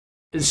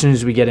As soon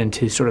as we get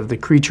into sort of the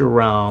creature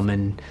realm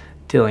and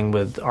dealing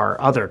with our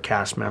other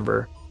cast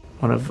member,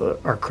 one of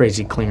our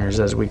crazy clingers,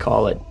 as we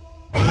call it,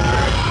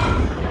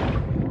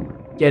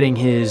 getting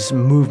his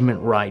movement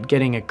right,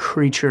 getting a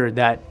creature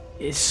that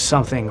is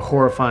something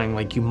horrifying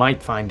like you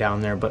might find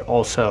down there, but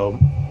also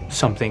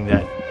something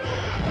that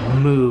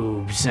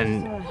moves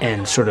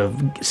and sort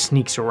of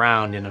sneaks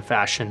around in a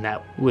fashion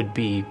that would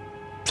be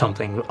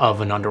something of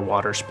an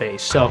underwater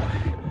space. So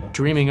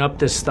dreaming up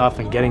this stuff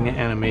and getting the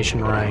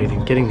animation right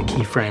and getting the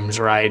keyframes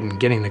right and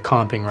getting the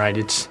comping right,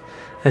 it's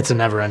a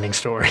never-ending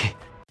story.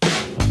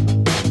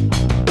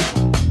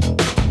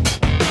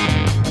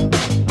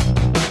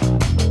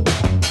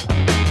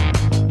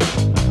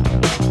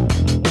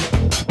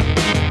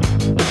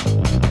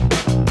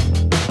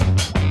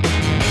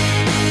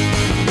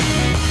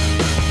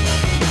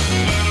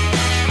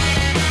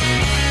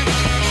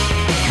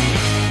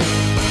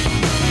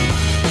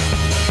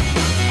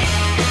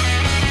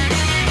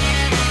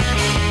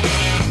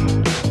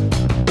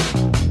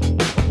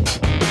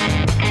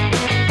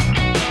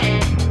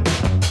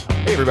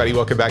 Everybody,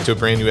 welcome back to a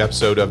brand new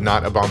episode of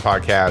Not a Bomb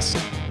Podcast.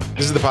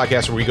 This is the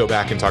podcast where we go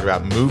back and talk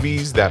about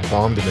movies that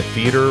bombed in the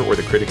theater or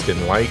the critics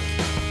didn't like.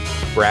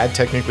 Brad,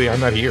 technically, I'm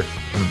not here.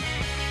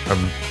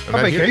 I'm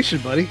on vacation,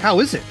 buddy.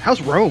 How is it?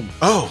 How's Rome?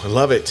 Oh, I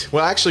love it.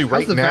 Well, actually,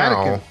 right now,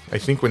 Vatican? I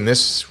think when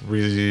this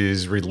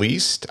is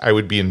released, I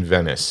would be in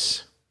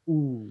Venice.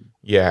 Ooh.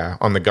 Yeah,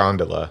 on the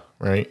gondola,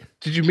 right?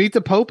 Did you meet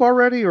the Pope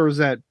already, or is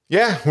that?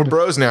 Yeah, we're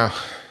bros now.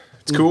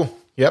 It's cool.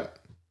 Yep.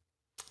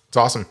 It's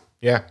awesome.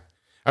 Yeah.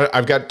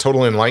 I've got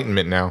total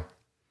enlightenment now.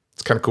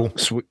 It's kind of cool.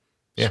 Sweet.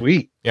 Yeah.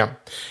 Sweet. Yeah.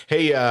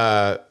 Hey,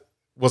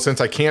 well,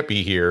 since I can't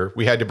be here,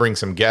 we had to bring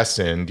some guests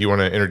in. Do you want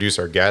to introduce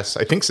our guests?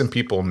 I think some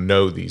people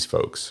know these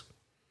folks.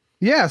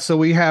 Yeah, so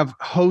we have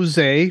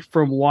Jose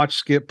from Watch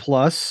Skip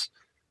Plus,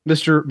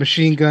 Mr.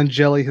 Machine Gun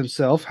Jelly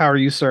himself. How are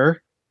you,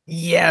 sir?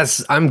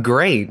 Yes, I'm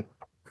great.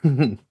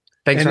 Thanks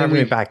for having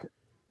me back.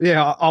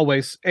 Yeah,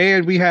 always.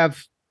 And we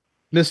have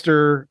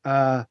Mr.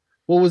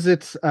 What was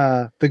it?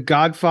 The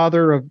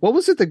Godfather of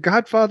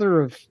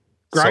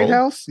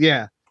Grindhouse?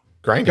 Yeah.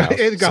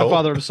 Grindhouse. And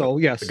Godfather of Soul,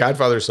 yes. The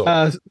Godfather of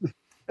Soul.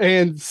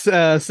 And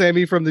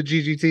Sammy from the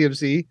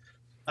GGTMC.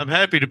 I'm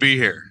happy to be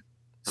here.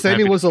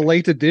 Sammy was a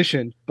late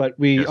addition, but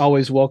we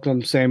always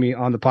welcome Sammy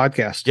on the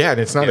podcast. Yeah, and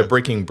it's not a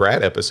Breaking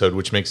Brad episode,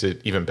 which makes it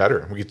even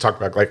better. We could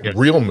talk about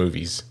real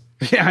movies.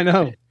 Yeah, I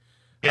know.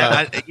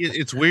 Yeah,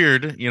 it's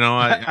weird. You know,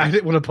 I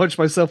didn't want to punch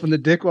myself in the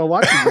dick while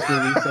watching this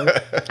movie. So.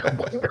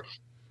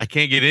 I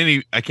can't get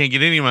any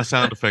of my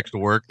sound effects to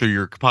work through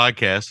your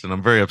podcast, and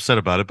I'm very upset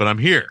about it. But I'm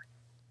here.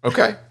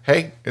 Okay.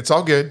 Hey, it's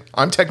all good.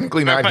 I'm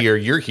technically not here.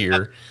 You're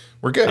here.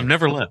 We're good. I've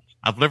never left.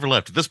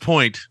 At this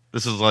point,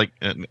 this is like,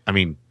 I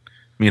mean,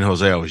 me and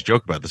Jose always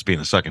joke about this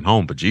being a second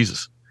home, but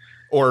Jesus.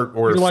 Or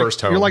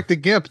first home. You're like the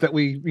GIMP that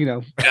we,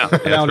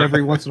 put out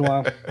every once in a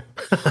while.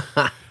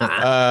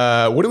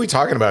 What are we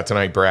talking about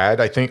tonight, Brad?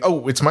 I think,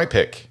 it's my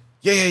pick.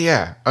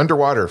 Yeah.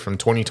 Underwater from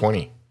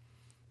 2020.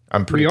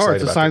 I'm pretty excited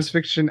It's a about science this.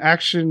 fiction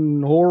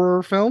action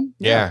horror film.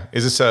 Yeah.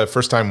 Is this a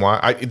first time?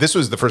 This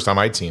was the first time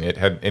I'd seen it.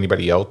 Had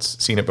anybody else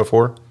seen it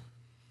before?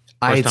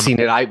 I had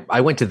seen it.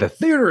 I went to the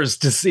theaters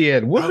to see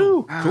it.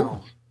 Woohoo! Wow.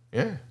 Cool.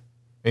 Yeah.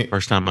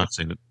 First time I've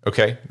seen it.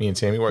 Okay. Me and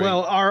Sammy.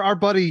 Well, our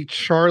buddy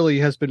Charlie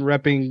has been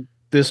repping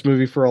this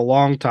movie for a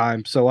long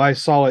time. So I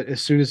saw it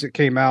as soon as it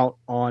came out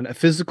on a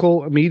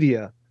physical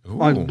media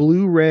on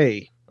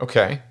Blu-ray.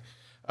 Okay.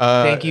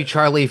 Thank you,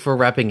 Charlie, for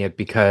repping it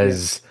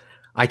because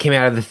I came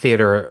out of the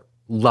theater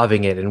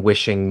loving it and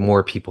wishing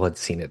more people had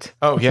seen it.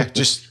 Oh, yeah.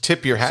 Just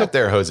tip your hat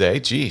there,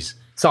 Jose. Jeez.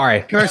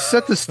 Sorry. Can I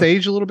set the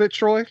stage a little bit,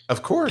 Troy?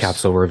 Of course.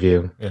 Capsule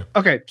review. Yeah.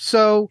 Okay,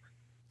 so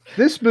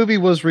this movie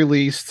was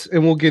released,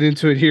 and we'll get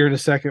into it here in a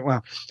second.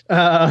 Wow.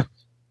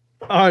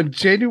 On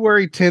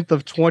January 10th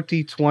of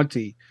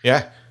 2020.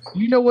 Yeah.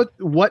 You know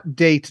what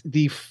date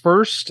the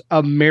first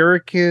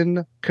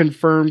American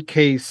confirmed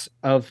case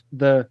of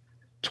the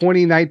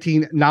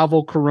 2019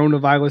 novel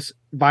coronavirus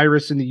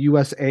in the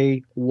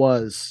USA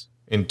was?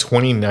 In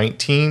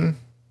 2019?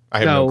 I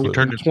have no clue. You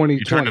turned 2020.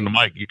 You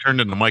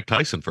turned into Mike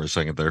Tyson for a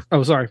second there.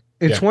 Oh, sorry.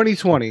 In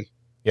 2020.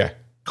 Yeah.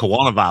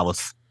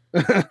 Coronavirus.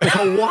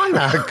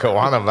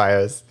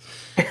 Coronavirus.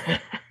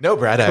 No,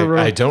 Brad,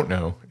 I don't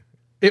know.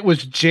 It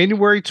was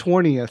January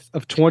 20th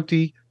of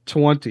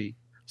 2020.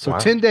 So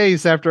 10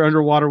 days after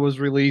Underwater was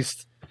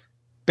released,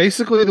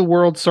 basically the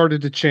world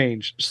started to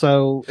change.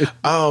 So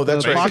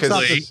that's right.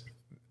 Office,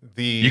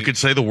 you could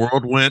say the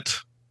world went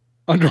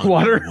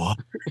underwater.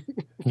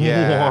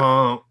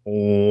 Yeah.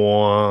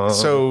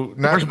 So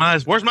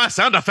where's my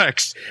sound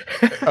effects?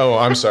 Oh,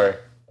 I'm sorry.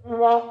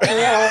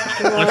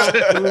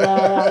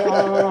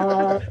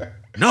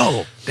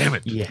 No, damn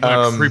it.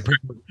 Yeah.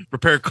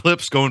 Prepare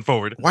clips going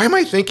forward. Why am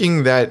I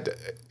thinking that?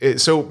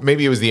 So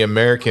maybe it was the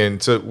American.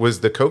 So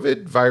was the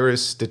COVID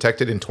virus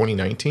detected in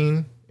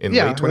 2019? In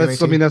late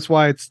 2019? That's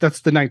why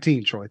that's the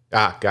 19, Troy.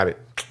 Ah, got it.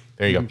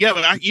 There you go. Yeah,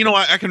 but I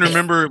can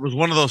remember it was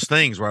one of those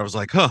things where I was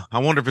like, I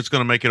wonder if it's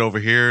going to make it over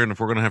here and if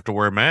we're going to have to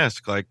wear a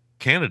mask. Like,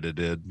 Canada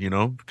did,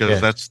 because Yeah.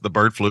 that's the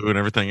bird flu and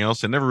everything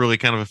else. It never really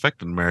kind of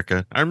affected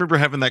America. I remember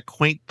having that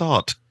quaint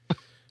thought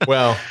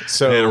Well,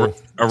 so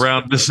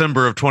around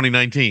December of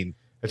 2019.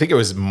 I think it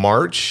was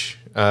March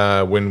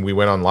when we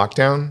went on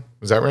lockdown.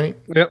 Was that right?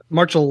 Yep,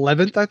 March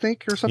 11th, I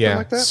think, or something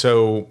like that.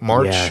 So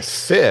March Yes.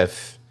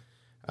 5th,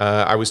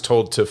 I was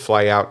told to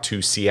fly out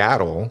to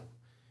Seattle,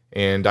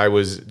 and I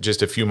was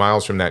just a few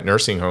miles from that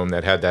nursing home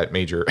that had that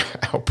major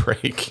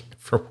outbreak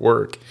for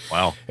work.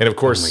 Wow. And of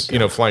course,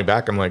 flying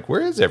back, I'm like,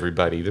 where is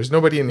everybody? There's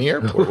nobody in the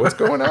airport. What's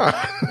going on?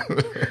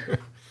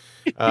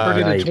 Turned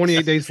into Right.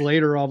 28 days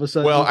later, all of a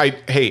sudden. Well,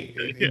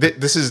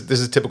 this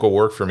is typical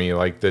work for me.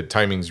 Like the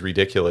timing's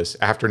ridiculous.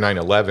 After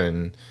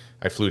 9/11,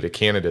 I flew to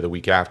Canada the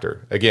week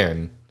after.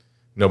 Again,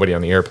 nobody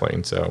on the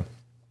airplane. So,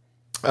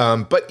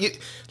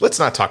 let's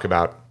not talk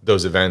about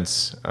those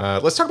events.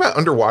 Let's talk about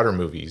underwater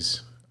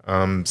movies.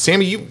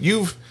 Sammy,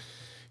 you've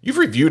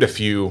reviewed a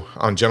few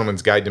on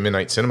Gentleman's Guide to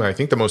Midnight Cinema. I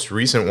think the most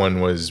recent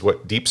one was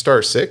Deep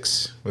Star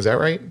 6. Was that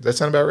right? Does that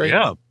sound about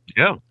right?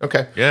 Yeah.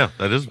 Okay. Yeah,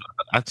 that is.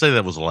 I'd say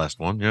that was the last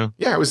one. Yeah.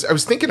 Yeah, I was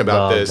thinking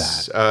about Love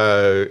this.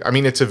 I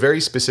mean, it's a very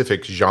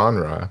specific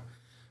genre,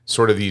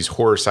 sort of these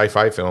horror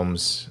sci-fi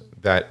films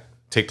that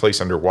take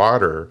place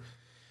underwater.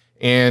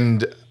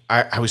 And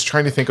I was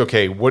trying to think,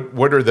 okay,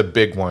 what are the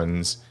big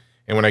ones?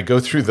 And when I go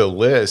through the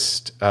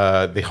list,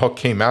 they all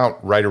came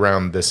out right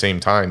around the same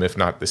time, if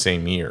not the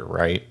same year,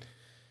 right?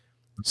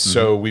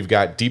 So we've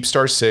got Deep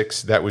Star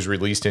 6 that was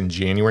released in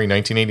January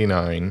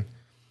 1989.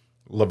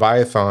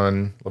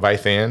 Leviathan,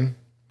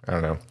 I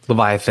don't know.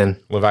 Leviathan,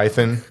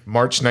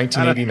 March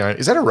 1989.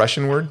 Is that a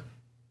Russian word?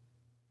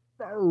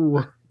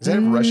 Oh, Is that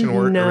a Russian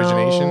word No,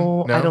 origination?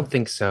 No, I don't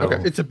think so.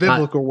 Okay. it's a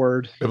biblical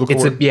word. Biblical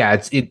It's word?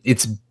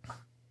 it's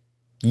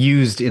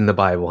used in the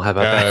Bible. How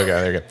about that? Okay,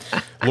 there you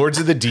go. Lords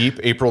of the Deep,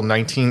 April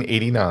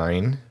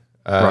 1989.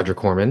 Roger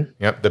Corman.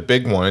 Yep, the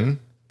big one,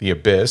 The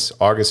Abyss,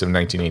 August of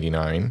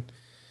 1989.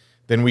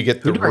 Then we get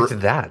Who the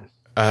directed that?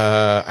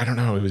 I don't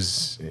know. It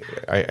was,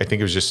 I think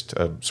it was just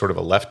sort of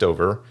a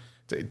leftover.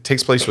 It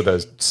takes place with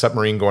a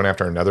submarine going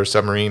after another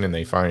submarine, and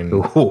they find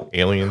Ooh.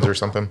 aliens or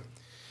something.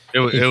 It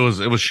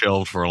was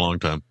shelved for a long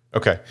time.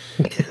 Okay.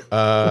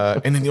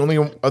 And then the only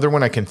other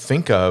one I can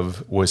think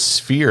of was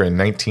Sphere in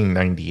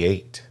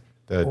 1998,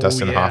 the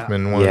Dustin yeah.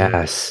 Hoffman one.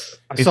 Yes.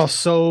 I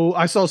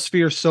saw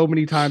Sphere so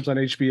many times on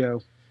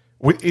HBO.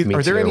 Me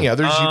Are there too. any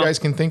others you guys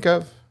can think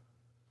of?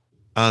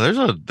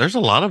 There's a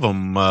lot of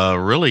them.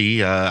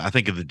 Really, I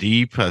think of the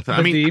Deep.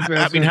 I mean, Deep,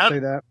 I mean, how say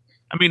that.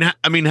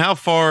 I mean, how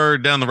far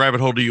down the rabbit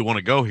hole do you want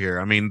to go here?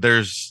 I mean,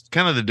 there's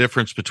kind of the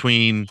difference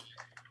between,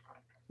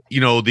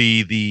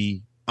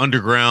 the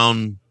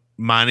underground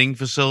mining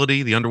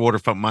facility, the underwater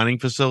mining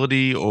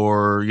facility,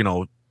 or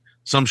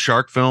some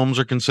shark films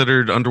are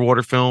considered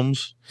underwater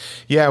films.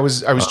 Yeah, I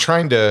was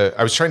trying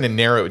to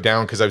narrow it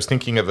down because I was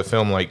thinking of a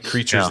film like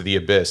Creatures of the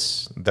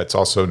Abyss that's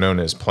also known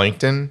as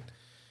Plankton.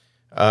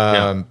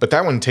 But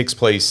that one takes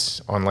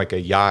place on like a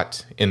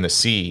yacht in the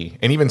sea,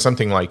 and even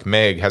something like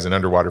Meg has an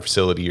underwater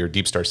facility, or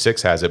Deep Star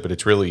 6 has it, but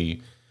it's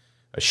really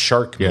a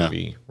shark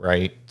movie,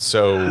 right?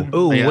 So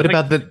Oh, Yeah, what I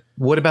about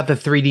the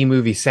 3D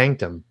movie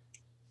Sanctum?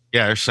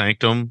 Yeah, there's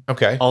Sanctum.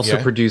 okay, Also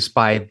yeah, produced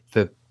by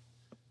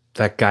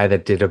that guy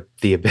that did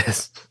The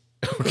Abyss.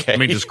 okay. I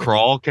mean, does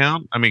Crawl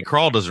count? I mean,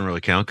 Crawl doesn't really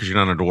count because you're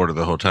not underwater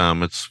the whole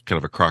time. It's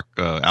kind of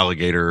a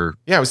alligator.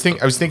 Yeah, I was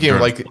thinking of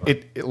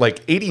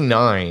like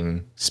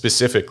 89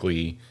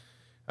 specifically.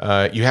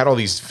 You had all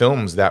these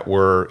films that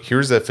were,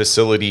 here's a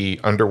facility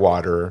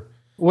underwater.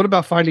 What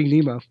about Finding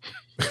Nemo?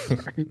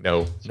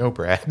 No,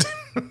 Brad.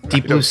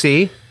 Deep Blue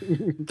Sea,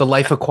 The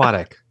Life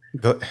Aquatic.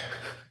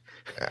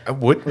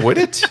 Would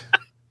it?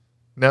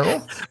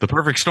 No, The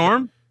Perfect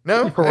Storm.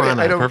 no.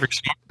 Piranha. I don't. Perfect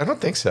Storm. I don't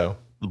think so.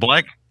 The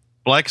Black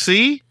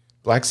Sea.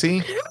 Black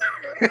Sea.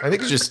 I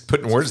think it's just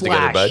putting words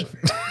together, Flash.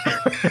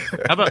 bud.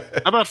 How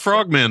about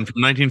Frogmen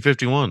from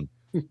 1951?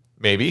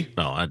 Maybe.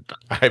 No, I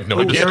I have no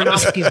Oh, idea.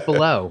 Aronofsky's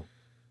Below.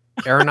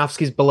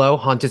 Aronofsky's Below,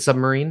 Haunted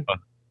Submarine.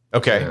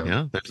 Okay.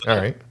 yeah. All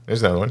right.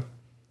 There's another one.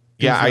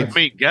 Yeah, I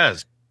mean,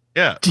 guys.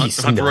 Yeah,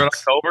 Jeez, Hunt for Red nuts.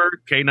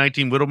 October,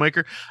 K-19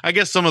 Widowmaker. I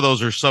guess some of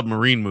those are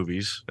submarine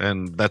movies,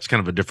 and that's kind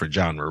of a different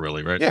genre,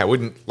 really, right? yeah. I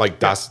wouldn't like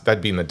Das.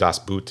 That'd be in the Das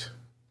Boot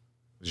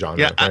genre,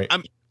 Yeah, right?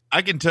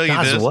 I can tell you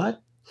Guys, this.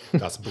 what?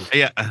 Das Boot.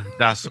 Yeah,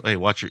 that's. Hey,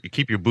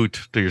 keep your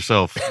boot to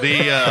yourself.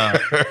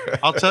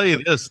 I'll tell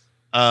you this.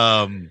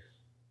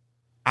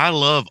 I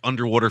love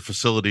underwater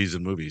facilities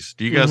and movies.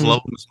 Do you guys Mhm.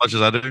 love them as much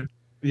as I do?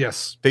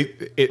 Yes. Oh,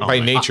 By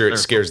man. nature, it They're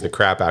scares so the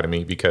crap out of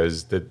me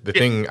because the Yeah.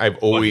 thing I've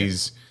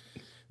always,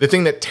 the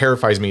thing that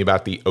terrifies me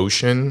about the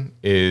ocean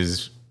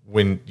is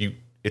when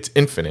it's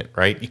infinite,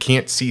 right? You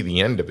can't see the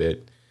end of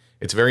it.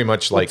 It's very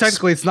much Well, like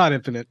technically, it's not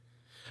infinite.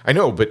 I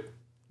know, but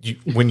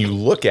when you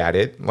look at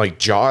it, like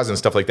Jaws and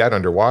stuff like that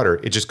underwater,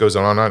 it just goes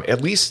on and on.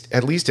 At least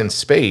in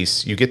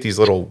space, you get these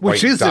little Which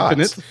white is dots.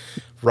 infinite.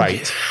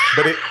 Right?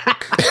 But it.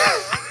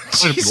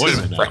 Wait a Jesus,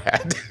 minute now.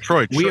 Brad.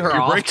 Troy, We are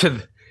you're off breaking-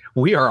 to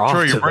Troy,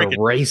 you're you're the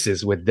breaking-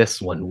 races with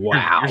this one.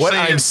 Wow. you're What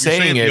saying- I'm you're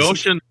saying the is ocean. The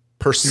ocean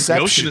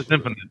Perception. is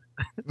infinite.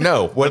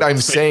 No, what I'm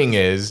saying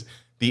is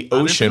The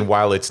ocean,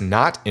 while it's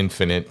not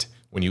infinite,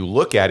 when you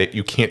look at it,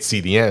 you can't see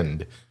the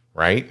end,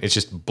 right? It's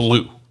just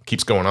blue.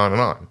 Keeps going on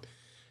and on.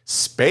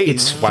 Space,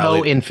 It's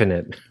faux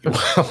infinite.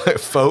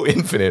 Faux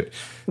infinite.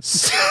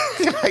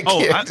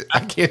 I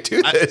can't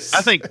do this.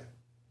 I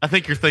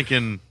think you're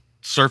thinking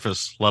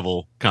surface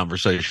level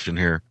conversation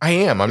here. I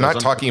am. I'm not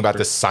talking about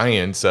the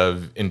science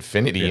of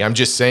infinity. Yeah. I'm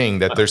just saying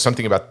that there's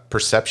something about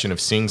perception of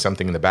seeing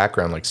something in the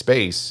background like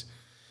space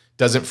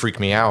doesn't freak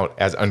me out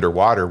as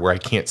underwater where I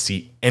can't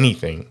see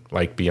anything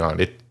like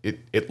beyond.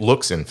 It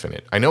looks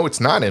infinite. I know it's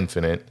not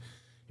infinite.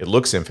 It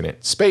looks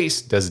infinite.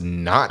 Space does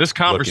not. This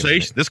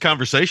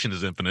conversation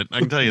is infinite. I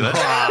can tell you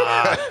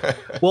that.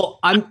 Well,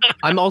 I'm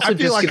also I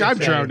feel like I'm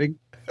drowning.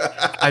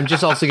 I'm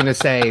just also going to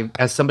say,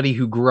 as somebody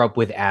who grew up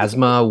with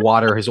asthma,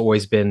 water has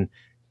always been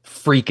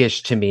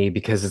freakish to me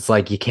because it's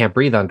like you can't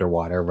breathe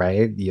underwater,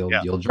 right?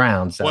 You'll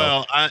drown. So.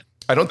 Well, I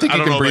don't think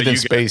you can breathe in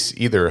space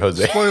either,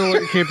 Jose.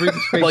 Spoiler, you can't breathe in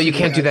space. Well, you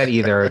can't do that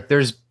either.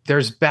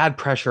 There's bad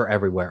pressure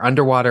everywhere,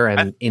 underwater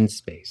and in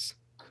space.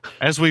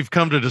 As we've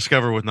come to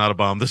discover with Not a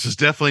Bomb, this is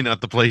definitely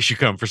not the place you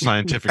come for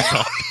scientific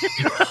talk.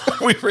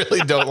 We really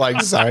don't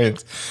like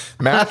science.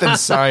 Math and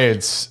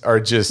science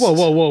are just...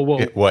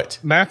 Whoa. What?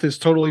 Math is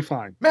totally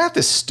fine. Math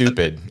is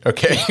stupid,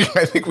 okay?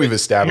 I think we've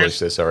established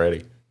this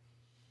already.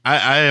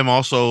 I am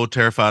also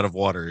terrified of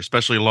water,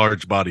 especially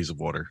large bodies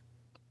of water.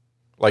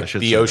 Like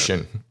the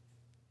ocean.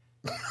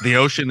 The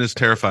ocean is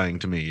terrifying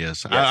to me,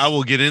 yes. I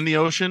will get in the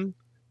ocean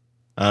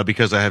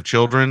because I have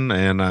children,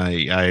 and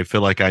I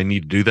feel like I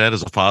need to do that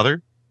as a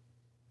father.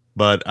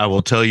 But I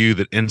will tell you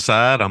that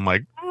inside, I'm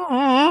like,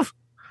 I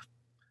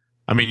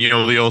mean, you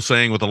know, the old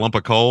saying with a lump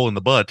of coal in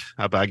the butt,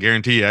 I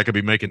guarantee you I could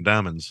be making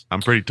diamonds.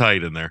 I'm pretty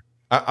tight in there.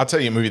 I'll tell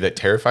you a movie that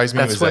terrifies me.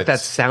 That's what that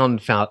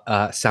sound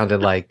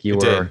sounded like. You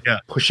were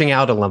pushing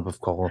out a lump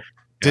of coal.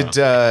 Did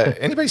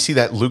anybody see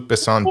that Luc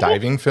Besson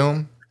diving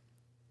film?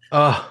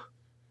 Oh,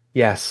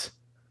 yes.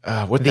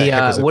 What the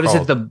heck is it what called?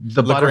 Is it?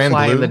 The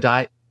butterfly and the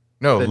dive?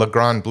 No, Le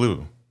Grand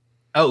Bleu.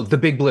 Oh, the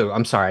Big Blue.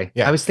 I'm sorry.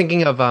 Yeah. I was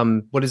thinking of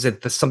what is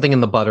it? Something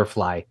in the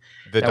butterfly.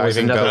 The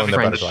diving bell and the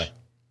butterfly.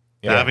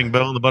 Yeah. Diving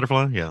bell and the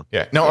butterfly. Yeah.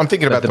 Yeah. No, I'm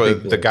thinking about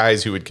the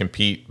guys who would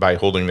compete by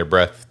holding their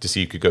breath to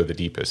see who could go the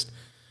deepest.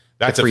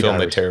 That's a film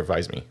that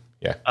terrifies me.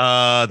 Yeah.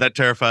 That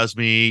terrifies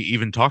me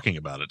even talking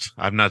about it.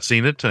 I've not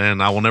seen it,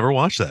 and I will never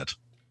watch that.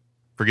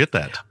 Forget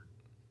that.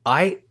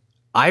 I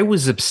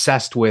was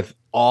obsessed with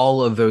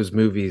all of those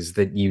movies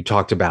that you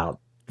talked about.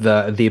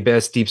 The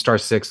Abyss, Deep Star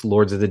Six,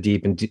 Lords of the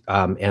Deep,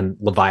 and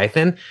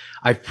Leviathan.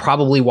 I've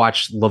probably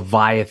watched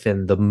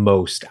Leviathan the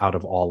most out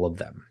of all of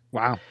them.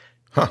 Wow.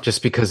 Huh.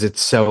 Just because it's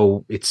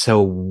so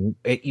wacky.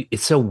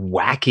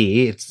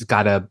 It's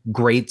got a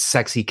great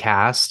sexy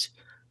cast.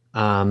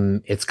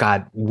 It's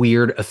got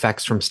weird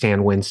effects from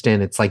Stan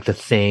Winston. It's like The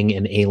Thing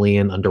and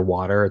Alien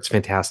underwater. It's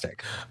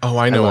fantastic. Oh,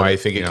 I know. I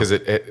think because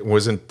it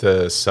wasn't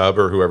the sub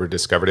or whoever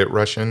discovered it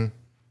Russian.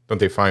 Don't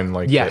they find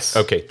like yes?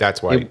 Okay,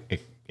 that's why.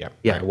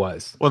 Yeah, it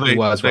was. Well, they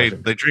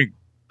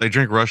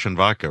drink Russian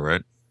vodka,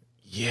 right?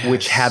 Yeah,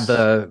 which had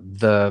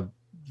the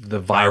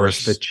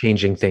virus, the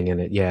changing thing in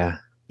it. Yeah.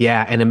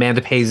 And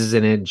Amanda Pays is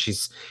in it, and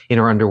she's in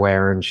her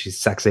underwear, and she's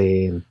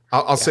sexy. And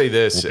I'll say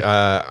this: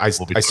 I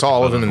saw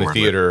all of them in the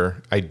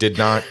theater. I did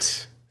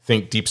not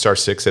think Deep Star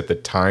 6 at the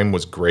time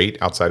was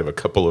great, outside of a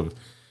couple of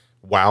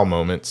wow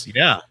moments.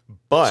 Yeah,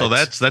 but so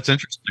that's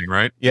interesting,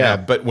 right? Yeah,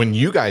 but when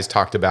you guys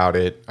talked about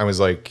it, I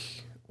was like,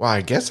 well,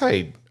 I guess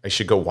I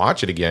should go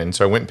watch it again.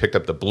 So I went and picked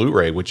up the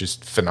Blu-ray, which is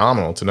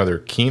phenomenal. It's another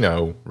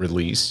Kino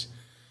release.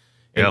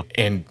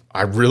 And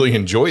I really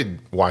enjoyed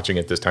watching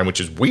it this time, which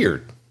is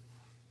weird.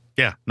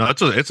 Yeah. No,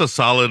 it's a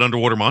solid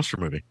underwater monster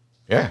movie.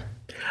 Yeah.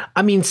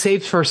 I mean,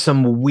 save for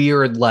some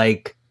weird,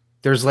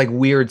 there's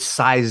weird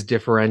size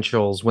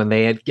differentials when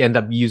they end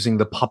up using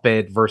the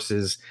puppet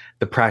versus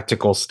the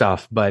practical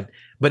stuff. But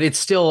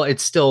it's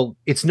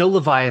no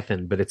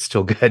Leviathan, but it's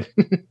still good.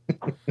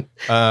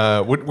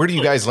 Where do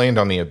you guys land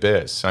on the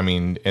Abyss? I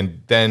mean,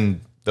 and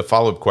then the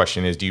follow-up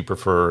question is, do you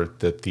prefer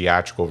the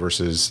theatrical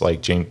versus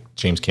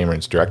James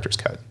Cameron's director's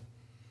cut?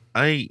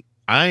 I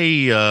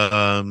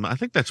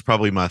think that's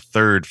probably my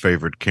third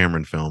favorite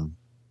Cameron film.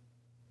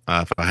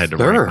 If I had to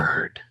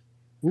third.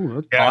 Ooh,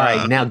 all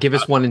right, now give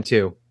us 1 and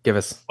 2. Give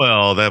us.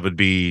 Well, that would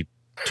be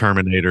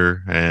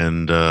Terminator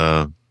and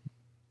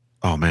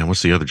oh man,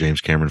 what's the other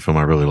James Cameron film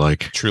I really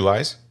like? True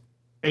Lies,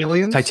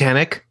 Aliens,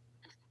 Titanic.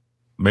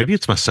 Maybe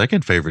it's my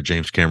second favorite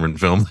James Cameron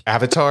film.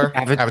 Avatar.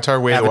 Avatar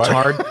Way of the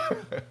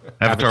Water.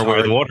 Avatar Way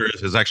of the Water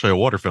is actually a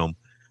water film.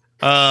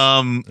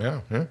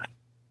 Yeah.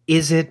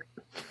 Is it?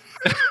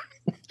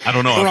 I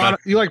don't know.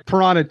 You like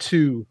Piranha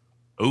 2.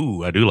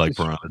 Ooh, I do like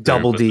Piranha.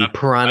 Double D.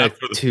 Piranha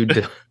 2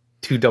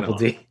 Double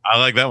D. I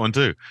like that one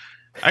too.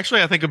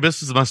 Actually, I think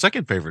Abyss is my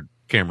second favorite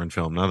Cameron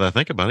film. Now that I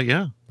think about it,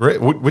 yeah.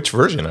 Which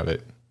version of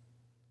it?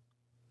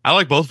 I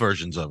like both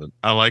versions of it.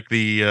 I like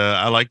the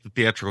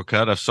theatrical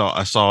cut. I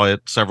saw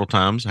it several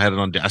times.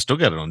 I still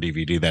got it on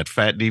DVD. That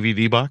fat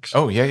DVD box.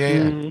 Oh yeah.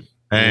 Mm-hmm.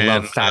 And,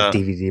 Love fat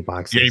DVD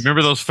boxes. Yeah, you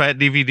remember those fat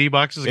DVD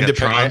boxes? Got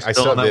Tron I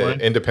still saw on that the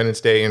one? Independence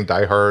Day and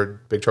Die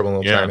Hard, Big Trouble in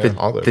Little Yeah. China,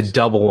 all those. The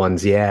double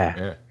ones, yeah.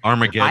 Yeah.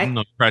 Armageddon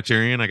on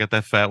Criterion. I got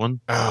that fat one.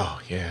 Oh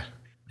yeah.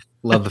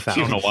 Love the fat I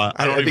don't know ones. why.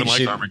 I don't even think like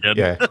she- Armageddon.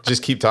 Yeah,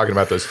 just keep talking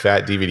about those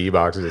fat DVD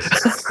boxes.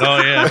 Oh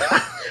yeah.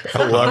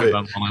 I love it.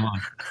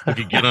 We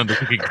could get under.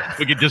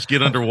 We could just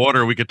get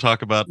underwater. We could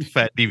talk about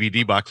fat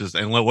DVD boxes,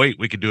 and wait,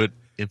 we could do it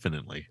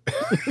infinitely.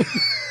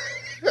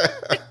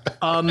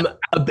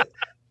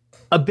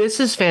 Abyss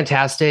is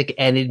fantastic,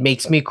 and it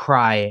makes me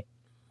cry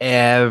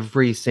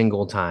every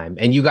single time.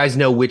 And you guys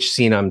know which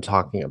scene I'm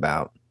talking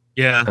about.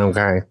 Yeah.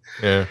 Okay.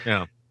 Yeah.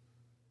 Yeah.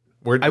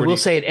 Where I will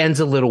say it ends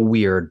a little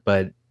weird,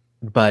 but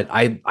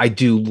I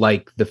do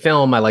like the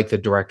film. I like the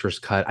director's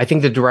cut. I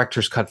think the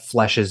director's cut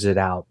fleshes it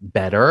out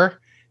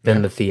better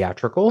than the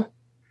theatrical.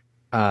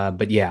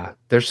 But yeah,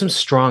 there's some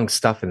strong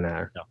stuff in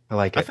there. Yeah. I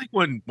like it. I think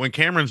when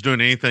Cameron's doing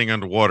anything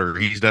underwater,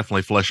 he's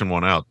definitely fleshing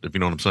one out. If you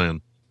know what I'm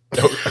saying.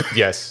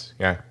 yes.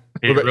 Yeah.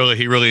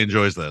 He really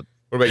enjoys that.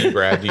 What about you,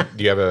 Brad? Do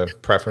you have a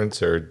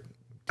preference, or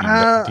do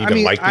you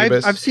even like the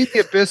Abyss? I've seen the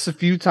Abyss a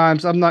few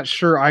times. I'm not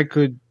sure I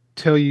could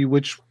tell you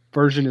which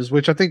version is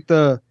which. I think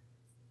the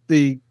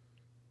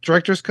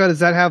director's cut, does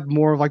that have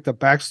more of like the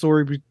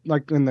backstory,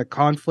 like in the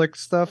conflict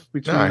stuff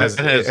between? No, it has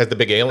the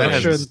big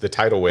aliens, the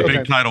tidal wave. The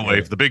big tidal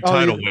wave. The big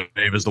tidal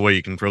wave is the way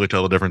you can really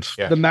tell the difference.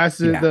 Yeah. The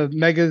massive, the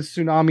mega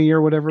tsunami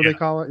or whatever they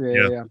call it.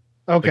 Yeah. Yeah.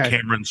 Okay. The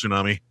Cameron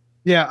tsunami.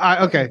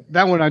 Yeah. Okay.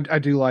 That one I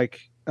do like.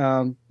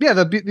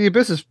 The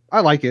Abyss is, I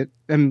like it,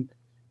 and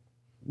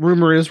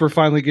rumor is we're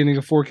finally getting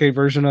a 4K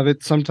version of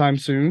it sometime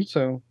soon.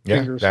 So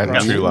fingers that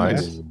crossed. true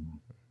lies.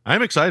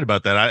 I'm excited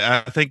about that.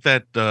 I think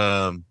that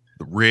the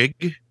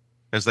rig,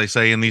 as they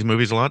say in these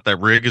movies a lot, that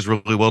rig is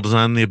really well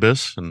designed in the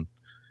Abyss and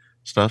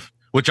stuff.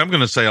 Which I'm going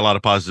to say a lot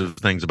of positive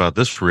things about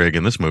this rig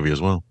in this movie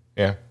as well.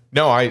 Yeah.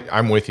 No,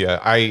 I'm with you.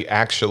 I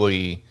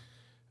actually,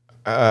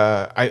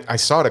 I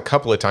saw it a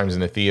couple of times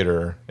in the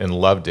theater and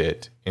loved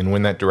it. And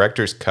when that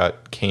director's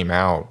cut came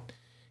out,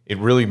 it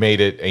really made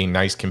it a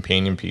nice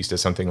companion piece to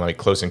something like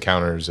Close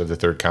Encounters of the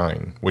Third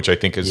Kind, which I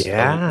think is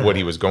what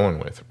he was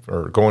going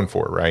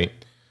for, right?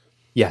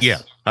 Yes. Yeah,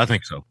 I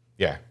think so.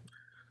 Yeah.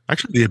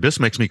 Actually, the Abyss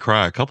makes me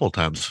cry a couple of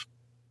times.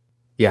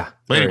 Yeah.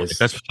 But anyway,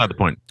 that's beside the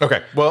point.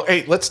 Okay. Well,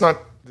 hey, let's not.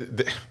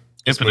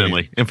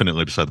 Infinitely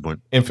beside the point.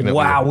 Infinitely.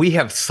 Wow, we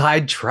have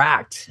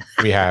sidetracked.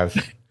 We have.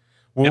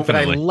 Well, but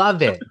I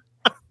love it.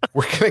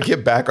 We're going to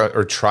get back on,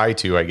 or try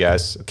to, I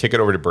guess, kick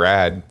it over to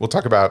Brad. We'll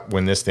talk about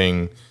when this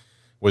thing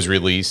was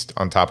released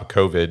on top of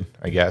COVID,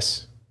 I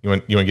guess. You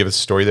want to give us a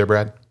story there,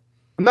 Brad?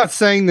 I'm not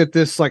saying that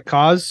this like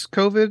caused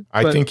COVID.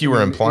 I think you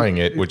were implying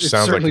it, which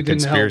sounds like a certainly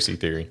didn't conspiracy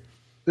theory.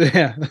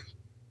 Yeah.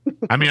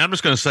 I mean, I'm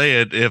just going to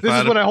say it. If This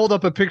is when I hold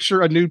up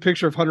a nude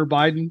picture of Hunter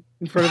Biden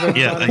in front of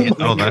everybody. yeah.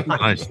 Oh, that's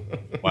nice.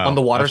 Wow. On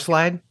the water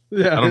slide?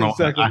 Yeah, I don't know.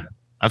 exactly.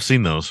 I've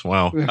seen those.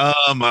 Wow. I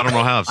don't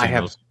know how I've seen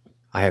those.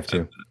 I have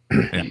to.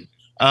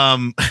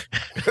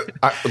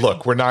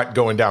 Look, we're not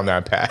going down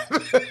that path.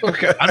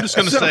 Okay. I'm just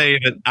going to say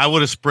that I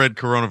would have spread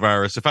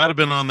coronavirus. If I'd have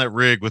been on that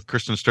rig with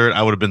Kristen Stewart,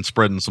 I would have been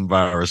spreading some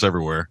virus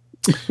everywhere.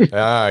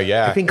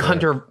 Yeah. I think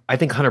Hunter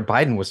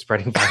Biden was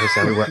spreading virus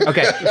everywhere.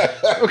 Okay.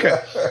 Okay.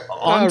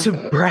 On to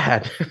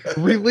Brad.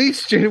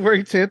 Released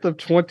January 10th of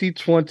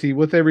 2020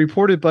 with a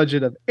reported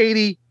budget of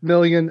 $80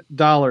 million.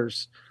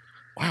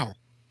 Wow.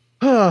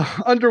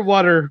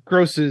 Underwater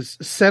grosses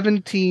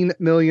 $17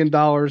 million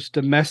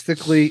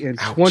domestically and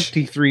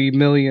 $23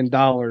 million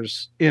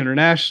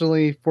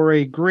internationally for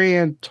a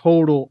grand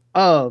total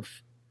of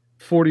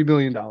 $40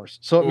 million.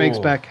 So it makes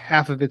back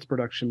half of its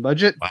production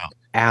budget. Wow.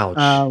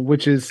 Ouch.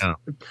 Which is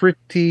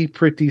pretty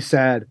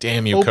sad.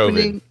 Damn you,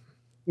 COVID.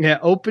 Yeah,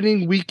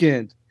 opening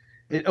weekend.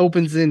 It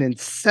opens in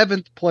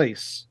seventh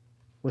place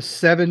with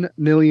 $7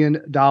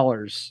 million.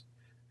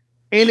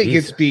 And it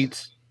gets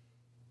beat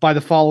by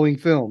the following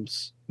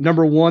films.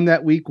 Number one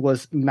that week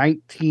was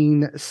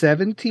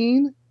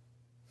 1917.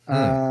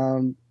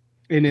 In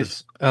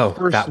its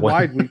first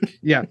wide week.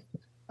 Yeah.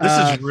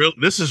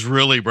 This is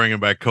really bringing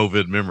back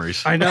COVID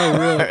memories. I know,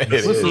 really.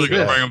 This is really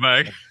going to bring them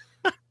back.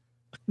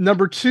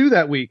 Number two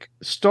that week,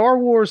 Star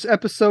Wars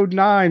Episode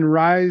 9,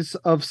 Rise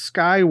of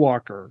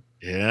Skywalker.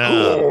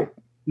 Yeah.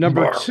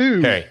 Number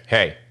two,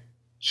 Hey.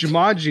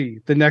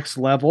 Jumanji, The Next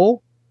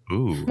Level.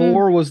 Ooh.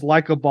 4 was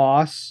Like a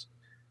Boss.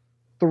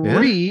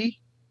 5,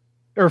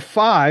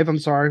 I'm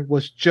sorry,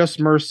 was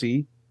Just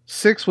Mercy.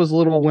 6 was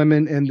Little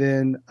Women, and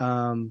then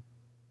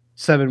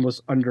 7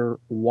 was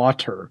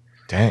Underwater.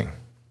 Dang.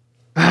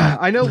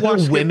 I know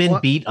Little Women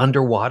beat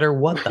Underwater.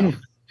 What the?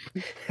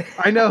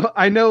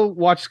 I know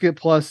Watch Skip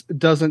Plus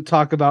doesn't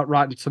talk about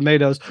Rotten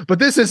Tomatoes, but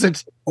this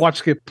isn't Watch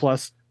Skip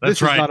Plus. That's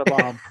this right. is not a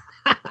bomb.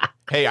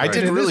 Hey, I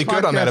did In really this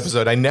good on that podcast-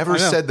 episode. I never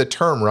said the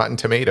term Rotten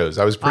Tomatoes.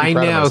 I was pretty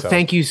proud of myself.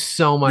 Thank you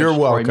so much. You're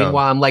Troy. welcome.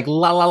 Meanwhile, I'm like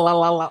la la la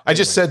la la. I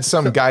just said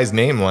some guy's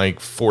name like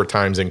 4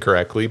 times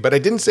incorrectly, but I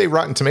didn't say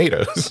Rotten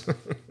Tomatoes.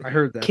 I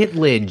heard that.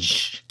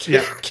 Kittlidge.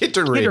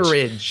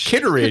 Kitteridge.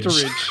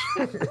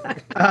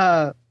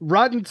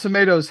 Rotten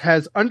Tomatoes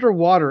has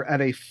Underwater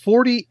at a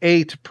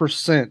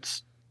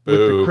 48% with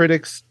the Boo.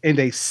 critics and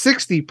a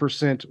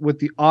 60% with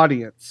the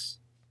audience.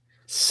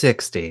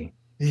 60.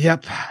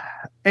 Yep.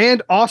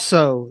 And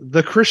also,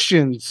 the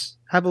Christians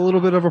have a little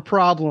bit of a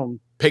problem.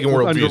 Pagan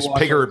With worldviews.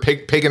 underwater.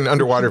 Pagan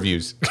underwater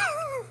views.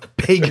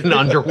 Pagan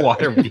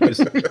underwater views.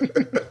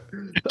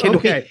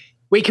 Okay.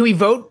 Can we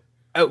vote?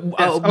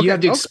 Yes, You have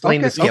to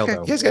explain the scale, okay.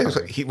 though. Yes, guys,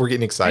 we're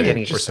getting excited.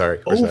 Getting We're sorry.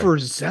 We're sorry.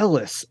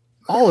 Overzealous,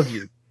 all of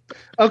you.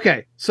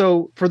 Okay,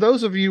 so for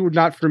those of you who are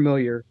not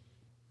familiar,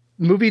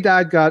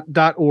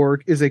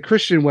 movieguide.org is a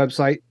Christian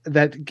website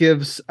that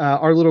gives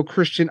our little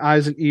Christian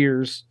eyes and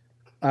ears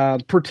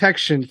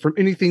protection from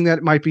anything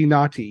that might be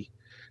naughty.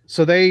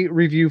 So they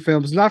review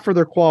films not for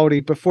their quality,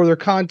 but for their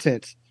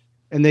content.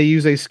 And they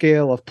use a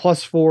scale of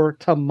 +4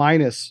 to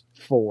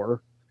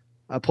 -4.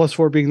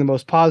 +4 being the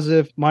most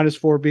positive,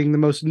 -4 being the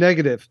most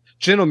negative.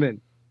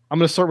 Gentlemen, I'm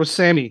going to start with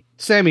Sammy.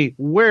 Sammy,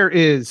 where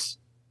is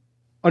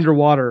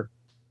Underwater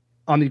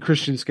on the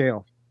Christian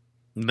scale?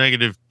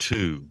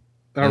 -2.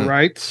 All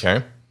right.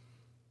 Okay.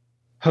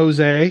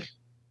 Jose.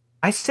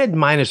 I said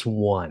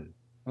 -1.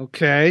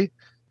 Okay.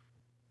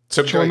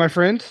 So Troy, my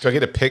friend. do I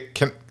get to pick?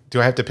 Do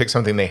I have to pick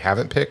something they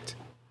haven't picked?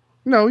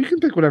 No, you can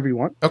pick whatever you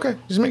want. Okay,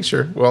 just make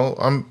sure. Well,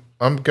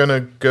 I'm gonna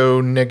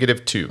go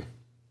 -2.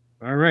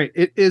 All right.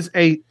 It is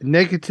a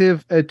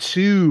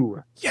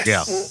 -2.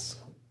 Yes.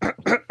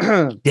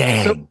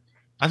 Dang. So-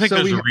 I think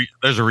So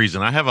there's a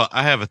reason. I have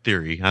a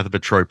theory. I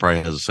bet Troy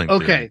probably has the same.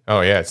 Okay. Theory.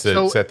 Oh yeah, it's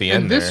at the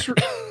end there.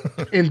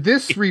 In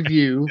this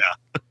review,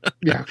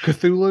 yeah,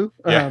 Cthulhu.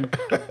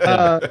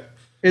 Yeah.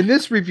 In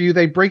this review,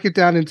 they break it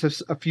down into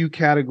a few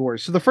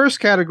categories. So the first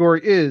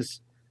category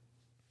is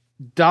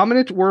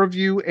dominant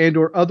worldview and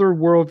or other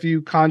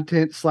worldview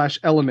content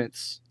 /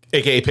 elements.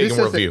 AKA pagan This is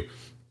worldview.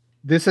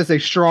 This is a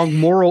strong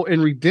moral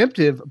and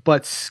redemptive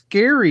but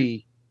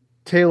scary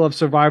tale of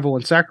survival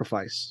and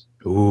sacrifice.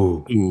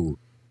 Ooh.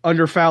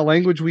 Under foul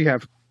language, we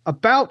have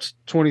about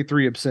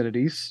 23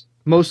 obscenities,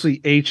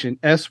 mostly H and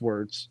S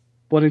words,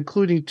 but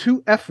including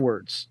 2 F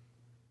words,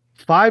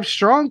 5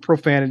 strong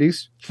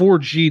profanities, 4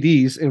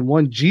 GDs, and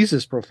 1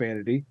 Jesus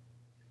profanity,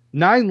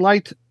 9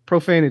 light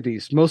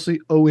profanities, mostly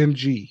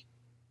OMG.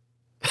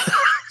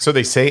 So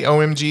they say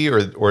OMG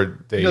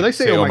or they, No, they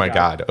say, oh my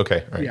God.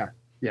 Okay. Right.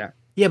 Yeah.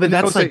 Yeah, but And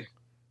that's they'll like say-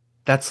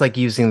 that's like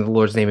using the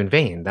Lord's name in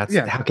vain. That's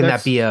Yeah, how can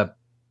that be a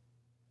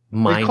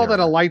minor? They call that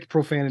a light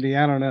profanity.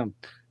 I don't know.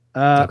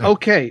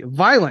 Okay.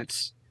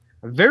 Violence.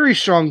 Very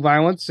strong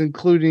violence,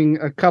 including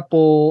a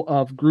couple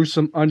of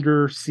gruesome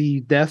undersea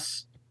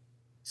deaths.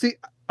 See,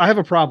 I have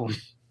a problem.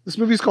 This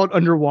movie's called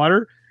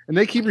Underwater, and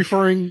they keep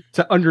referring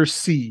to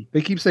undersea.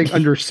 They keep saying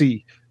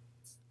undersea.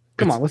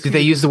 Come on, let's. Do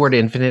they use the word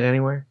infinite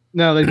anywhere?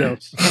 No, they don't,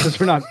 because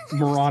we're not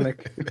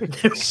moronic.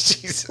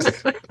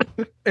 Jesus.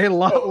 And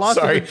lots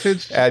Sorry. of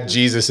intense, Add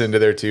Jesus into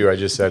there too. I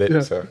just said it. Yeah.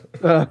 So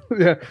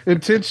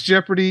intense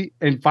jeopardy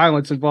and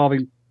violence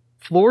involving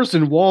floors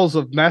and walls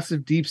of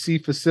massive deep sea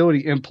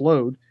facility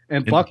implode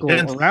and buckle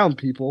Intense. around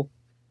people.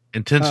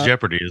 Intense Uh,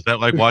 Jeopardy. Is that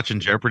like watching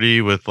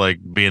Jeopardy with like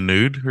being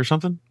nude or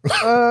something?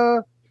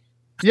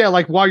 Yeah,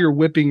 like while you're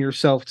whipping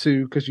yourself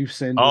too, because you've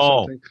sinned or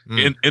Oh.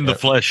 something. In the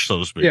flesh, so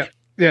to speak. Yeah.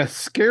 Yeah,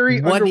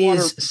 scary What underwater.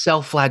 is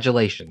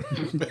self-flagellation?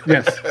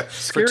 Yes, For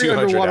scary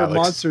 200, underwater Alex.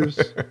 monsters.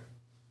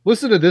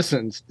 Listen to this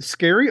sentence: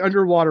 scary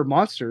underwater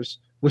monsters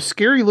with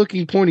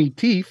scary-looking pointing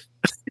teeth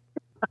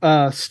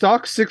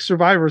stalk 6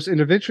 survivors and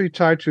eventually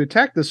try to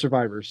attack the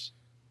survivors.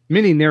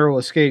 Many narrow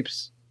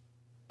escapes.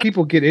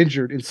 People get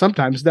injured and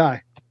sometimes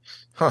die.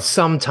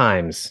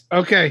 Sometimes.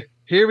 Okay,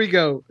 here we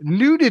go.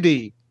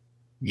 Nudity.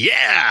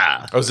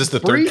 Yeah. Oh, is this the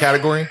third Brief-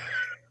 category?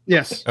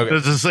 Yes. Okay.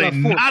 Does it say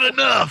Fourth. not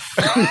enough?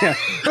 Yeah.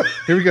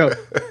 Here we go.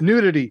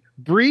 Nudity.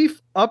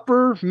 Brief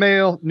upper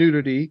male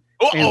nudity.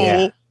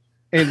 Uh-oh.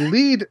 And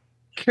lead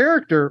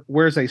character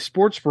wears a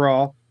sports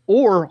bra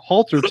or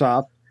halter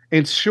top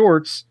and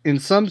shorts in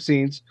some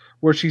scenes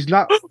where she's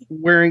not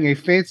wearing a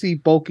fancy,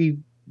 bulky,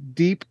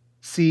 deep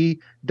sea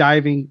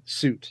diving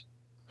suit.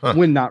 Huh.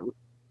 When not,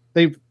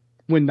 when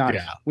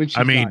Yeah. she's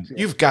I mean, not. Yeah.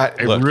 You've got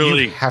I look.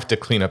 really- You have to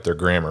clean up their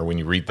grammar when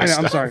you read I this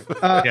know, I'm stuff.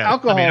 sorry. Yeah,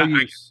 Alcohol I mean,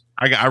 use.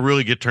 I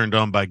really get turned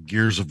on by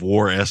Gears of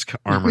War esque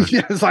armor.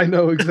 Yes, I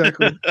know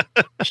exactly.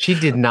 She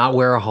did not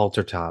wear a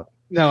halter top,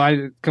 No,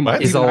 I come on.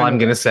 What? is even all I I'm know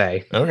going to that.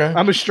 say. Okay.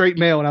 I'm a straight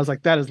male, and I was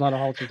like, that is not a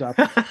halter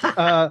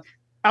top.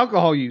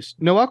 Alcohol use.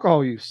 No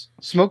alcohol use.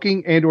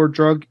 Smoking and or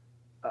drug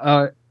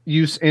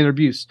use and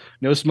abuse.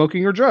 No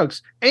smoking or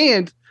drugs.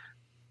 And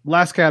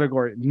last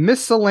category,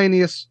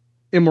 miscellaneous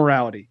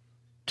immorality.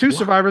 2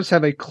 survivors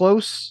have a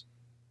close.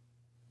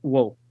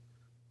 Whoa.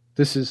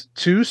 This is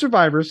 2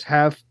 survivors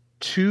have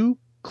to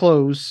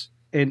close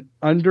an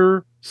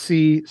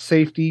undersea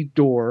safety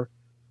door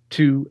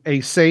to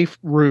a safe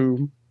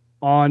room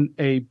on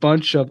a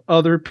bunch of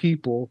other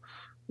people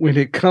when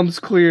it comes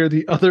clear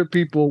the other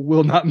people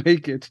will not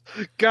make it.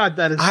 God,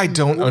 that is. I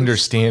don't worst.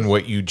 understand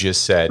what you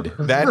just said.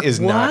 That is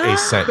not a What?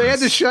 sentence.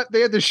 They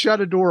had to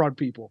shut a door on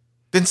people.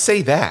 Then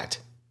say that.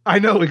 I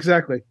know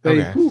exactly.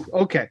 They Okay.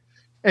 okay.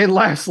 And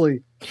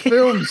lastly,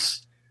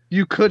 films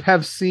you could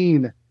have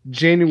seen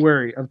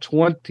January of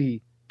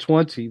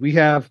 2020. We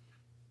have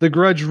The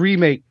Grudge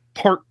remake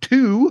Part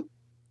 2,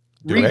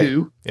 Due.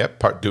 Redo. Yep,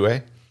 Part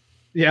Due.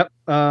 Yep.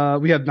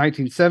 We have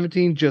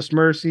 1917, Just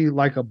Mercy,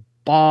 Like a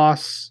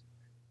Boss.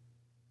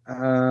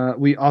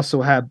 We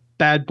also have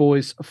Bad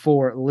Boys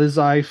for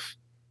Lizife.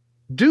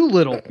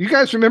 Doolittle. You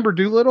guys remember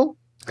Doolittle?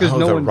 Because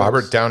The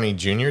Robert Downey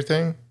Jr.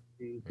 thing?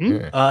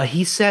 Mhm. Yeah.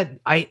 He said,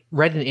 I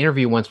read an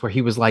interview once where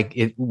he was like,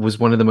 it was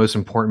one of the most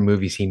important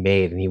movies he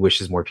made, and he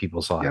wishes more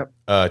people saw it.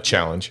 Yep.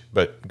 Challenge,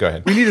 but go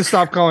ahead. We need to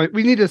stop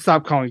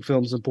calling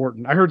films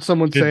important. I heard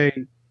someone say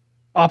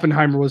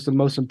Oppenheimer was the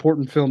most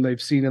important film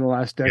they've seen in the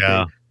last decade.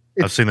 Yeah,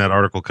 I've seen that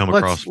article come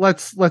across.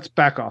 Let's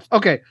back off.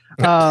 Okay.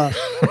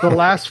 The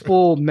Last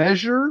Full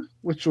Measure,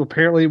 which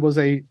apparently was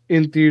a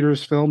in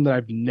theaters film that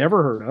I've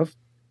never heard of.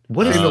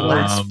 What is the Um,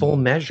 last full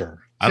measure?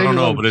 I don't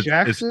know, Samuel but it's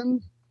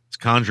Jackson.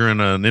 conjuring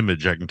an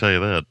image. I can tell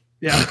you that.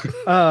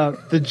 Yeah.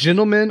 The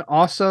Gentleman,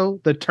 also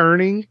The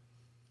Turning,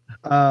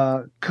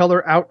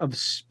 Color Out of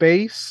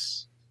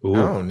Space,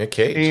 Oh, Nick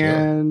Cage.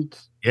 yeah. and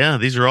Yeah,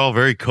 these are all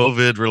very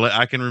COVID related.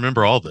 I can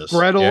remember all this.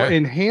 Gretel Yeah.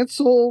 and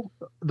Hansel,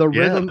 The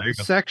Yeah, Rhythm there you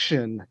go.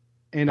 Section.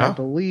 And I Oh.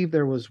 believe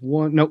there was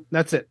one. Nope,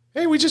 that's it.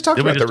 Hey, we just talked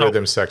Did we about just the talk-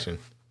 rhythm section.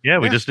 Yeah,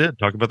 we Yeah. just did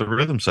talk about the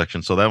rhythm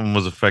section. So that one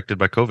was affected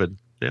by COVID.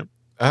 Yeah.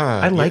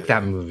 I like yeah.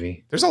 that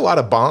movie. There's a lot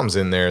of bombs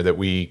in there that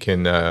we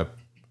can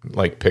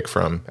pick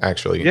from,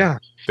 actually. Yeah.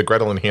 The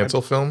Gretel and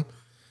Hansel film,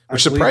 I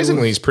which believe it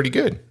surprisingly was is pretty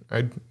good.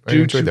 I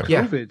due enjoyed to that.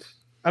 Yeah. COVID.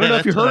 I don't Yeah, know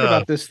if you that's, heard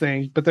about this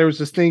thing, but there was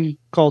this thing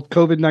called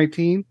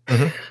COVID-19.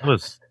 That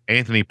was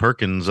Anthony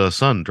Perkins'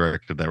 son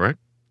directed that, right?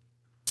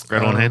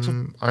 Gretel and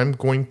Hansel? I'm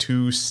going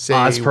to say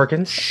Oz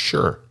Perkins?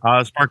 Sure.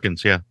 It's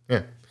Perkins, yeah.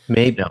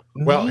 Maybe. Yeah.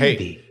 Well,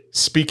 hey,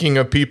 speaking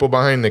of people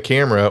behind the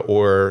camera,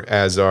 or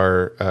as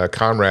our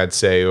comrades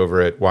say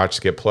over at Watch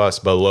Skip Plus,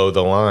 below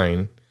the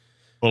line,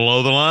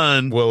 Below the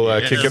line. we'll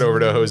kick it over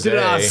to Jose.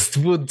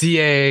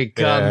 Здравствуйте,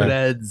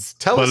 comrades.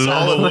 Tell us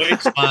Below the all.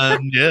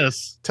 waistline,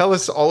 yes. Tell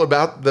us all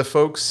about the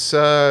folks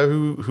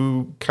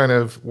who kind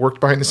of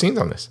worked behind the scenes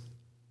on this.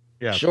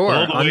 Yeah. Sure,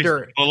 Below the,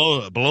 under-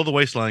 below the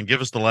waistline.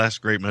 Give us the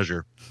last great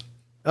measure.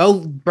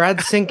 Oh,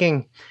 Brad's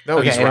sinking. No,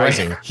 Okay, he's anyway.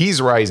 rising.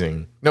 He's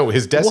rising. No,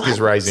 his desk is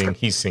What? rising.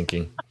 He's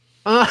sinking.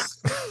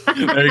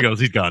 There he goes.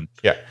 He's gone.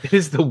 Yeah. It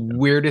is the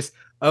weirdest.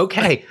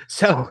 Okay,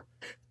 so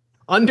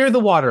under the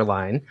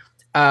waterline,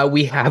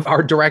 we have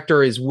our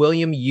director is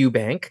William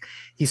Eubank.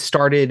 He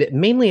started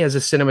mainly as a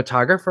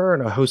cinematographer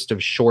and a host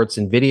of shorts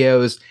and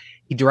videos.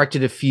 He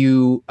directed a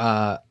few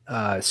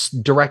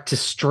direct to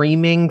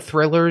streaming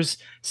thrillers,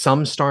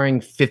 some starring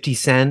 50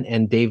 Cent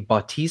and Dave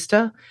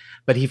Bautista.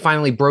 But he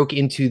finally broke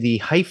into the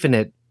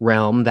hyphenate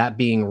realm, that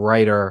being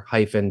writer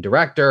hyphen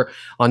director,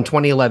 on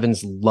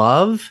 2011's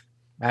Love.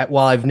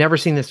 While I've never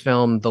seen this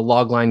film, the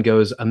logline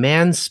goes, a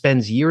man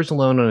spends years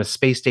alone on a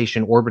space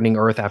station orbiting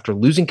Earth after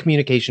losing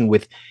communication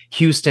with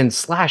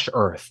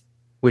Houston/Earth,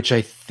 which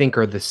I think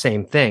are the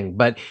same thing.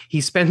 But he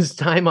spends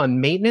time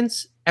on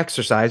maintenance,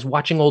 exercise,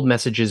 watching old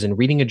messages, and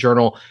reading a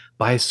journal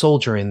by a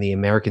soldier in the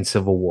American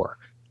Civil War.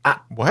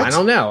 What? I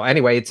don't know.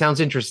 Anyway, it sounds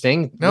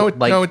interesting. No, it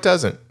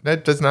doesn't.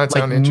 That does not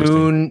like sound interesting.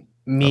 Moon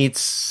meets,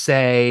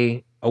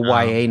 say, a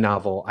YA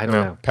novel. I don't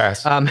No, know.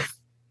 pass. Film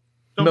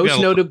Most got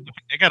a- notable.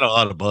 It got a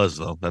lot of buzz,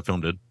 though. That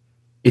film did.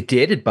 It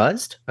did. It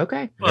buzzed.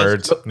 Okay.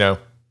 Nerds. No.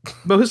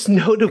 Most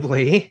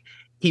notably,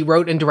 he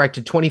wrote and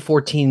directed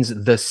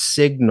 2014's The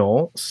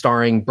Signal,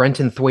 starring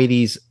Brenton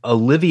Thwaites,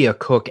 Olivia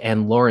Cook,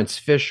 and Lawrence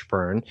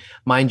Fishburne.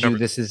 Mind you,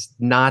 this is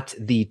not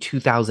the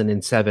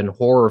 2007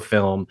 horror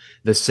film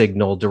The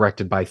Signal,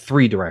 directed by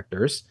 3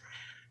 directors.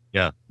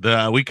 Yeah.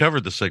 We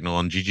covered The Signal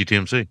on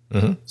GGTMC.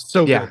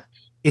 So Yeah, good.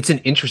 it's an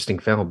interesting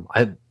film.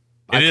 I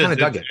kind of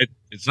dug it.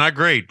 It's not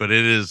great, but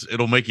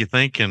it'll make you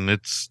think, and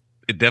it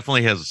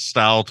definitely has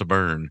style to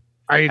burn.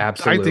 I think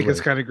Absolutely.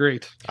 it's kind of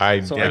great. I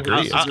So agree.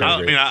 I- It's I kinda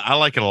great. mean, I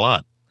like it a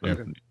lot. Yeah.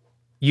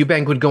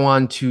 Eubank would go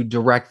on to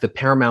direct the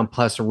Paramount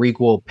Plus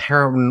requel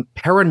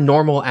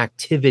Paranormal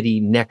Activity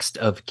Next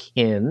of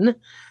Kin.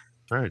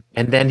 Right.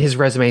 And then his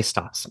resume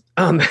stops.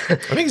 I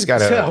think he's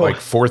got So- like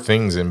 4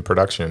 things in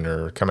production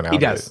or coming out. He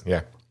of does. it.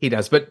 Yeah. He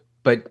does, but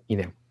you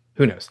know,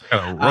 who knows?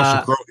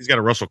 He's got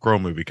a Russell Crowe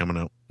movie coming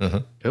out.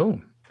 Oh,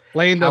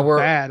 Land of Our-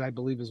 Bad, I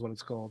believe, is what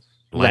it's called.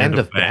 Land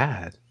of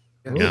Bad.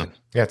 Yeah.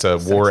 Yeah. It's a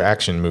war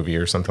action movie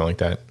or something like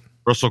that.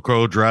 Russell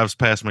Crowe drives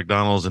past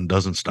McDonald's and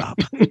doesn't stop.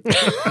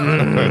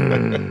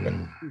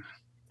 Mm.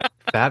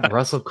 That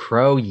Russell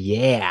Crowe,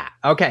 yeah.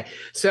 Okay,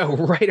 so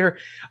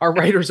our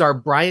writers are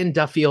Brian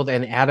Duffield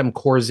and Adam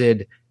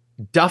Corzid.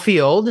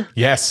 Duffield,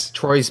 Yes.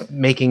 Troy's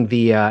making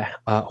the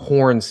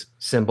horns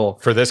symbol.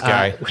 For this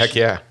guy. Heck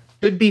yeah.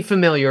 Should be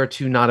familiar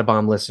to Not a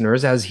Bomb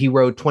listeners, as he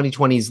wrote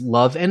 2020's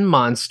Love and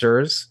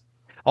Monsters,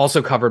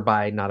 also covered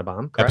by Not a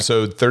Bomb. Correct?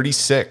 Episode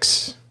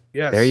 36.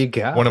 Yes. There you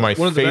go. One of my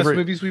One of the best favorite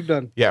movies we've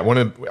done. Yeah,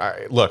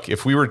 look,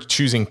 if we were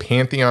choosing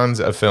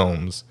pantheons of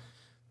films,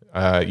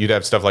 you'd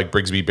have stuff like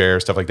Brigsby Bear,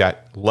 stuff like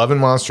that. Love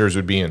and Monsters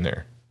would be in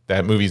there.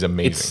 That movie's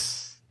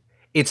amazing.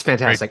 It's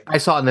fantastic. I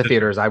saw it in the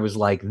theaters. I was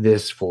like,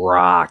 this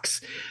rocks.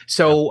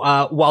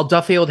 So while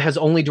Duffield has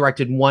only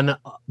directed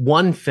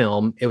one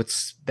film,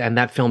 and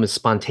that film is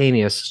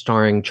Spontaneous,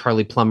 starring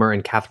Charlie Plummer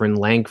and Catherine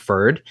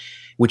Langford,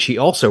 which he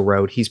also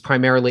wrote. He's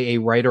primarily a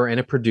writer and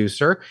a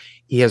producer.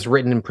 He has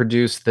written and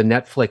produced the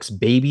Netflix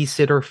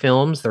Babysitter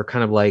films. They're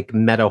kind of like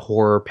meta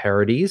horror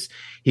parodies.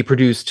 He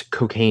produced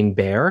Cocaine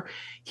Bear.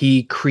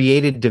 He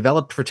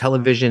developed for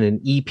television and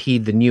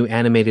EP'd the new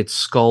animated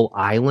Skull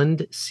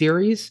Island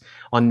series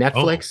on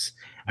Netflix.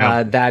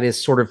 That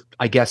is sort of,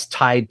 I guess,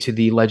 tied to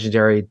the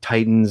legendary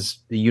Titans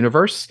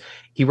universe.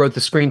 He wrote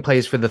the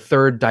screenplays for the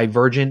third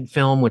Divergent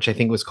film, which I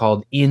think was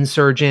called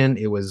Insurgent.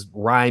 It was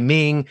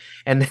rhyming.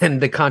 And then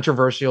the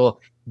controversial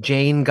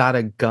Jane Got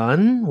a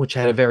Gun, which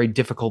had a very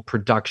difficult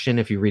production,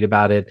 if you read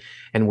about it,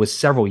 and was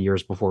several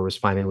years before it was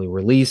finally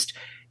released.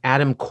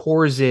 Adam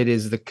Kozad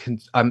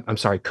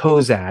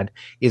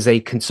is a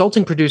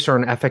consulting producer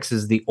on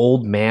FX's The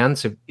Old Man.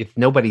 So if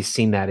nobody's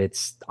seen that,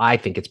 I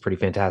think it's pretty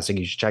fantastic.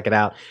 You should check it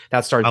out.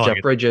 That stars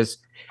Jeff Bridges.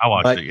 I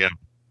watched it. Yeah.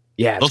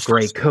 Yeah, it's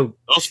great.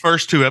 Those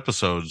first 2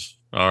 episodes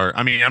are,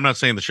 I mean, I'm not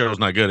saying the show is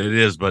not good. It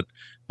is, but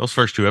those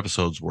first 2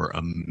 episodes were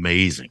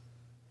amazing.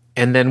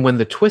 And then when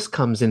the twist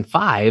comes in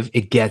 5,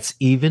 it gets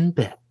even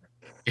better.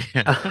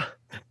 Yeah.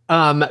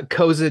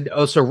 Kozad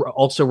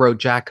also wrote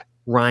Jack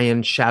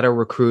Ryan, Shadow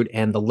Recruit,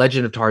 and The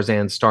Legend of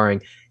Tarzan,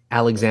 starring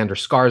Alexander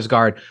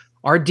Skarsgård.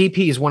 Our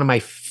DP is one of my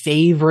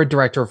favorite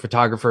director of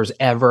photographers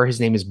ever. His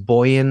name is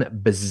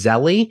Bojan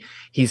Bizelli.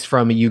 He's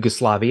from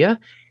Yugoslavia.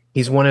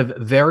 He's one of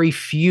very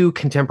few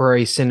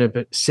contemporary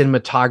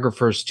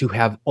cinematographers to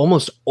have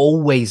almost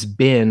always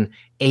been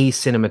a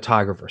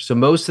cinematographer. So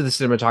most of the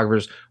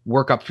cinematographers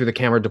work up through the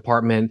camera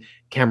department,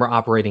 camera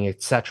operating,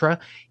 etc.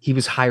 He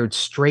was hired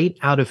straight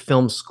out of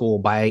film school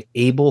by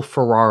Abel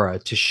Ferrara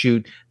to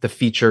shoot the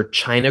feature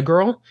China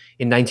Girl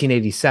in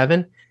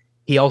 1987.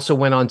 He also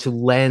went on to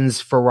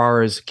lens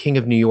Ferrara's King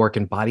of New York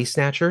and Body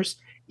Snatchers.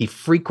 He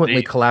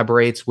frequently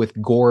collaborates with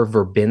Gore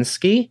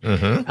Verbinski.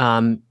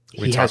 Mm-hmm.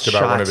 We talked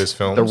about one of his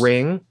films, The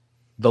Ring,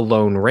 The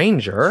Lone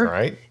Ranger,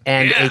 right,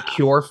 and A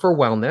Cure for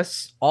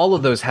Wellness. All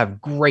of those have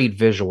great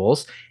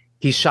visuals.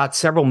 He's shot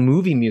several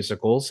movie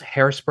musicals,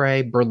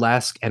 Hairspray,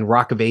 Burlesque, and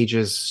Rock of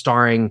Ages,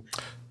 starring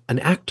an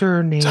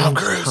actor named Tom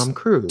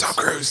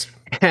Cruise.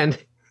 And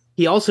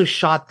he also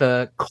shot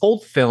the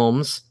cult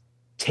films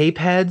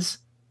Tapeheads,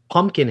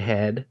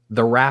 Pumpkinhead,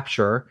 The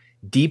Rapture,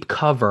 Deep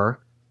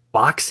Cover,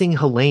 Boxing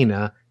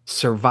Helena,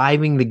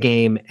 Surviving the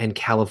Game, and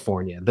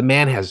California. The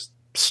man has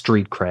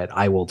street cred,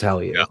 I will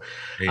tell you.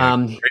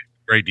 Yeah.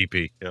 Great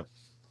DP. Yeah.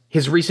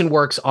 His recent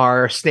works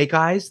are Snake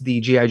Eyes, the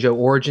G.I. Joe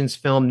Origins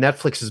film,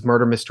 Netflix's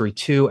Murder Mystery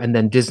 2, and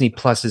then Disney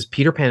Plus's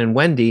Peter Pan and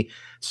Wendy,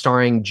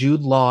 starring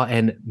Jude Law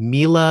and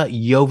Mila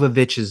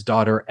Jovovich's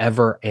daughter,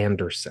 Ever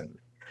Anderson.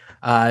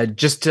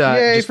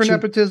 Yay for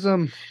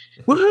nepotism.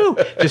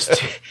 Woohoo!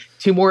 Just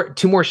two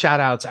more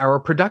shout outs. Our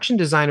production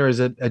designer is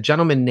a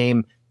gentleman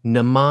named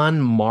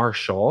Naman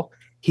Marshall.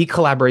 He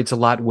collaborates a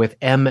lot with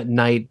M.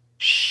 Night.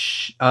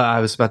 I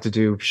was about to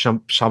do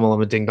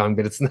Shyamalan Ding Dong,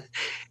 but it's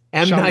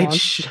M. Night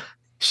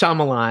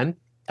Shyamalan.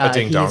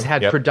 He's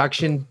had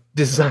production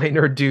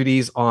designer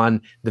duties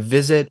on The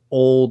Visit,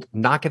 Old,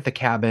 Knock at the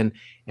Cabin,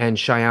 and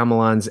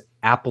Shyamalan's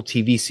Apple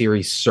TV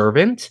series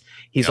Servant.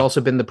 He's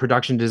also been the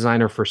production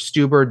designer for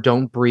Stuber,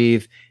 Don't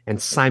Breathe, and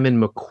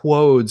Simon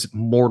McQuoid's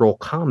Mortal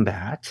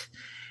Kombat.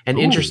 And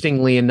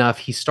interestingly enough,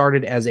 he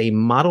started as a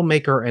model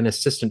maker and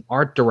assistant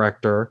art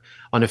director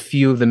on a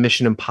few of the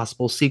Mission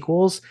Impossible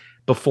sequels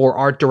before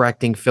art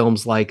directing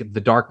films like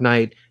The Dark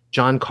Knight,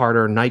 John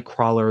Carter,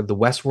 Nightcrawler, the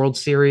Westworld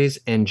series,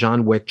 and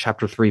John Wick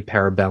Chapter 3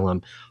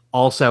 Parabellum.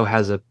 Also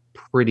has a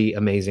pretty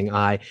amazing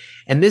eye.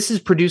 And this is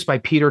produced by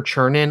Peter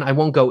Chernin. I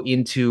won't go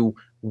into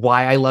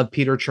why I love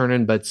Peter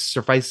Chernin, but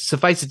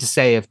suffice it to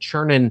say, if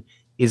Chernin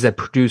is a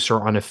producer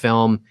on a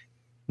film,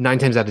 9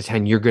 times out of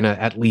 10, you're going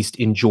to at least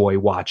enjoy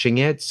watching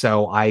it.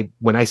 So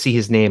when I see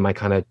his name, I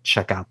kind of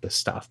check out this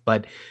stuff.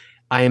 But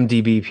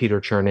IMDb, Peter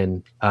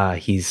Chernin,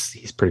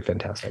 he's pretty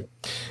fantastic.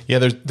 Yeah,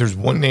 there's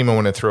one name I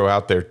want to throw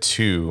out there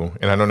too,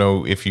 and I don't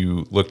know if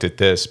you looked at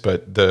this,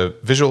 but the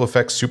visual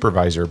effects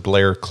supervisor,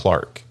 Blair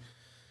Clark.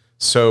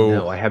 So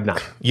no, I have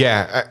not.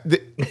 Yeah,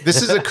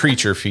 this is a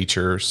creature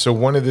feature. So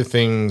one of the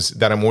things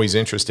that I'm always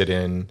interested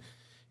in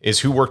is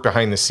who worked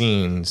behind the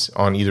scenes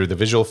on either the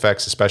visual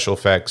effects, the special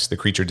effects, the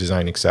creature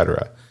design,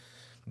 etc.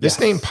 This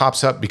name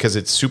pops up because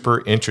it's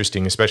super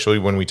interesting, especially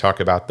when we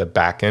talk about the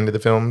back end of the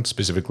film,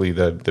 specifically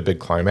the big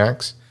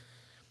climax.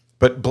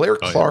 But Blair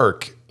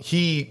Clark,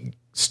 he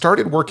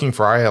started working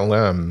for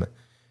ILM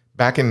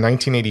back in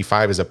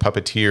 1985 as a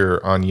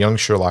puppeteer on Young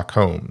Sherlock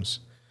Holmes.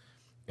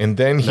 And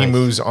then he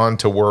moves on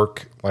to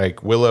work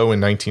like Willow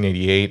in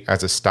 1988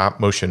 as a stop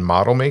motion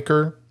model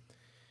maker.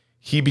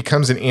 He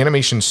becomes an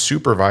animation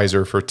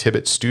supervisor for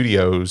Tibbet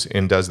Studios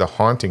and does The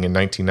Haunting in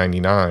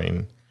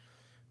 1999.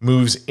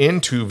 Moves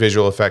into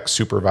visual effects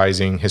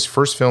supervising. His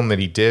first film that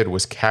he did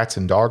was Cats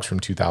and Dogs from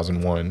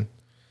 2001.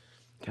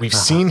 We've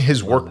seen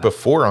his work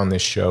before on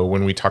this show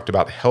when we talked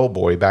about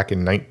Hellboy back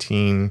in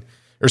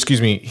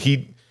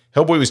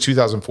Hellboy was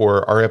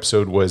 2004. Our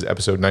episode was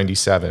episode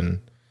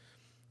 97.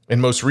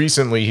 And most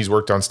recently, he's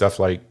worked on stuff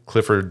like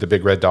Clifford the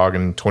Big Red Dog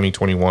in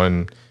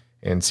 2021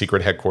 and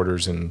Secret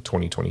Headquarters in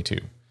 2022.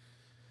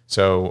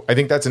 So I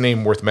think that's a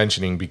name worth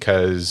mentioning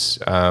because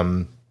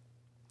a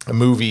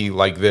movie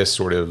like this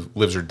sort of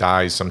lives or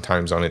dies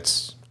sometimes on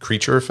its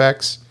creature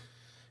effects.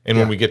 And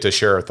when we get to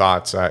share our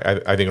thoughts, I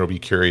think it'll be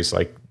curious,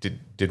 like,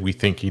 did we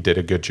think he did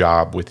a good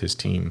job with his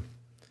team?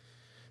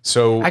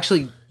 So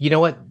actually, you know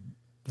what?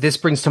 This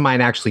brings to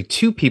mind actually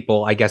two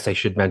people I guess I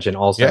should mention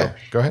also. Yeah,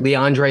 go ahead.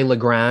 Leandre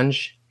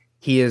Lagrange,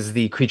 he is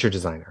the creature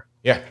designer.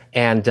 Yeah.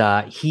 And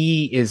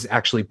he is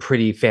actually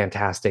pretty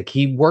fantastic.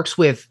 He works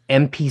with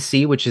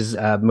MPC, which is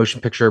a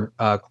motion picture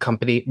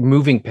company,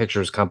 moving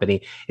pictures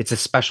company. It's a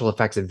special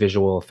effects and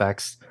visual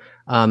effects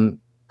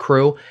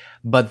crew,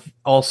 but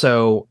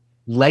also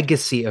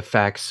Legacy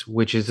Effects,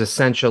 which is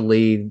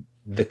essentially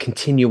the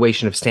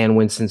continuation of Stan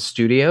Winston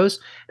Studios.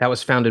 That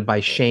was founded by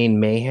Shane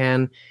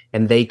Mahan,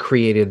 and they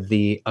created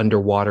the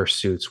underwater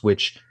suits,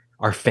 which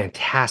are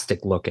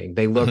fantastic looking.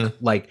 They look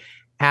like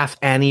half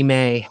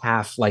anime,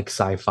 half like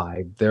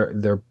sci-fi.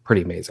 They're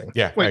pretty amazing.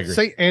 Yeah, I Wait, agree.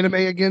 say anime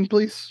again,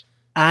 please.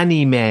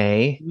 Anime.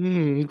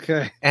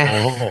 Okay.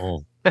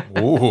 Oh,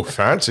 Ooh,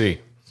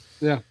 fancy.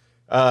 Yeah.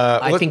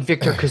 I think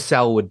Victor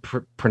Cassell would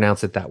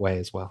pronounce it that way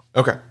as well.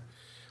 Okay.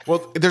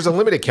 Well, there's a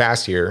limited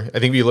cast here. I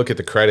think if you look at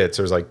the credits,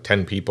 there's like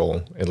 10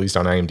 people, at least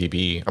on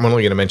IMDb. I'm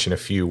only going to mention a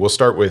few. We'll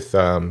start with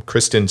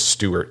Kristen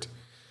Stewart.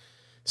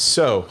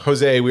 So,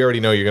 Jose, we already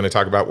know you're going to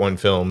talk about one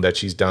film that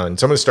she's done.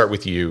 So I'm going to start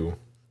with you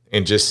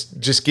and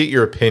just get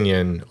your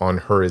opinion on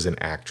her as an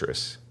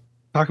actress.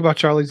 Talk about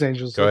Charlie's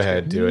Angels. Go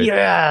ahead, do it.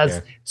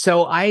 Yes. Yeah.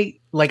 So I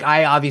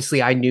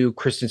knew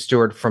Kristen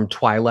Stewart from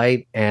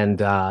Twilight, and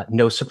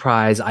no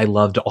surprise, I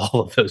loved all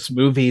of those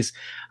movies.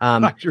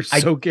 You're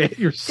so gay.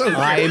 You're so gay.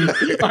 I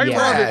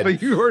love it,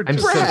 but you are. I'm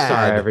so Brad.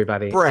 sorry,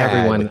 everybody. Brad.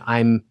 Everyone,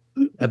 I'm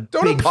a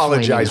Don't big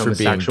apologize for flaming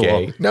being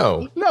homosexual. gay.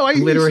 No. No,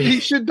 Literally.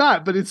 he should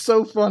not. But it's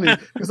so funny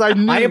because I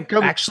knew.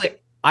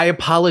 I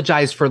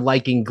apologize for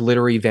liking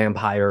glittery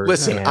vampires.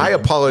 Listen, and, I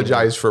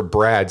apologize for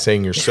Brad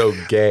saying you're so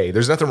gay.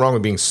 There's nothing wrong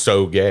with being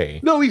so gay.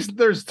 No,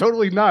 there's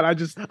totally not.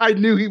 I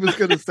knew he was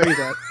going to say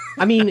that.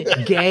 I mean,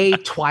 gay,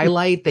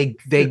 Twilight,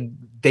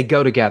 they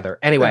go together.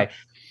 Anyway,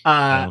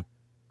 I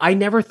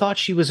never thought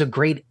she was a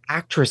great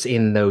actress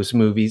in those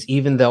movies,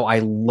 even though I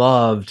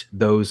loved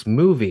those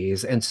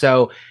movies. And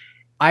so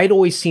I'd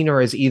always seen her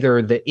as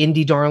either the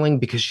indie darling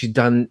because she'd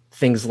done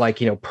things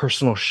like,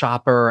 Personal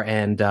Shopper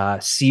and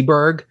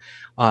Seaberg,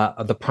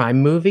 the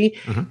Prime movie.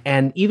 Mm-hmm.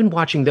 And even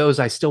watching those,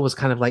 I still was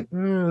kind of like,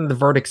 the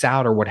verdict's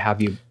out or what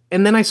have you.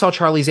 And then I saw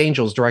Charlie's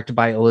Angels directed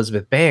by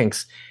Elizabeth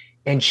Banks.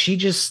 And she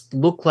just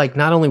looked like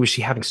not only was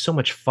she having so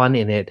much fun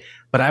in it,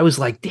 but I was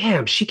like,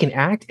 damn, she can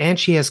act and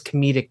she has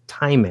comedic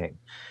timing.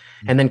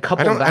 And then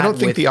I don't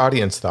think the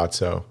audience thought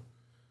so.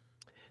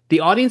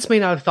 The audience may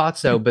not have thought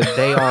so, but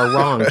they are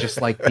wrong, just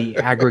like the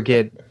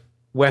aggregate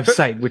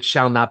website, which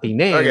shall not be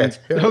named.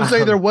 Okay.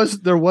 Jose, there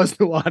was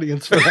no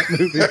audience for that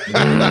movie.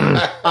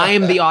 I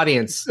am the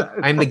audience.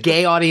 I'm the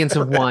gay audience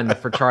of one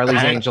for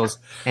Charlie's Angels.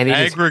 And it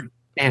is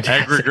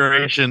fantastic.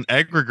 aggregation.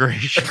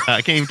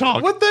 I can't even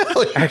talk. What the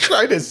hell are you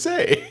trying to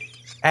say?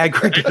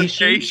 Aggregation.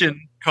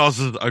 Aggregation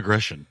causes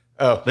aggression.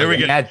 Oh, There we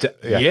go.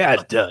 Yeah,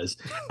 it does.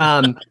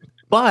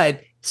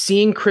 But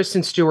seeing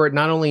Kristen Stewart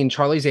not only in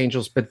Charlie's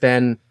Angels, but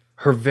then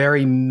her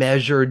very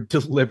measured,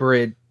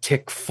 deliberate,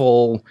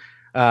 tick-full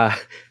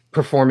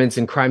performance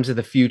in Crimes of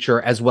the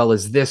Future, as well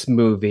as this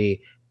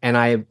movie, and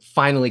I have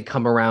finally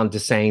come around to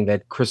saying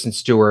that Kristen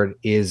Stewart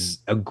is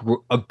a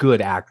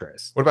good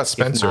actress. What about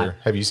Spencer?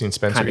 Have you seen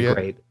Spencer Kind of yet?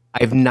 great.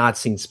 I have not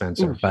seen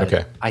Spencer, but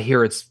okay. I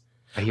hear it's.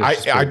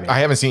 I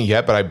haven't seen it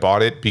yet, but I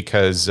bought it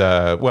because,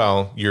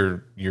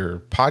 your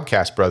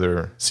podcast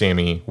brother,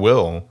 Sammy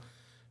Will,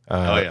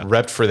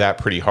 repped for that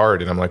pretty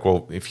hard. And I'm like,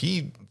 well, if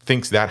he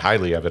thinks that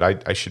highly of it,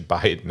 I should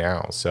buy it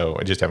now. So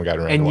I just haven't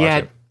gotten around to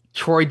watch it.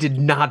 Troy did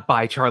not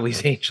buy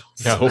Charlie's Angels.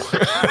 No.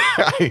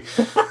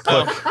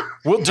 Look,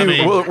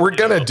 we're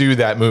going to do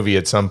that movie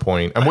at some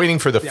point. I'm waiting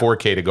for the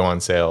 4K to go on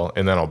sale,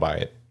 and then I'll buy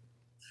it.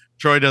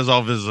 Troy does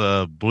all of his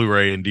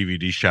Blu-ray and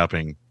DVD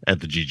shopping at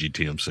the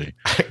GGTMC.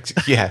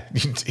 Yeah.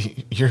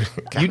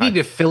 You need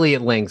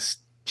affiliate links,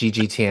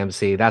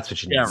 GGTMC. That's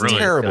what you need. Yeah, It's really.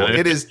 terrible.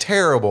 It is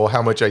terrible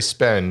how much I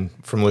spend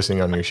from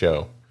listening on your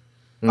show.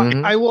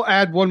 Mhm. I will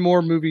add one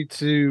more movie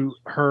to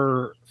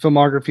her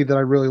filmography that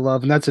I really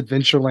love, and that's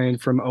Adventureland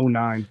from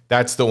 2009.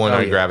 That's the one Oh,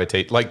 I yeah.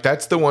 gravitate. Like,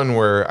 that's the one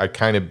where I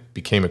kind of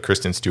became a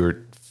Kristen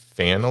Stewart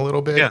fan a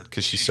little bit. Yeah,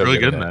 Because she's she's so really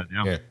good good at in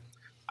that, Yeah.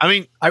 I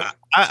mean,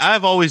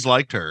 I've always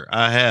liked her.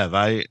 I have.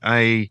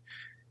 I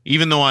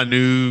even though I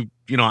knew,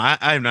 I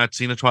have not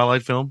seen a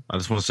Twilight film. I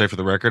just want to say for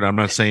the record, I'm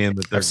not saying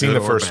that I've seen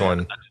the first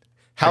one.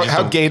 How just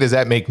don't- gay does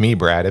that make me,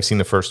 Brad? I've seen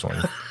the first one.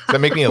 Does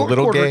that make me a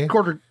little gay?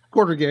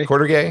 Quarter gay.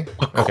 Quarter gay?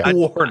 Okay.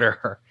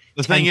 Quarter.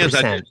 The thing is,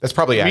 10%. That's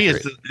probably to me,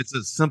 accurate. it's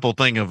a simple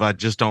thing of I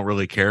just don't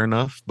really care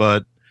enough.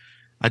 But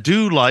I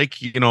do like,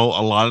 a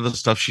lot of the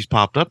stuff she's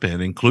popped up in,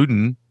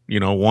 including,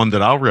 one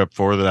that I'll rep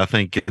for that I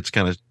think gets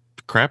kind of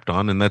crapped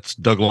on, and that's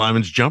Doug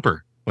Liman's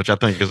Jumper. which I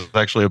think is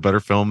actually a better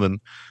film than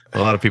a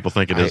lot of people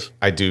think it is.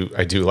 I do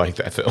like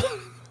that film.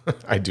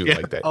 I do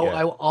like that. Oh, yeah.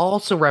 I will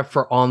also rep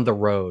for On the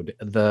Road,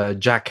 the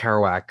Jack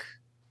Kerouac.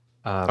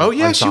 Oh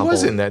yeah, she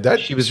was in that.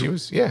 She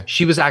was yeah.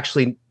 She was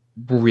actually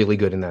really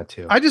good in that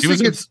too. I just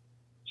think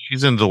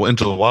she's into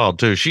the wild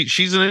too.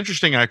 She's an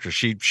interesting actress.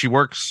 She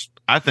works.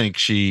 I think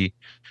she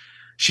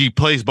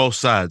plays both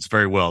sides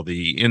very well.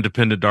 The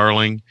independent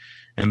darling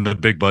and the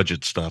big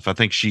budget stuff. I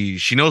think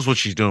she knows what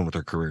she's doing with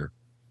her career.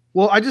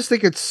 Well, I just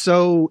think it's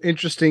so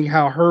interesting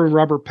how her and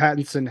Robert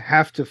Pattinson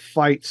have to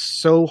fight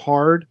so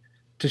hard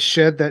to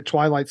shed that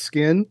Twilight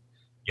skin.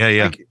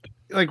 Yeah.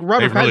 Like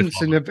Robert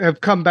Pattinson have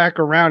come back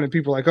around and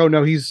people are like, oh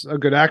no, he's a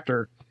good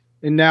actor.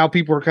 And now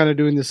people are kind of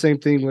doing the same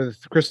thing with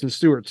Kristen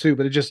Stewart too.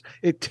 But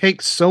it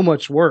takes so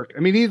much work. I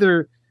mean,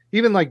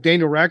 even like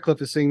Daniel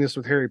Radcliffe is saying this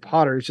with Harry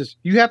Potter. It's just,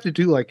 you have to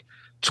do like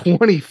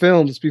 20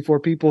 films before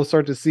people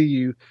start to see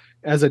you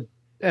as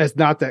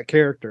not that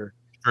character.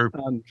 Sure.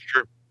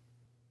 Sure.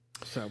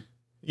 So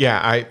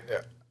yeah,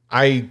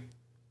 I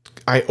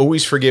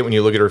always forget when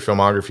you look at her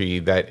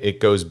filmography that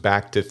it goes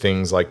back to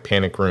things like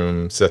Panic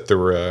Room,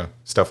 Zathura,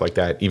 stuff like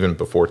that, even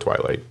before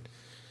Twilight.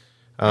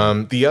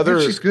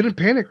 She's good in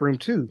Panic Room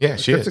too. Yeah,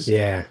 she is.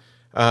 Yeah.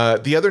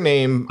 The other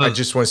name I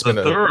just want to spend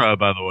Zathura,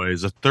 by the way,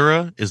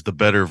 Zathura is the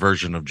better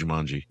version of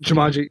Jumanji.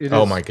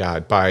 Oh my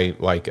God, by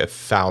like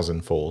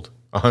 1,000-fold.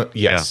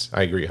 Yes, yeah.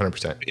 I agree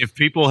 100%. If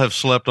people have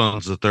slept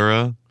on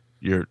Zathura,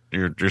 you're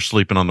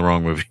sleeping on the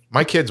wrong movie.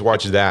 My kids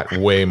watch that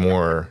way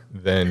more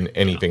than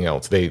anything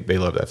else. They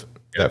love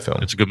that film.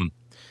 It's a good one.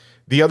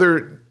 The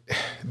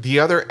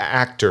other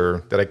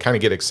actor that I kind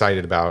of get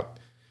excited about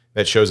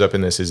that shows up in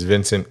this is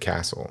Vincent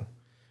Cassel.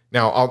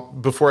 Now,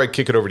 before I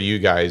kick it over to you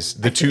guys,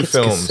 the two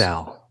films.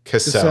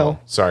 Cassel.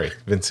 Sorry,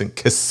 Vincent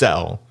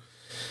Cassel.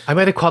 I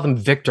might have called him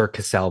Victor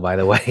Cassel, by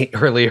the way,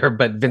 earlier,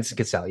 but Vincent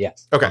Cassel,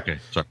 yes. Okay.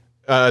 Sorry.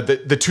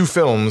 The two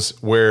films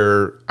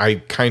where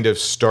I kind of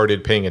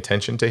started paying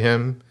attention to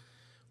him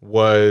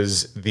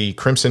was the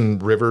Crimson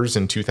Rivers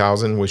in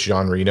 2000 with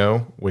Jean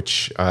Reno,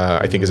 which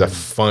I think is a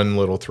fun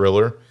little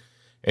thriller.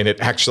 And it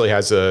actually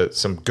has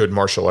some good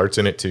martial arts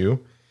in it too.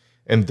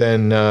 And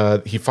then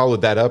he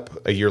followed that up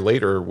a year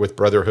later with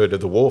Brotherhood of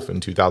the Wolf in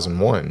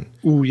 2001.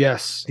 Ooh,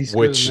 yes.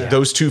 Which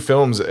those two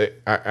films,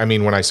 I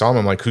mean, when I saw him,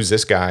 I'm like, who's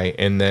this guy?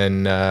 And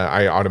then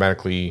I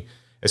automatically,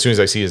 as soon as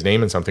I see his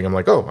name in something, I'm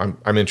like, oh,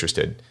 I'm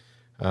interested.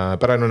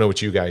 But I don't know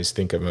what you guys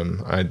think of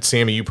him.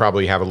 Sammy, you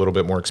probably have a little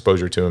bit more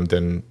exposure to him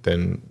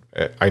than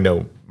I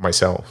know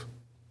myself.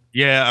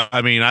 Yeah,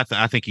 I mean,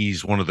 I think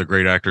he's one of the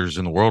great actors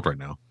in the world right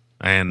now.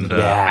 And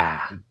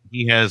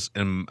he has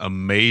an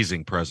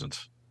amazing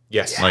presence.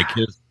 Yes. Like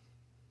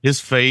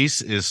his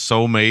face is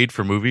so made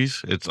for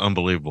movies. It's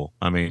unbelievable.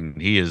 I mean,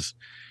 he is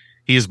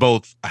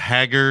both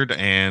haggard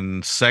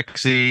and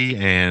sexy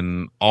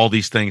and all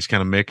these things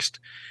kind of mixed.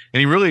 And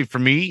he really, for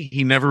me,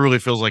 he never really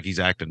feels like he's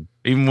acting,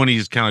 even when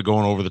he's kind of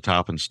going over the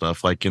top and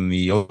stuff, like in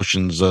the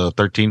Ocean's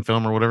 13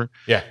 film or whatever.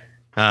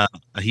 Yeah.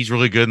 He's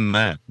really good in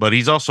that. But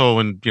he's also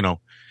in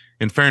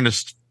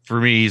fairness,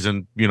 for me, he's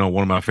in,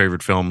 one of my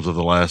favorite films of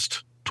the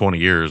last 20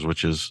 years,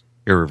 which is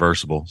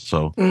Irreversible.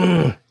 So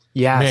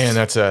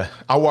yes. Man,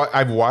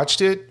 I've watched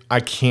it. I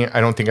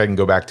don't think I can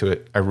go back to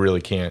it. I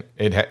really can't.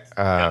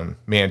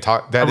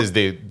 That is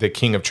the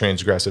king of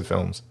transgressive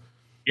films.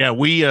 Yeah,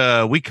 we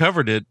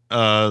covered it.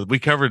 We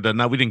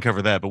didn't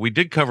cover that, but we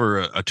did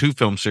cover a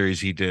 2-film series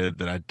he did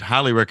that I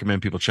highly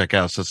recommend people check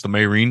out. So it's the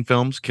Mayreen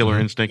films, Killer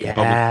Instinct.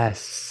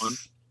 Yes. And Public.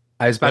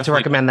 I was about to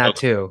recommend that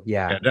too.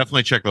 Yeah,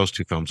 definitely check those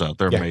 2 films out.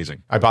 They're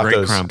amazing. I bought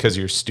those because of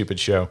your stupid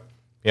show.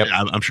 Yep.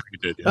 Yeah, I'm sure you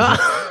did. Yeah.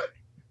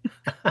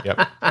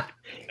 Yep.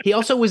 He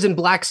also was in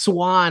Black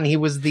Swan. He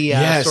was the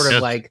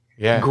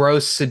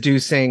gross,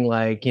 seducing,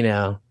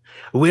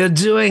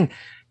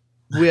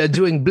 we're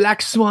doing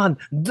Black Swan,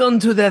 done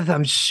to death,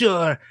 I'm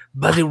sure,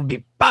 but it will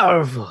be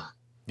powerful.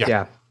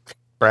 Yeah.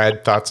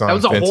 Brad, thoughts on that?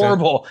 Was a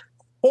Vincent?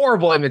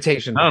 horrible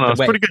imitation. No, it's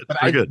pretty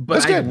good.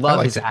 But I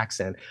love his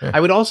accent. Yeah. I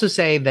would also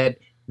say that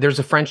there's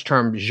a French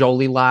term,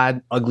 joli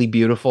lad, ugly,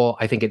 beautiful.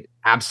 I think it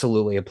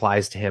absolutely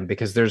applies to him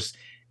because there's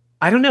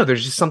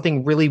just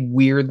something really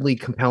weirdly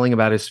compelling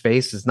about his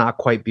face. It's not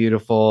quite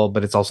beautiful,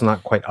 but it's also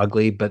not quite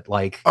ugly. But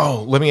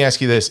oh, let me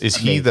ask you this: is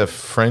he the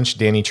French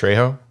Danny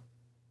Trejo?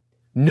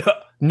 No,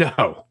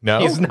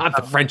 he's not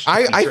the French.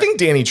 I think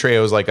Danny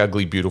Trejo is like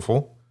ugly,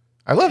 beautiful.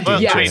 I love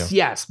Danny Trejo.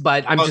 Yes,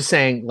 but I'm just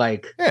saying,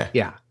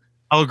 yeah.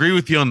 I'll agree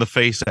with you on the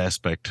face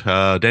aspect.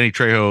 Danny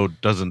Trejo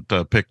doesn't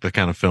pick the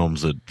kind of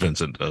films that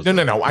Vincent does.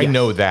 No. I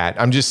know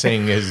that. I'm just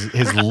saying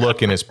his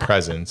look and his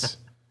presence.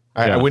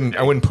 I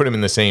wouldn't put him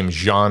in the same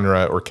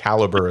genre or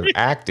caliber of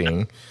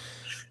acting.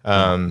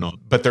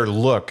 But their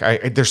look,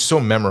 they're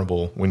so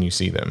memorable when you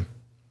see them.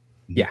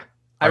 Yeah,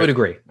 I would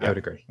agree. I would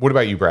agree. What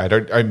about you,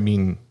 Brad? I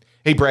mean,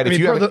 hey, Brad, if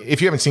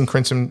you haven't seen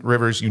Crimson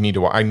Rivers, you need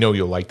to watch. I know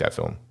you'll like that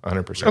film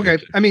 100%. Okay.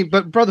 I mean,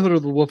 but Brotherhood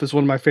of the Wolf is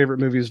one of my favorite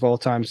movies of all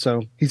time.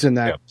 So he's in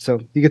that. Yeah.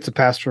 So he gets a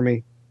pass for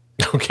me.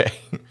 Okay.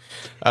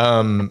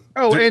 And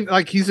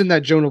he's in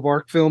that Joan of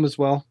Arc film as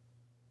well,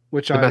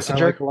 which I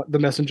like a lot. The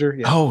Messenger.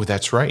 Yeah. Oh,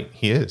 that's right.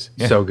 He is.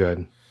 Yeah. So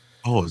good.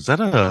 Oh, is that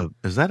a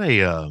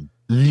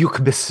Luc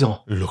Besson,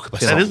 Luc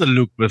that is a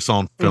Luc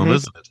Besson film, Mhm.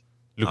 isn't it?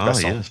 Luc Oh,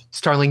 Besson. yes.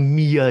 starring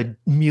Mila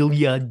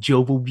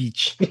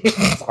Jovovich.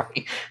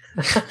 Sorry,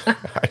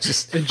 I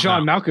just And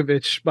John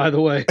Malkovich, by the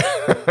way.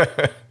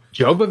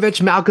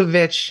 Jovovich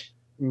Malkovich.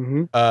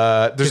 Hmm.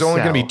 there's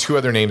only going to be Cassell. 2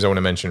 other names I want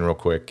to mention real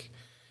quick.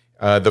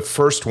 The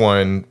first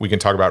one we can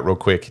talk about real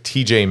quick,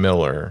 TJ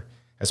Miller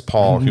as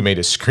Paul, who made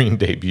his screen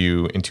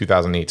debut in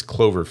 2008's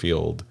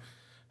Cloverfield.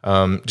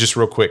 Just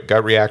real quick,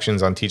 gut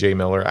reactions on TJ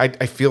Miller. I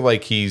feel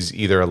like he's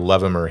either a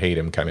love him or hate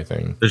him kind of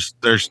thing.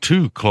 There's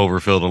 2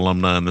 Cloverfield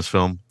alumni in this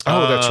film.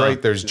 Oh, that's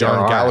right. There's John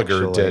there are,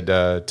 Gallagher actually.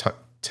 did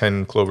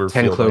 10 Cloverfield.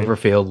 10 Lane.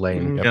 Cloverfield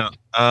Lane. Mhm. Yep.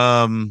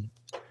 Yeah.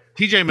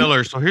 TJ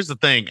Miller. So here's the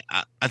thing.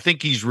 I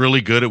think he's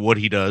really good at what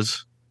he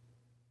does.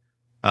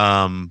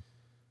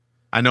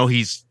 I know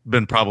he's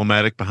been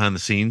problematic behind the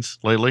scenes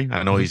lately.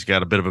 I know he's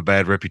got a bit of a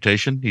bad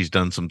reputation. He's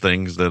done some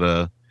things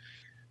that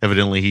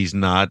evidently he's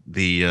not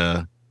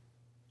the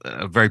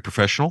very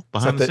professional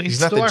behind the scenes.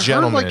 He's not So the I heard,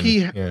 gentleman. like, he-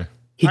 yeah.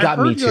 He I got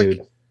me heard, too. like,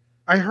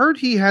 I heard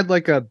he had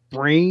like a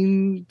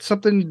brain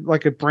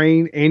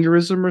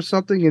aneurysm or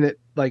something, and it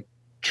like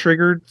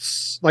triggered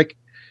like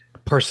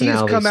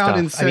Personality come out stuff.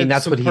 and I mean, said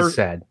that's some what he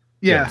said.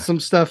 yeah, Yeah. some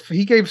stuff.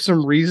 He gave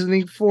some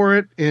reasoning for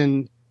it,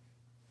 and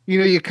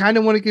you kind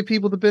of want to give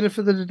people the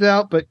benefit of the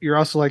doubt, but you're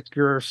also like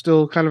you're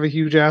still kind of a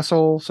huge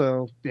asshole.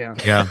 So yeah,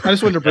 Yeah. I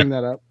just wanted to bring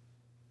that up.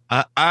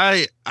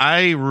 I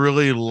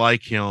really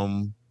like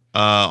him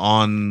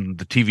on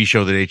the TV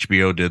show that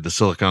HBO did, the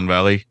Silicon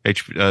Valley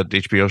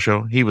HBO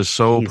show. He was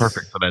so He's-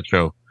 perfect for that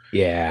show.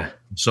 Yeah.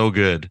 So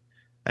good.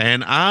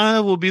 And I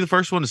will be the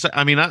first one to say,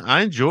 I mean,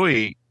 I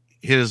enjoy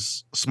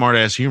his smart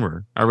ass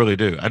humor. I really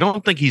do. I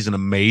don't think he's an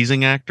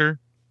amazing actor,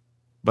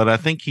 but I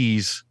think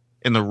he's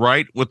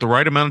with the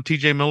right amount of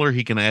TJ Miller,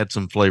 he can add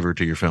some flavor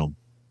to your film.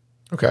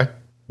 Okay.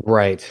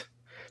 Right.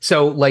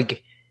 So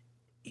like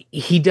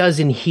he does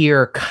in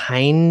here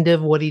kind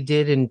of what he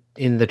did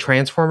in the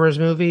Transformers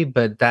movie,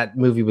 but that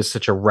movie was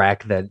such a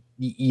wreck that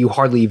you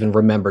hardly even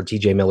remember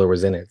TJ Miller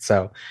was in it.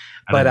 So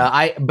but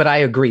I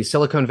agree.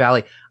 Silicon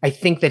Valley, I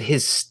think that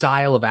his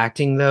style of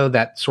acting though,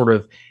 that sort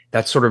of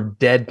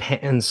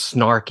deadpan,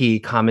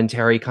 snarky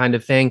commentary kind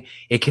of thing,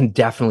 it can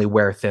definitely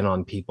wear thin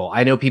on people.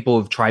 I know people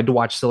who've tried to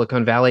watch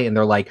Silicon Valley and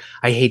they're like,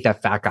 I hate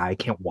that fat guy. I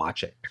can't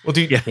watch it. Well,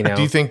 do You know?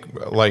 do you think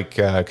like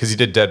because he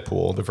did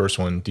Deadpool, the first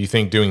one? Do you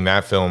think doing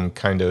that film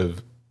kind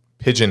of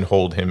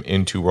pigeonholed him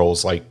into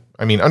roles like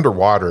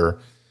Underwater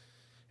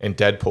and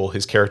Deadpool?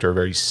 His character are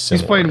very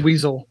similar. He's playing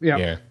Weasel. Yeah.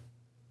 Yeah.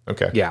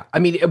 Okay. Yeah. I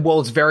mean,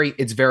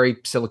 it's very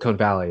Silicon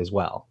Valley as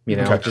well.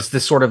 Okay. Just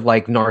this sort of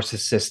like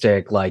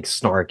narcissistic, like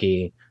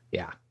snarky.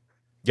 Yeah.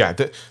 Yeah.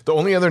 The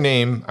only other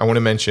name I want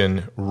to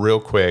mention real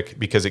quick,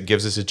 because it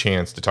gives us a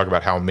chance to talk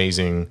about how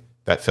amazing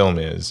that film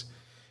is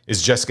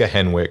Jessica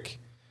Henwick.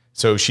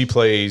 So she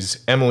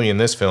plays Emily in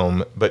this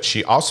film, but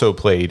she also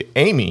played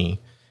Amy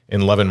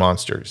in Love and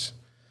Monsters.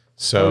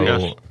 So,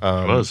 It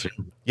was.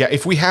 yeah,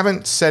 if we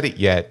haven't said it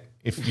yet,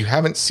 if you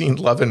haven't seen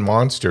Love and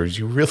Monsters,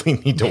 you really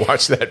need to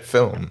watch that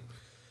film.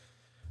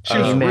 She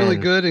was Amen. really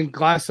good in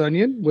Glass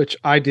Onion, which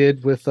I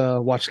did with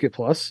Watch Skip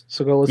Plus.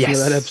 So go listen to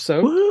that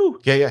episode. Woo!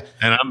 Yeah, yeah.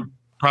 And I'm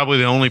probably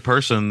the only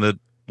person that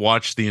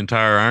watched the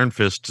entire Iron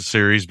Fist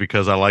series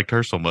because I liked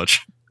her so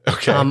much.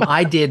 Okay.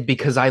 I did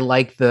because I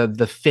like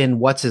the Finn,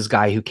 what's his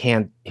guy who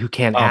can't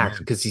act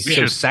because he's We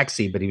so should-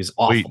 sexy, but he was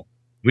awful.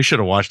 We should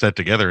have watched that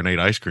together and ate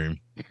ice cream.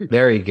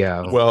 There you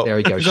go. Well, there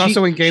you go. He's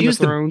also in Game of was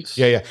the- Thrones.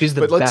 yeah, yeah. She's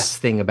the But best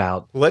thing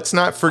about. Let's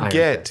not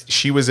forget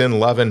she was in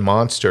Love and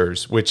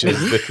Monsters, which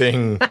is the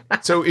thing.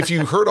 So if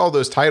you heard all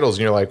those titles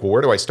and you're like, well,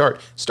 where do I start?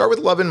 Start with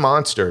Love and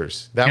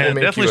Monsters. That Yeah, will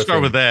make definitely you a start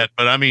thing. with that.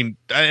 But I mean,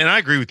 and I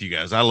agree with you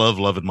guys. I love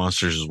Love and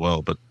Monsters as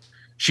well. But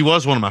she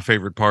was one of my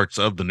favorite parts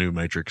of the new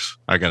Matrix.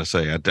 I gotta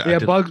say, I Yeah,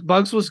 did-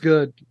 Bugs was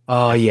good.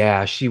 Oh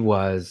yeah, she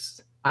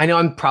was. I know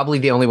I'm probably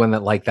the only one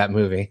that liked that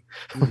movie.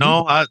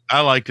 No, I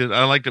liked it.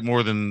 I liked it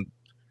more than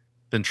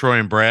Troy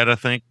and Brad, I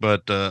think,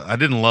 but I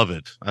didn't love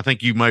it. I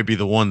think you might be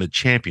the one that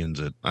champions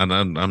it. I'm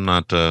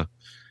not.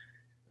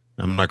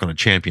 I'm not going to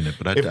champion it,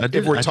 but I did.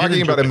 If we're I did talking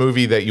enjoy about a it.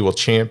 movie that you will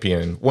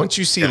champion, once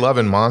you see Love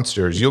and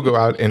Monsters, you'll go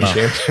out and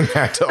champion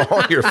that to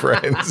all your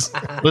friends.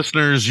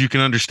 Listeners, you can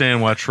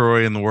understand why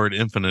Troy and the word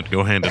infinite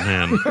go hand in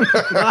hand.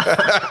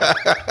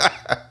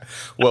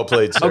 Well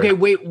played, sir. Okay,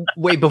 wait.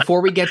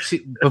 Before we get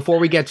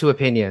to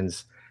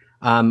opinions,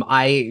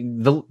 to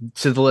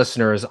the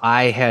listeners,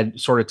 I had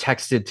sort of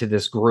texted to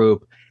this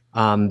group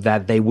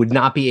that they would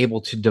not be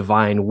able to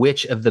divine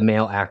which of the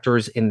male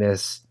actors in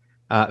this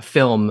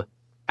film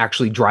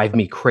actually drive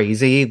me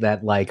crazy.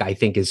 That like I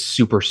think is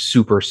super,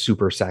 super,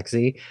 super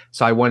sexy.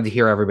 So I wanted to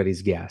hear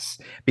everybody's guess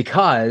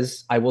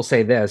because I will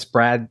say this: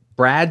 Brad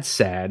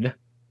said,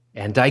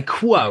 and I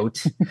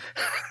quote.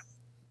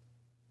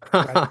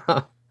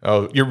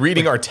 Oh, you're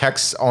reading our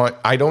texts on.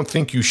 I don't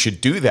think you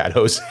should do that,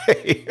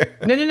 Jose.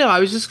 No. I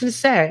was just going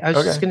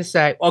to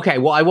say. Okay,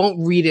 well, I won't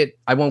read it.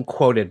 I won't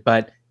quote it,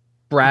 but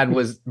Brad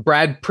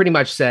pretty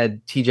much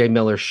said T.J.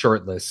 Miller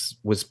shirtless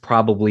was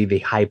probably the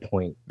high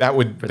point. that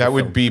would the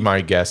film. be my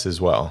guess as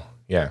well.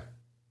 Yeah.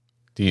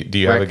 Do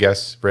you have a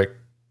guess, Rick?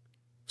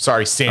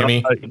 Sorry,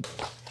 Sammy.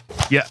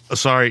 Yeah,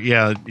 sorry.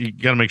 Yeah, you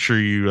got to make sure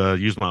you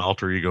use my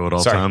alter ego at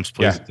all times,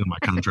 please. It's in my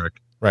contract.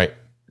 Right.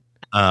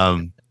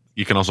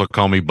 You can also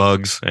call me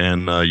Bugs,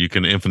 and you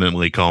can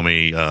infinitely call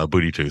me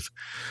Booty Tooth.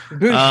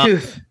 Booty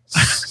Tooth.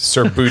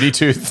 Sir Booty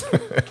Tooth.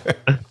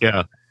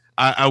 Yeah.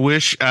 I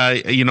wish,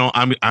 I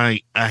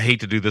hate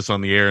to do this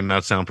on the air and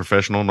not sound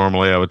professional.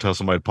 Normally I would tell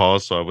somebody to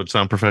pause so I would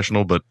sound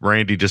professional, but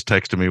Randy just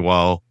texted me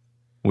while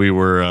we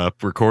were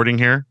recording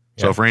here.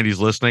 So if Randy's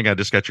listening, I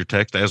just got your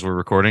text as we're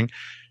recording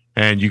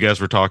and you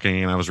guys were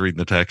talking and I was reading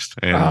the text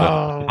and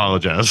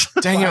apologize.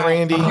 Dang it,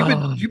 Randy.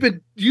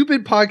 You've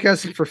been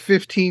podcasting for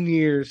 15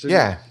 years.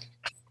 Yeah.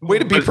 Way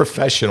to be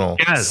professional,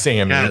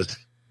 Sammy.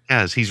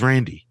 Yes, he's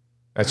Randy.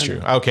 That's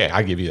true. Okay,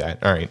 I give you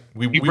that. All right.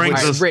 He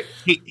brings us.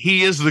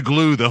 He is the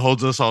glue that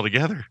holds us all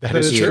together. That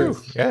is true.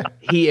 Yeah,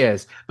 he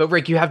is. But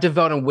Rick, you have to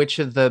vote on which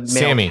of the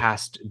male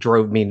cast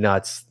drove me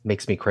nuts,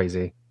 makes me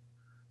crazy,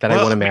 that I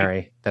want to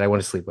marry, that I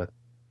want to sleep with,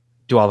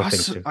 do all the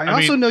things too. I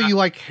also know you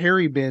like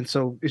hairy men.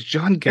 So is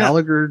John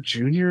Gallagher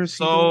Jr.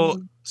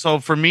 So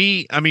for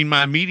me, I mean,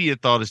 my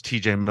immediate thought is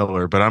T.J.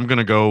 Miller, but I'm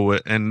gonna go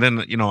with, and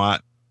then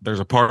there's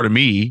a part of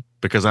me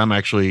because I'm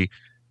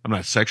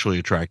not sexually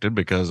attracted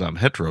because I'm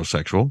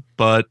heterosexual,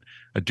 but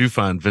I do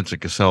find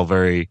Vincent Cassell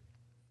very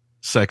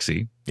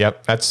sexy.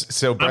 Yep, that's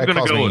so. Brad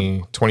calls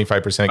me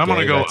 25%. I'm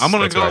gonna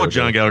go with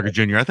John Gallagher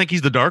Jr. I think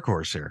he's the dark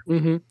horse here.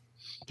 Mm-hmm.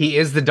 He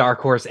is the dark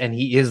horse, and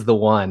he is the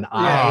one.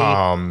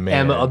 I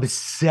am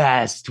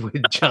obsessed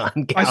with John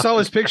Gallagher. I saw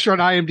his picture on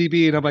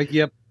IMDb, and I'm like,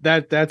 "Yep,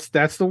 that's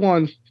the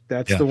one.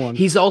 That's the one."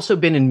 He's also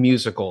been in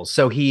musicals,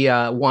 so he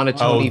won a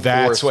Tony. Oh,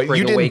 that's what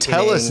you didn't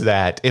tell us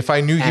that. If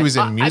I knew he was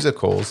in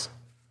musicals.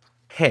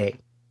 Hey,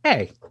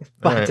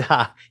 but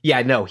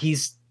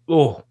he's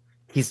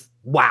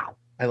wow.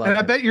 I love and him.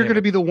 I bet you're going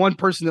to be the one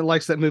person that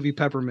likes that movie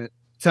Peppermint.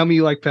 Tell me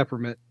you like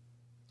Peppermint.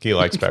 He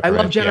likes Peppermint.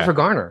 I love Jennifer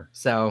Garner,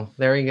 so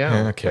there you go.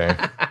 Okay.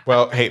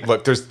 Well, hey,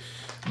 look,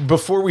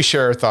 before we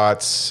share our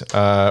thoughts,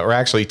 or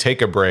actually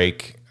take a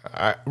break,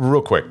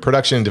 real quick,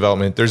 production and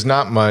development, there's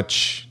not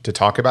much to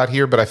talk about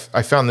here, but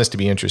I found this to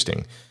be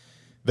interesting.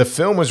 The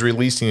film was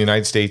released in the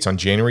United States on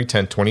January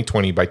 10,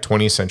 2020 by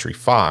 20th Century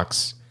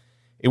Fox.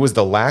 It was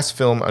the last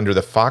film under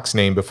the Fox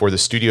name before the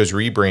studio's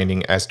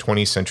rebranding as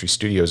 20th Century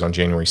Studios on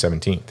January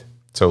 17th.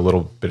 So a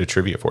little bit of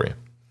trivia for you.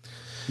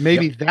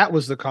 Maybe that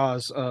was the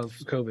cause of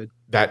COVID.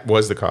 That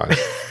was the cause.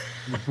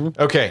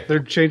 Okay. They're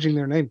changing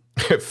their name.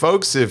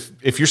 Folks, if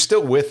you're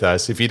still with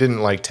us, if you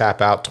didn't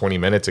tap out 20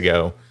 minutes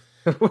ago,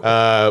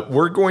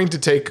 we're going to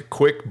take a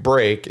quick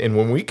break. And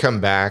when we come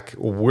back,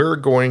 we're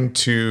going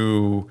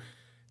to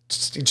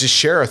just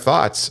share our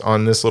thoughts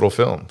on this little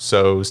film.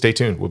 So stay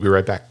tuned. We'll be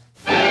right back.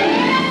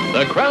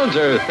 The crowds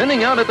are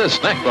thinning out at the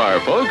snack bar,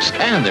 folks,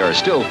 and there are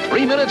still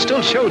 3 minutes till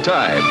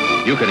showtime.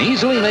 You can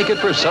easily make it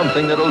for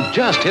something that'll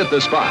just hit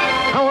the spot.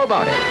 How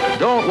about it?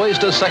 Don't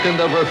waste a second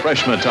of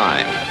refreshment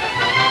time.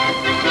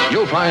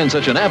 You'll find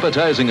such an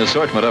appetizing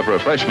assortment of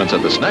refreshments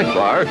at the snack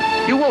bar,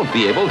 you won't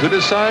be able to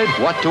decide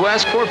what to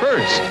ask for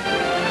first.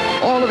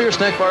 All of your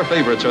snack bar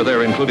favorites are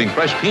there, including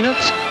fresh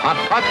peanuts, hot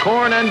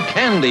popcorn, and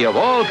candy of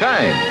all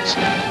kinds.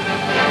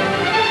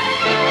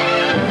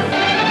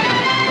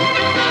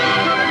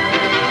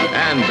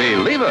 And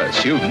believe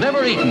us, you've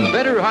never eaten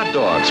better hot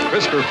dogs,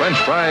 crisper French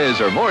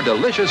fries, or more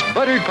delicious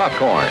buttered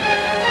popcorn.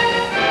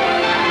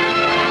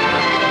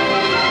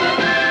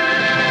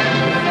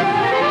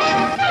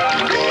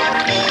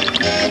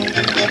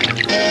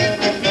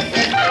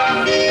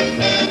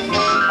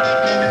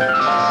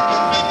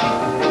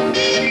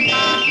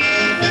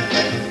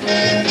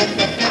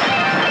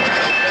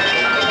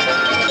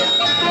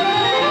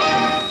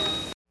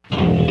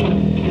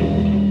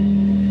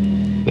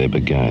 They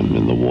began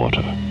in the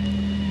water.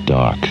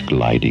 Dark,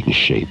 gliding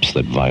shapes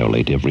that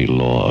violate every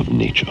law of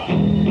nature.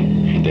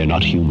 They're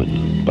not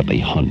human, but they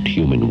hunt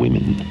human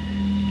women.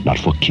 Not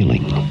for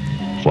killing,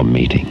 for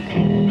mating.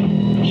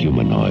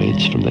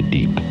 Humanoids from the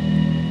deep.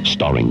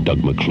 Starring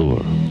Doug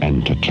McClure,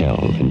 Ann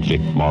Turkel, and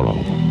Vic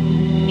Morrow.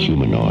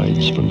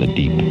 Humanoids from the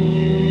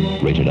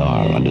deep. Rated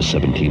R, under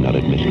 17, not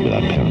admitted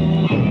without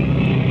parent.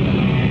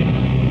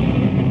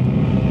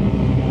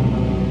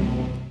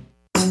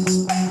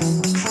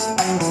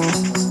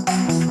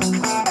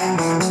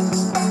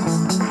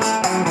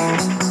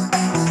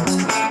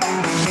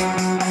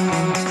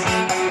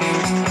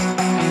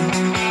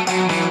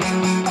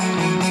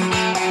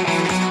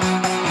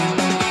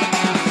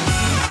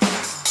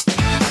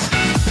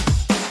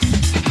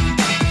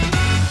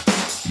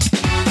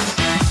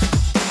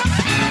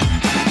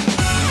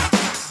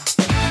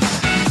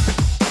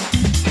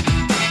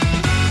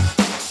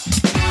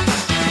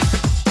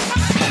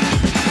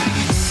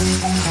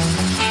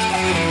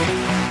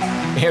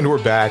 And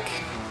we're back.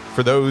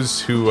 For those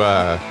who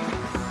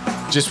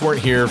just weren't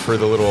here for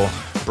the little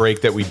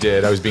break that we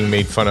did, I was being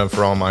made fun of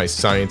for all my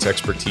science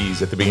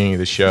expertise at the beginning of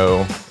the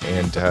show.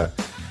 And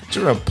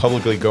just want to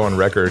publicly go on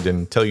record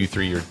and tell you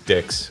three you're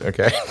dicks,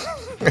 okay?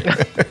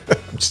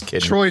 I'm just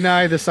kidding. Troy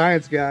Nye, the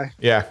science guy.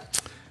 Yeah.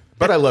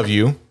 But I love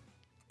you.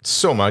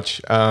 so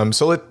much.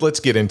 So let's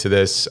get into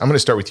this. I'm going to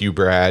start with you,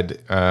 Brad.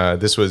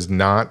 This was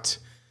not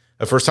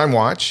a first time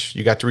watch.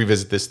 You got to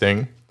revisit this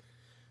thing.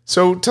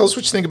 So tell us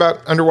what you think about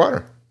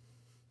Underwater.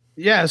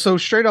 Yeah, so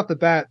straight off the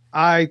bat,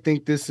 I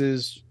think this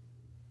is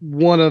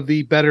one of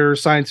the better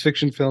science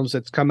fiction films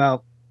that's come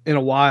out in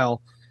a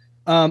while.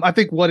 I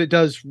think what it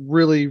does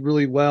really,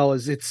 really well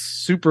is it's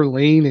super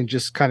lean and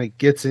just kind of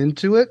gets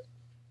into it.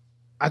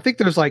 I think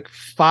there's like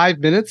 5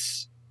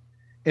 minutes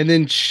and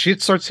then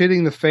shit starts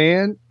hitting the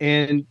fan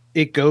and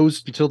it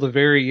goes until the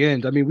very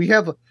end. I mean, we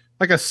have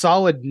like a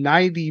solid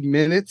 90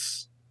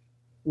 minutes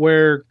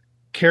where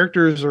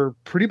characters are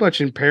pretty much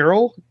in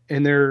peril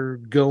and they're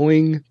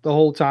going the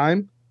whole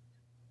time.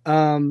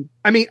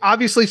 I mean,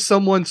 obviously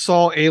someone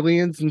saw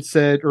aliens and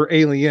said, or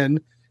Alien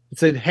and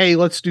said, hey,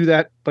 let's do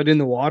that, but in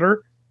the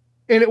water.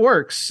 And it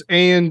works.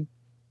 And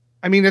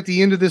I mean, at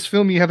the end of this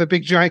film, you have a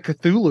big giant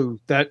Cthulhu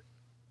that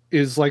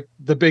is like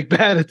the big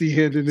bad at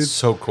the end. And it's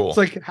so cool. It's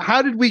like,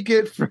 how did we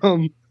get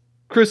from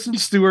Kristen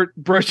Stewart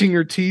brushing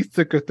her teeth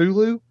to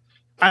Cthulhu?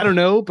 I don't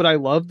know, but I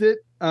loved it.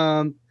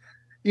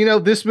 You know,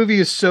 this movie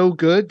is so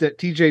good that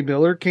TJ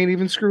Miller can't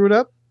even screw it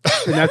up.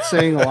 And that's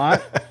saying a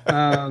lot.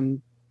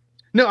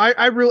 No,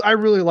 I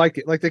really like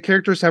it. Like the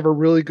characters have a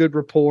really good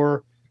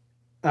rapport.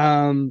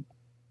 You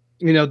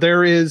know,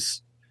 there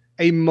is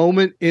a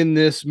moment in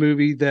this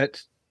movie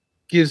that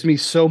gives me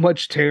so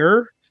much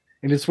terror,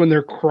 and it's when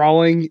they're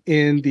crawling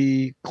in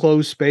the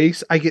closed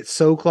space. I get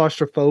so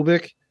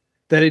claustrophobic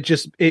that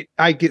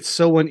I get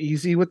so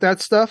uneasy with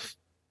that stuff.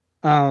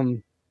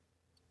 And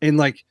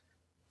like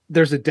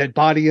there's a dead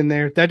body in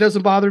there. That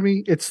doesn't bother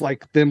me. It's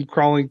like them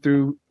crawling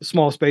through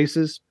small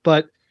spaces.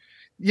 But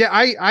yeah,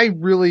 I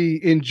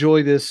really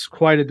enjoy this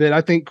quite a bit.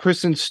 I think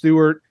Kristen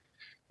Stewart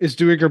is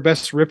doing her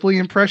best Ripley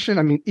impression.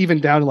 I mean, even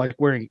down to like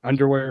wearing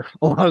underwear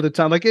a lot of the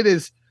time. Like it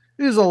is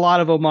a lot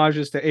of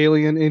homages to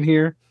Alien in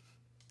here,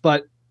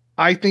 but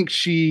I think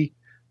she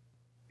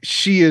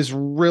is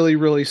really,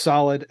 really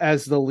solid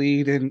as the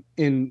lead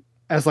in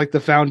as like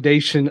the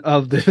foundation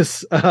of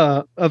this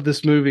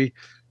movie.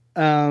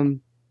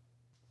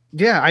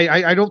 Yeah,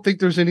 I don't think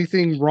there's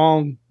anything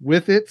wrong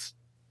with it.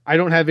 I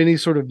don't have any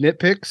sort of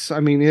nitpicks.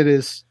 I mean, it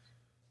is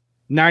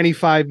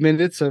 95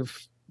 minutes of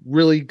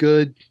really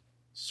good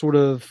sort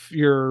of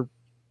your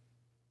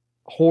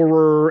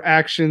horror,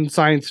 action,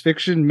 science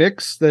fiction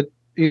mix that,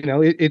 you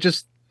know,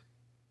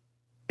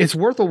 it's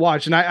worth a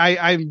watch. And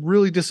I'm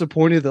really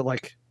disappointed that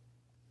like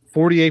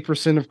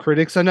 48% of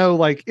critics, I know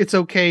like it's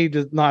okay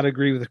to not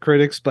agree with the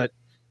critics, but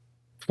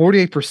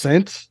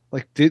 48%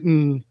 like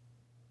didn't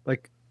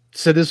like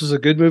said this was a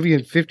good movie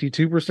and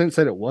 52%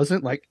 said it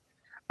wasn't. Like,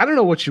 I don't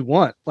know what you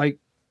want. Like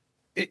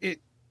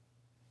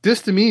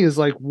this to me is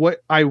like what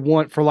I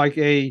want for like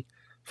a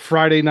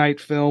Friday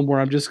night film where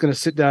I'm just going to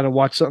sit down and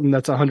watch something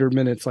that's 100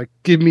 minutes. Like,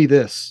 give me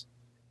this.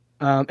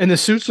 And the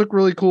suits look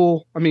really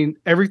cool. I mean,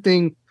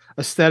 everything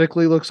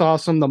aesthetically looks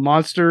awesome. The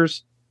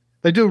monsters,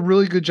 they do a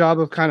really good job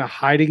of kind of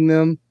hiding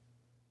them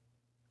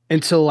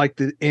until like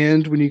the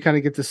end when you kind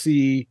of get to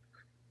see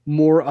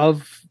more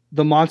of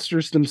the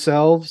monsters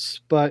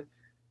themselves. But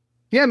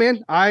yeah,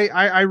 man,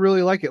 I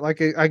really like it.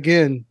 Like,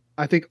 again,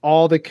 I think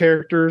all the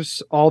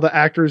characters, all the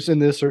actors in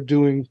this are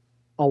doing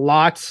a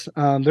lot.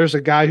 There's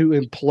a guy who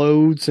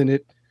implodes and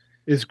it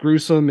is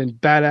gruesome and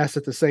badass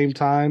at the same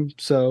time.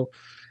 So,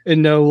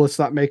 and no, let's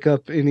not make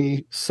up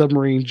any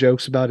submarine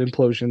jokes about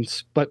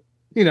implosions, but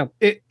you know,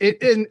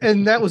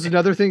 and that was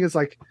another thing. It's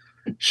like,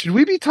 should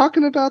we be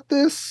talking about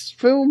this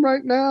film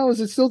right now? Is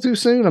it still too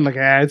soon? I'm like,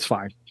 it's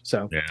fine.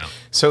 So, yeah.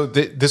 So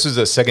this was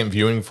a second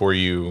viewing for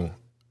you.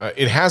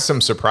 It has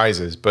some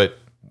surprises, but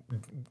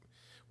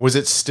was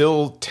it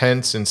still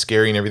tense and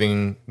scary and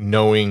everything,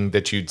 knowing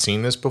that you'd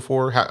seen this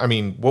before? I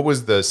mean, what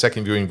was the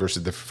second viewing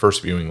versus the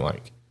first viewing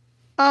like?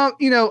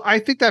 You know, I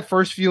think that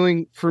first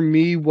viewing for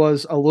me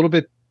was a little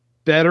bit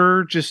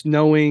better, just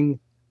knowing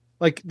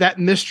like that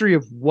mystery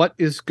of what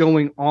is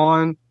going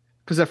on.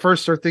 Because at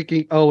first they're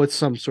thinking, oh, it's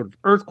some sort of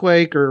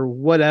earthquake or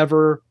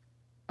whatever.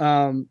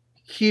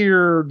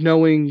 Here,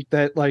 knowing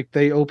that like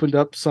they opened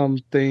up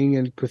something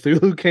and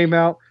Cthulhu came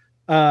out,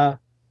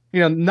 you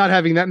know, not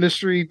having that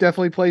mystery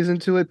definitely plays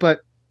into it. But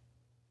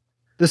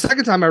the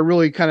second time I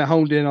really kind of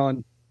honed in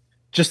on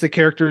just the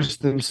characters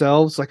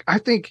themselves. Like, I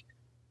think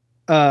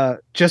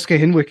Jessica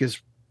Henwick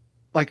is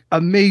like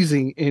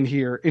amazing in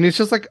here. And it's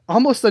just like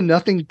almost a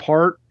nothing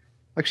part.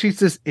 Like, she's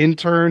this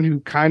intern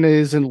who kind of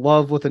is in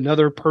love with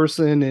another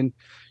person and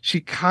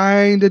she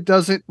kind of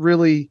doesn't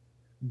really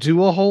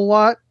do a whole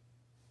lot.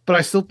 But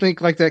I still think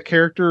like that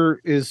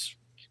character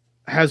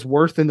has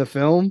worth in the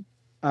film.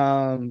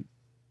 But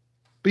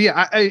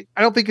yeah, I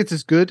don't think it's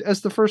as good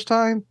as the first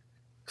time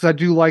because I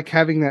do like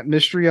having that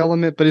mystery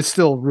element, but it's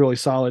still really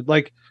solid.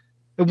 Like,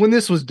 when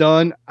this was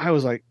done, I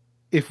was like,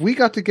 if we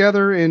got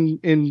together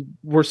and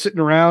we're sitting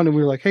around and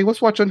we were like, hey,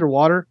 let's watch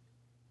Underwater,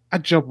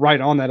 I'd jump right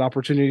on that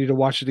opportunity to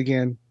watch it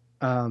again.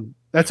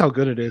 That's how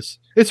good it is.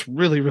 It's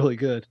really, really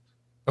good.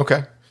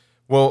 Okay.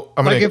 Well,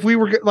 I'm if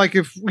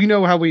we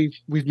know how we've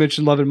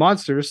mentioned Love and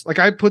Monsters, like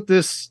I put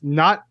this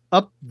not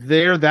up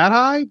there that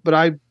high, but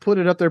I put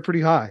it up there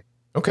pretty high.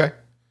 Okay.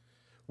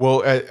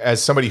 Well,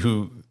 as somebody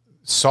who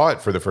saw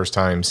it for the first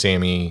time,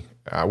 Sammy,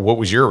 what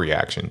was your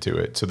reaction to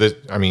it? So this,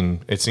 I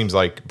mean, it seems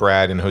like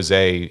Brad and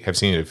Jose have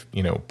seen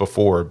it,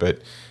 before, but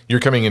you're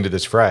coming into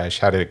this fresh.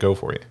 How did it go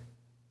for you?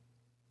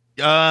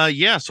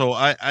 Yeah. So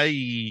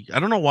I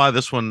don't know why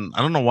this one.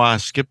 I don't know why I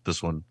skipped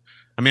this one.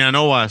 I mean, I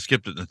know why I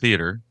skipped it in the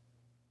theater,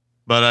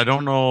 but I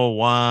don't know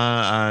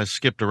why I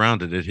skipped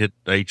around it. It hit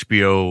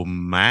HBO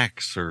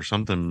Max or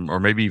something, or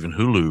maybe even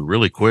Hulu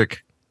really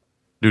quick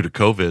due to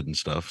COVID and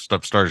stuff.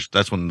 Stuff started.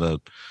 That's when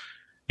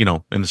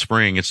in the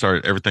spring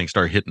everything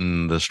started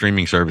hitting the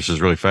streaming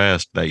services really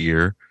fast that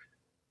year.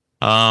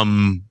 I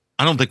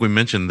don't think we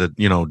mentioned that,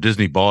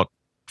 Disney bought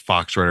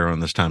Fox right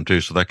around this time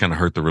too. So that kind of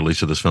hurt the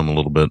release of this film a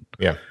little bit.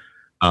 Yeah.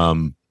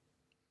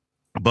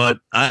 But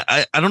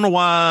I don't know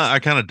why I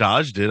kind of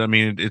dodged it. I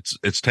mean,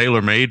 it's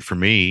tailor made for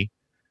me.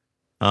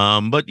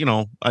 But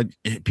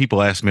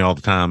people ask me all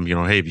the time,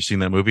 hey, have you seen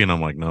that movie? And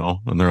I'm like, no.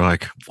 And they're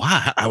like,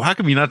 why? How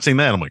come you not seen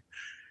that? I'm like,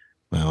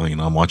 well,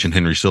 I'm watching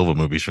Henry Silva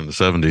movies from the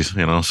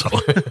 70s, so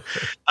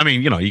I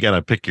mean, you got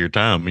to pick your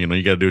time, you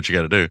got to do what you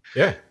got to do.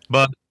 Yeah.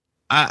 But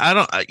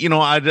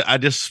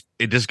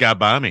it just got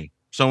by me.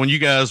 So when you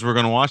guys were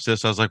going to watch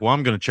this, I was like, well,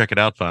 I'm going to check it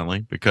out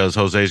finally because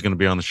Jose's going to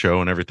be on the show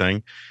and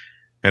everything.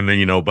 And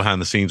then,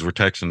 behind the scenes, we're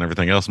texting and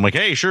everything else. I'm like,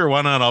 hey, sure.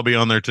 Why not? I'll be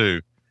on there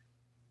too.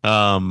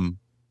 Man,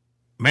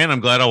 I'm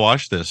glad I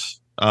watched this.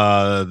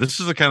 This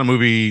is the kind of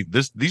movie,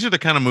 these are the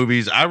kind of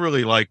movies I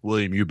really like.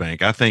 William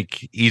Eubank. I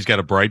think he's got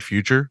a bright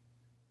future.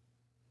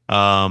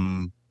 I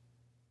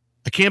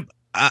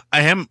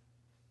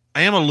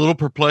am a little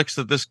perplexed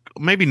that this,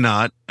 maybe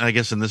not, I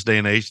guess in this day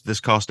and age,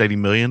 this cost 80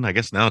 million. I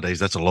guess nowadays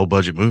that's a low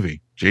budget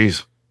movie.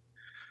 Jeez.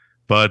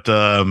 But,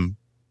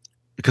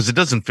 because it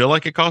doesn't feel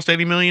like it cost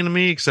 80 million to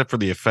me, except for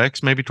the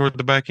effects, maybe toward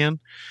the back end.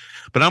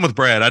 But I'm with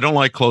Brad. I don't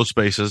like close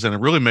spaces, and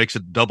it really makes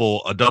it a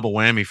double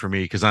whammy for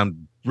me because I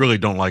really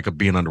don't like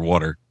being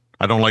underwater.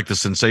 I don't like the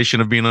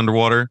sensation of being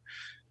underwater.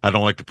 I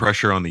don't like the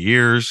pressure on the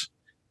ears.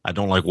 I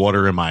don't like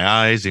water in my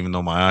eyes, even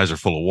though my eyes are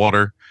full of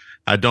water.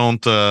 I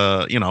don't,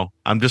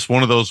 I'm just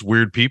one of those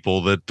weird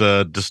people that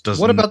just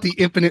doesn't. What about the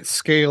infinite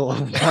scale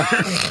of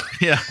water?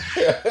 Yeah.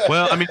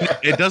 Well, I mean,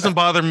 it doesn't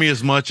bother me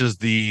as much as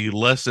the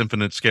less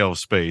infinite scale of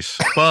space,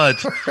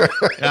 but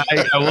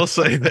I will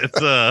say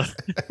that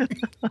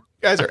you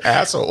guys are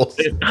assholes.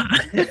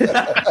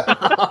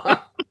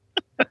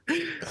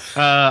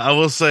 I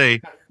will say,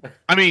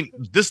 I mean,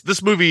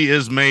 this movie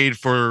is made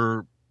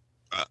for.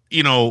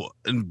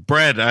 And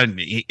Brad,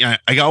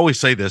 I always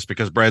say this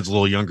because Brad's a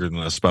little younger than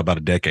us by about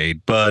a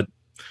decade, but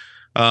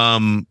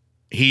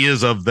he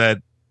is of that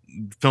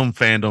film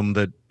fandom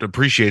that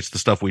appreciates the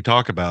stuff we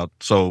talk about,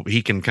 so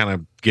he can kind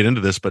of get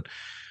into this. But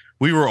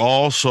we were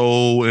all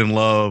so in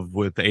love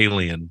with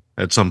Alien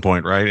at some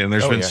point, right? And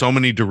there's been so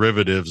many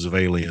derivatives of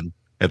Alien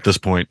at this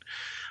point.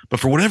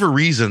 But for whatever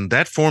reason,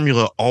 that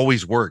formula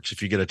always works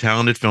if you get a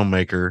talented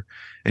filmmaker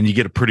and you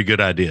get a pretty good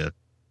idea.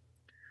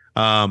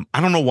 I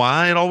don't know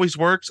why it always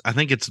works. I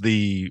think it's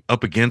the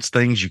up against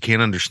things you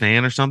can't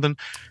understand or something.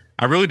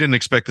 I really didn't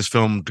expect this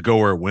film to go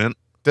where it went.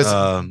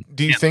 Do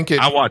you think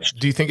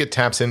it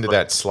taps into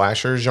that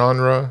slasher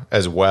genre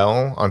as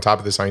well, on top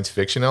of the science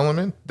fiction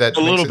element that a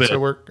makes little it bit so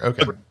work?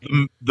 Okay.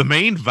 The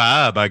main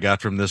vibe I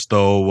got from this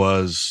though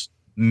was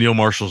Neil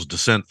Marshall's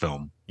Descent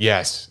film.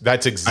 Yes,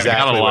 that's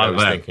exactly what I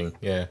was thinking.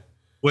 Yeah.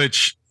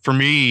 Which for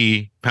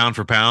me, pound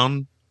for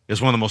pound, is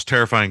one of the most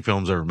terrifying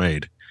films ever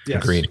made.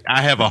 Yes. Agreed.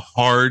 I have a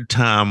hard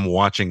time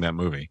watching that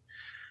movie.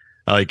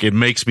 Like, it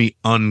makes me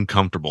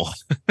uncomfortable.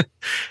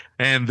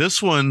 And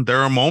this one, there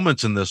are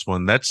moments in this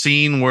one, that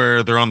scene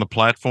where they're on the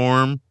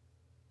platform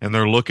and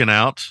they're looking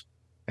out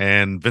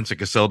and Vincent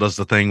Cassel does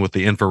the thing with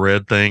the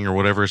infrared thing or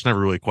whatever. It's never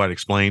really quite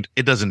explained.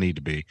 It doesn't need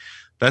to be.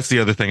 That's the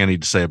other thing I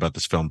need to say about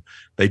this film.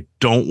 They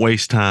don't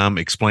waste time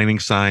explaining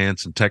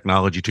science and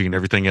technology to you and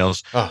everything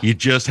else. Oh. You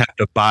just have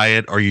to buy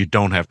it or you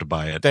don't have to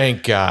buy it.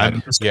 Thank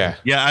God. Yeah,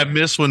 I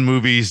miss when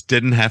movies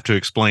didn't have to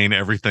explain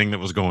everything that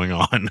was going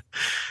on.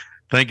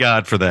 Thank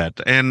God for that.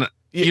 And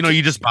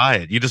you just buy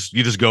it. You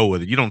just go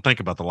with it. You don't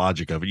think about the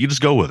logic of it. You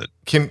just go with it.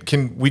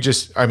 Can we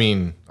just, I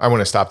want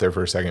to stop there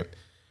for a second.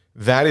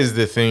 That is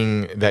the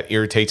thing that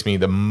irritates me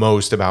the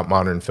most about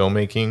modern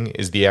filmmaking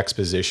is the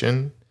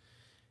exposition.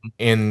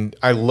 And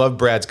I love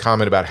Brad's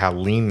comment about how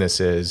lean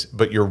this is,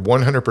 but you're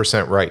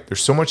 100% right.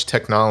 There's so much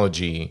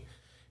technology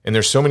and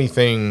there's so many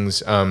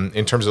things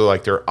in terms of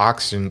like their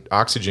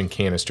oxygen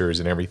canisters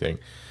and everything.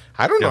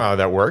 I don't know how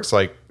that works.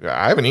 Like,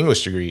 I have an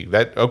English degree.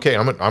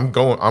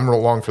 I'm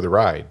along for the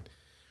ride.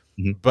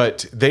 Mm-hmm.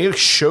 But they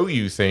show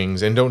you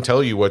things and don't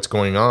tell you what's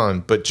going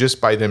on, but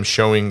just by them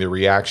showing the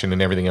reaction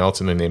and everything else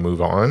and then they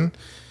move on,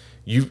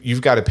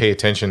 you've got to pay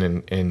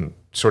attention and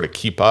sort of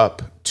keep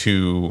up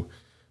to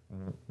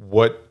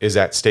what is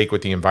at stake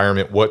with the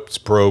environment, what's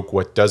broke,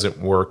 what doesn't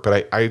work.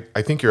 But I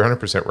think you're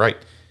 100% right.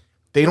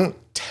 They don't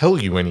tell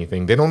you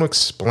anything. They don't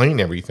explain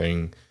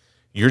everything.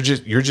 You're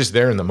just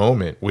there in the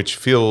moment, which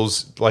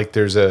feels like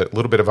there's a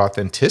little bit of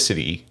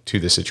authenticity to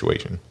the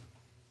situation.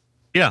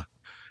 Yeah.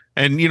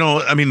 And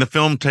I mean, the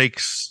film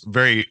takes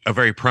a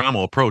very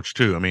primal approach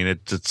too. I mean,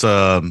 it's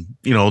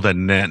that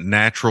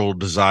natural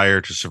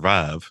desire to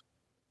survive,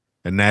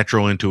 and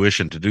natural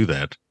intuition to do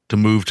that, to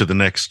move to the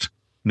next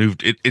new.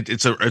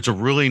 It's a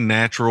really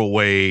natural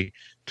way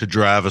to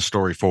drive a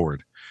story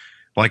forward,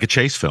 like a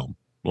chase film,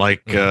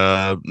 like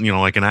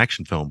like an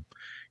action film.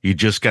 You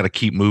just got to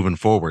keep moving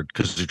forward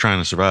because you're trying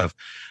to survive.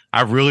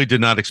 I really did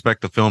not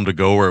expect the film to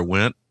go where it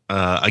went.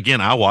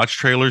 Again, I watch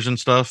trailers and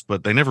stuff,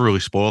 but they never really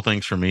spoil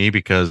things for me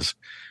because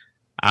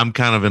I'm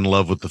kind of in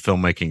love with the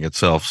filmmaking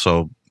itself.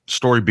 So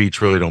story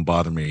beats really don't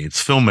bother me.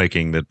 It's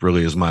filmmaking that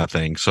really is my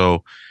thing.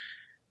 So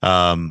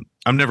I'm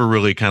never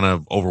really kind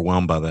of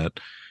overwhelmed by that.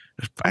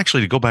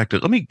 Actually, to go back to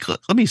let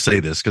me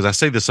say this, because I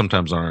say this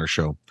sometimes on our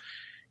show.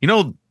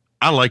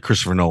 I like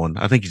Christopher Nolan.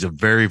 I think he's a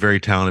very, very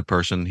talented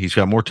person. He's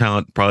got more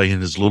talent probably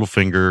in his little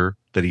finger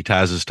that he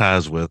ties his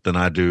ties with than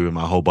I do in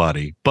my whole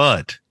body.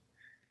 But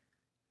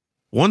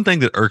one thing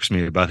that irks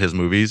me about his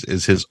movies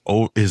is his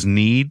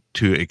need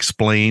to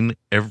explain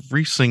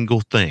every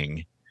single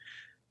thing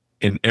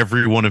in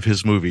every one of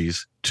his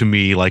movies to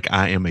me like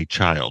I am a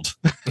child.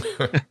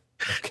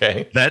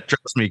 Okay. That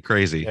drives me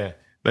crazy. Yeah.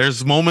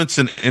 There's moments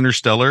in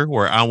Interstellar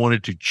where I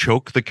wanted to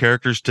choke the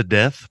characters to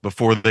death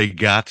before they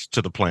got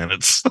to the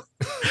planets.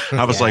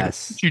 I was like,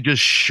 you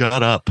just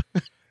shut up.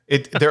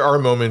 There are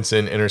moments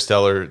in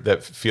Interstellar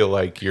that feel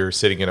like you're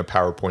sitting in a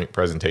PowerPoint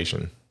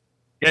presentation.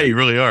 Yeah, you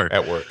really are.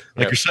 At work.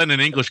 Like you're sitting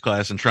in English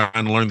class and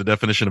trying to learn the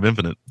definition of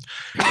infinite.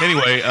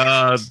 Anyway,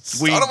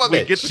 we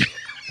get to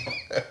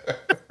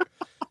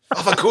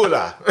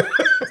Avacula.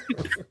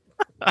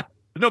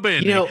 No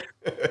band.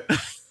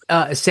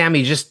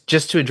 Sammy,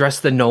 just to address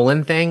the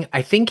Nolan thing,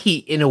 I think he,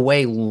 in a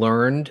way,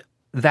 learned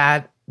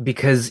that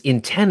because in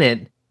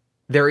Tenet,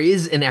 there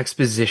is an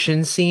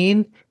exposition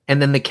scene,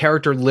 and then the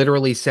character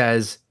literally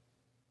says,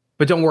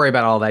 but don't worry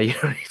about all that. You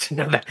don't need to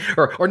know that,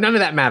 or none of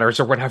that matters,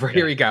 or whatever. Yeah.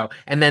 Here you go.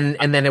 And then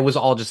it was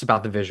all just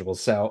about the visuals.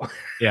 So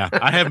yeah,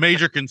 I have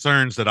major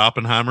concerns that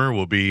Oppenheimer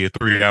will be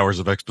 3 hours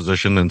of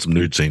exposition and some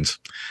nude scenes.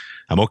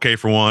 I'm okay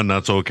for one,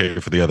 not so okay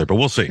for the other, but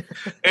we'll see.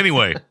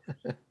 Anyway,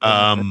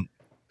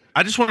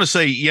 I just want to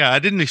say, I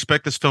didn't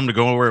expect this film to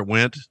go where it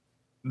went.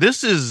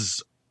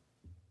 It's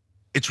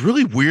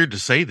really weird to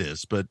say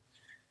this, but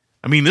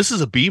I mean, this is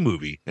a B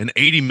movie, an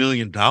 $80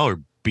 million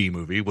B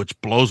movie,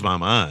 which blows my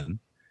mind.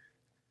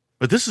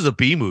 But this is a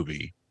B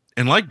movie.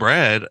 And like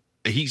Brad,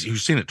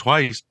 who's seen it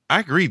twice, I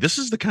agree. This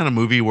is the kind of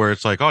movie where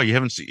it's like, oh, you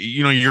haven't seen,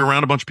 you're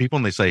around a bunch of people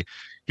and they say,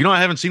 I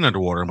haven't seen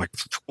Underwater. I'm like,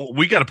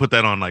 we got to put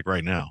that on like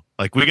right now.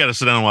 Like we got to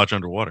sit down and watch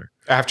Underwater.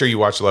 After you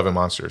watch Love and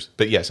Monsters.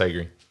 But yes, I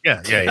agree.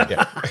 Yeah.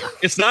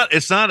 It's not,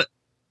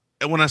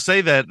 when I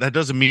say that, that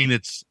doesn't mean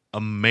it's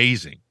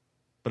amazing,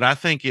 but I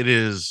think it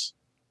is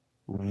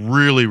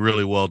really,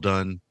 really well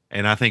done.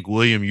 And I think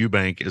William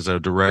Eubank is a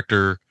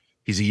director.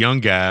 He's a young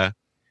guy.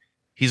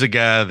 He's a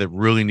guy that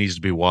really needs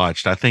to be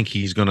watched. I think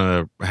he's going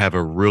to have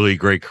a really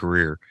great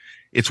career.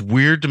 It's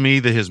weird to me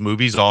that his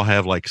movies all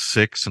have like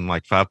 6 and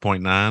like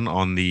 5.9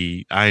 on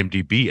the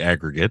IMDb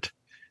aggregate,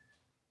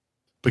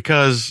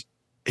 because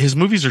his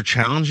movies are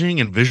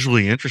challenging and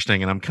visually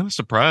interesting. And I'm kind of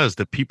surprised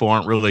that people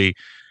aren't really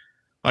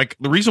like,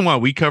 the reason why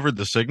we covered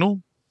The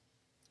Signal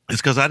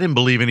is because I didn't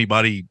believe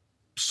anybody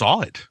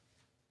saw it.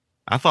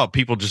 I thought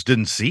people just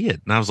didn't see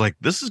it. And I was like,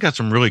 this has got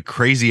some really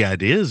crazy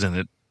ideas in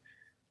it.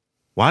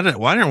 Why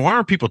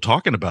aren't people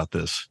talking about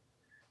this?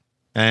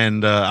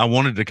 And I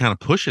wanted to kind of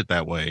push it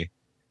that way.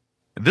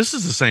 This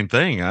is the same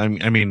thing. I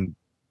mean,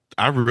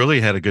 I really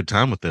had a good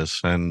time with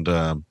this, and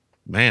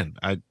man,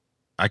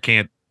 I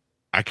can't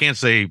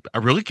say, I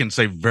really can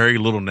say very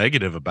little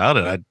negative about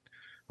it.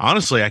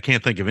 Honestly, I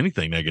can't think of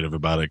anything negative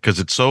about it because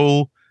it's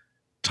so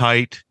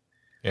tight.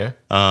 Yeah.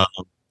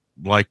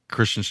 Like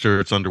Kristen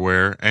Stewart's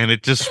underwear, and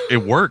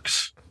it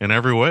works in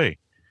every way.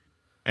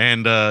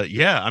 And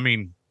I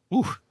mean,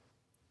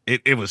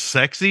 it was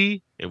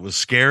sexy, it was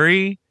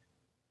scary,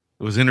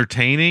 it was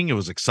entertaining, it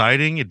was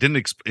exciting. It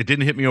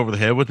didn't hit me over the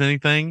head with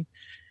anything.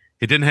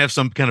 It didn't have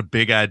some kind of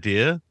big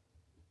idea,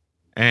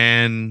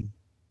 and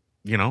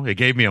it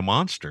gave me a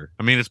monster.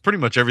 I mean, it's pretty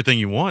much everything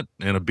you want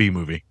in a B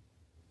movie.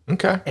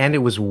 Okay. And it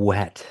was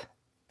wet.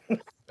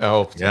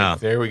 Oh, yeah.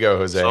 There we go,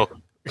 Jose.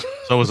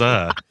 So was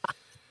I.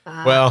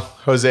 Well,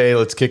 Jose,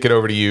 let's kick it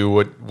over to you.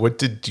 What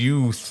did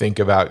you think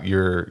about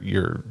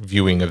your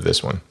viewing of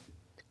this one?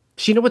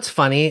 So, what's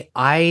funny?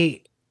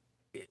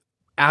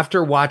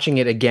 After watching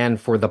it again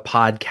for the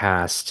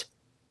podcast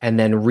and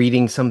then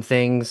reading some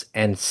things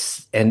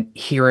and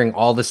hearing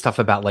all the stuff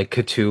about like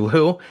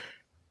Cthulhu,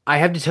 I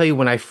have to tell you,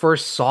 when I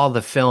first saw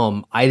the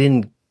film, I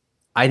didn't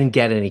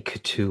get any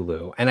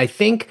Cthulhu. And I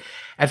think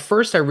at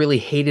first I really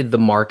hated the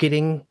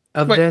marketing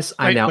of this.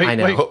 I know.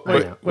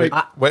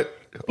 What?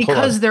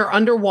 Because they're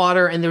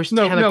underwater and there's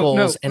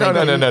tentacles.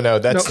 No.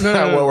 That's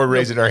not what we're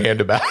raising our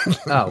hand about.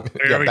 Oh,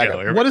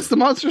 what is the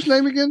monster's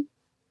name again?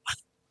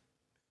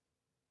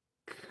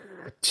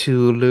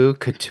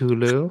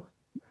 Cthulhu.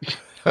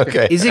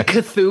 Okay. Is it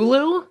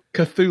Cthulhu?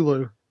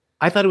 Cthulhu.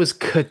 I thought it was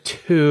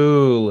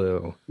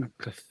Cthulhu.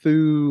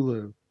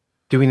 Cthulhu.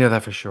 Do we know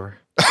that for sure?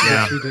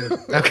 Yeah. Yes, we did.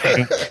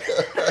 Okay.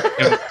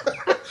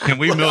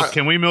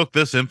 Can we milk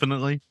this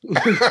infinitely?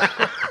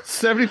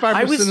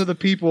 75% of the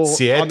people on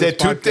Siete this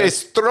tutte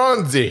podcast,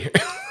 stronzi.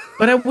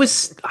 But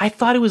I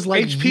thought it was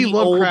like H.P.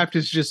 Lovecraft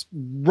is just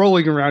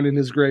rolling around in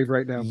his grave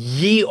right now.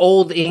 Ye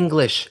old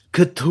English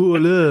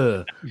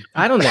Cthulhu.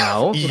 I don't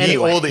know. Ye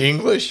Anyway, old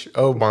English?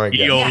 Oh my god.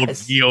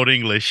 Yes. Ye old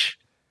English.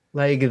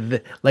 like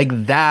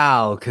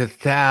thou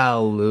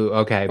Cthulhu.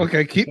 Okay.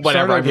 Okay, keep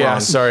Whatever, start I'm over. Yeah, wrong.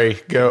 sorry.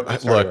 Go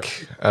look.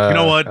 You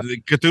know what?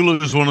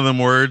 Cthulhu is one of them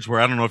words where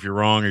I don't know if you're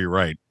wrong or you're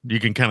right. You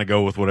can kind of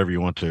go with whatever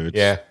you want to.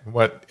 Yeah.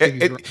 What?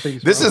 Things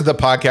This wrong. is the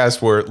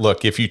podcast where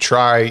look, if you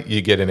try,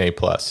 you get an A+.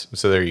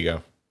 So there you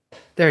go.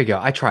 There you go.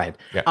 I tried.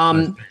 Yeah.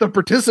 The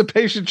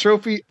participation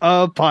trophy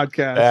of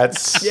podcast.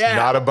 That's Yeah.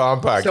 not a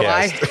bomb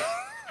podcast.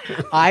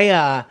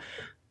 So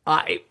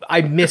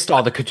I missed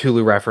all the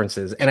Cthulhu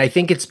references, and I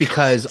think it's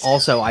because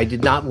also I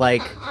did not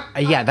like.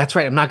 Yeah, that's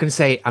right. I'm not going to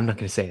say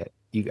it.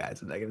 You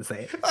guys, I'm not going to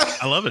say it.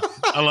 I love it.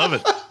 I love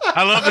it.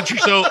 I love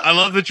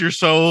that you're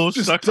so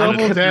Just stuck on it.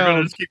 double You're down.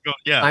 gonna just keep going.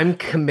 Yeah. I'm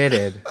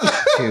committed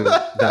to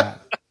that.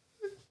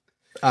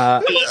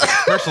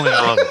 Personally,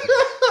 I love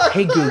it.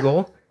 Hey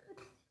Google,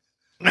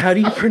 how do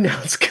you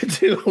pronounce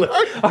Cthulhu?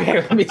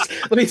 Okay, let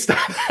me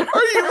stop.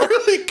 Are you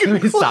really good?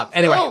 Let me stop.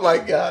 Anyway. Oh my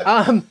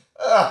god.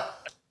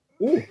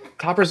 Ooh,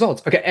 top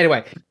results. Okay,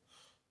 anyway.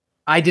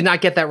 I did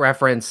not get that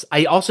reference.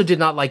 I also did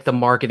not like the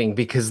marketing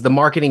because the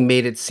marketing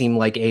made it seem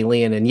like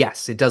Alien, and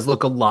yes, it does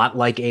look a lot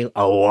like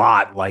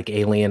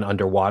Alien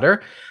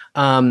underwater.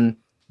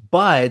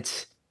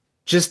 But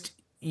just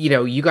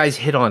you guys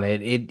hit on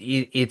it.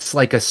 It's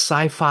like a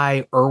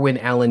sci-fi Irwin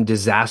Allen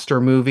disaster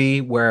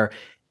movie where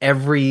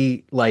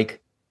every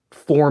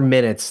 4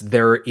 minutes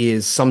there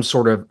is some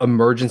sort of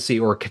emergency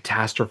or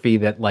catastrophe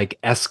that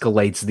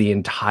escalates the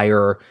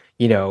entire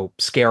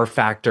scare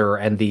factor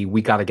and the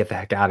we got to get the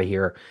heck out of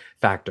here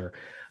factor.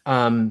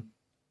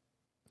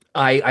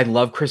 I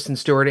love Kristen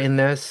Stewart in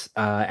this.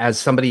 As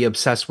somebody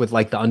obsessed with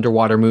the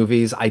underwater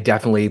movies, I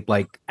definitely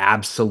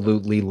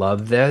absolutely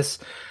love this.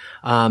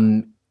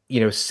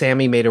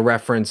 Sammy made a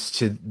reference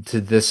to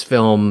this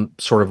film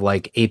sort of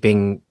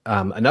aping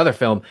another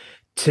film.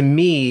 To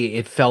me,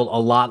 it felt a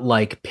lot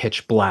like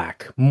Pitch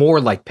Black, more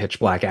like Pitch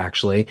Black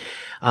actually.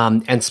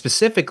 And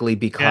specifically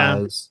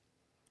because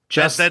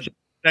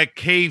that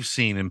cave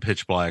scene in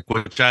Pitch Black,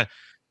 which I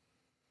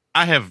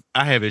have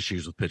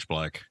issues with Pitch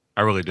Black.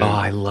 I really do. Oh,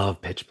 I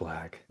love Pitch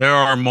Black. There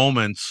are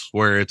moments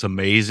where it's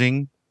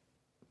amazing.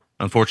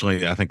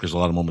 Unfortunately, I think there's a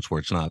lot of moments where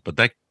it's not. But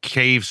that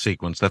cave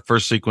sequence, that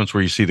first sequence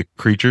where you see the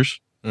creatures,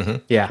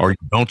 Yeah, or you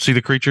don't see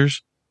the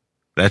creatures,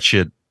 that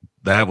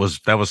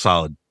was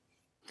solid.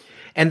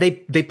 and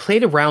they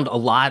played around a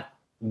lot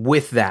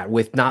with that,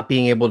 with not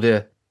being able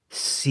to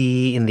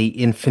see in the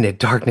infinite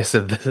darkness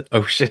of the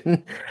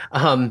ocean.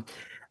 And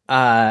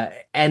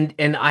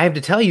I have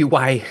to tell you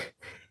why.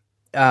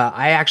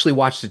 I actually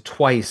watched it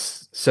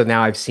twice, so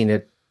now I've seen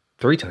it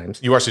 3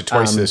 times. You watched it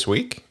twice this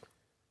week?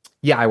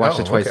 Yeah, I watched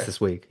Oh, it twice okay. this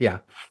week. Yeah,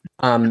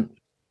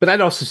 but I'd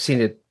also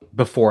seen it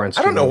before on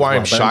I don't know why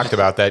I'm streaming as well, shocked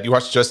about that. You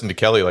watched Justin to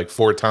Kelly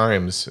 4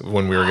 times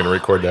when we were going to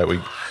record that week.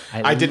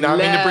 I did not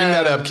mean to bring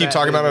that up. Keep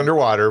talking about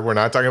underwater. We're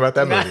not talking about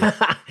that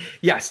movie.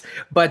 Yes,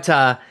 but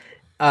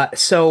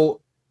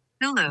so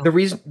Hello. the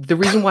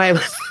reason why I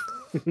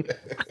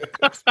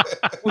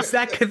was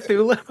that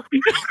Cthulhu?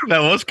 That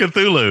was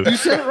Cthulhu. You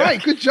said it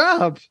right. Good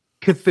job.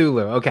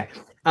 Cthulhu. Okay.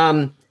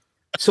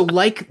 So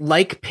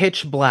like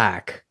Pitch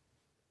Black,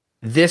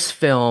 this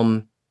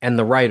film and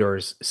the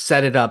writers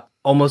set it up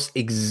almost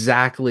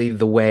exactly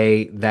the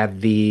way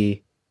that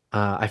the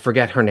I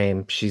forget her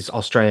name. She's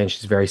Australian.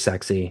 She's very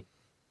sexy.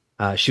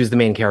 She was the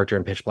main character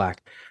in Pitch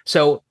Black.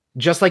 So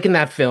just like in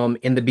that film,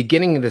 in the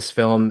beginning of this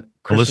film,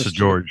 Melissa Kristen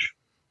Stewart- George.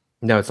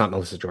 No, it's not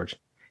Melissa George.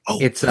 Oh,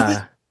 It's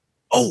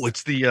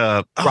it's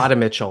the Rada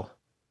Mitchell.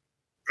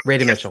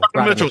 Rada Mitchell.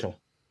 Rada Rada Mitchell. Mitchell.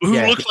 who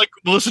yeah. looks like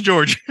Melissa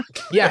George.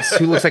 Yes,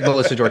 who looks like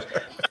Melissa George.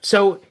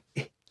 So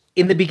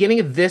in the beginning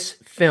of this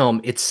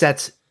film, it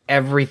sets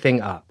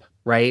everything up,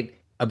 right?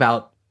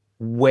 About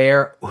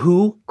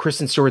who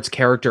Kristen Stewart's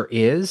character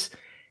is.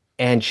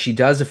 And she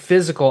does a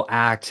physical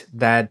act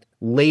that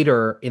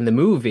later in the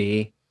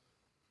movie,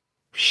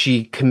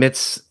 she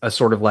commits a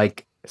sort of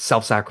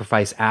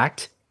self-sacrifice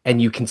act, and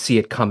you can see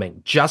it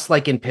coming. Just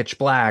like in Pitch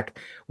Black,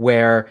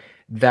 where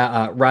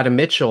the Rada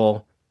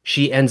Mitchell,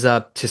 she ends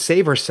up to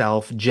save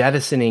herself,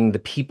 jettisoning the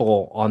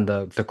people on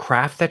the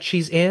craft that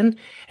she's in.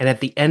 And at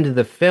the end of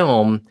the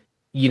film,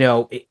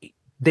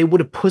 they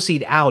would have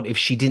pussied out if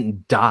she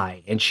didn't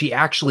die. And she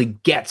actually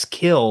gets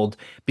killed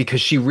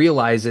because she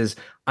realizes,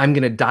 I'm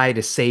going to die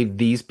to save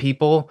these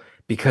people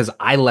because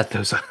I let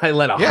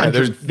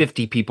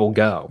 150 people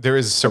go. There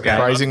is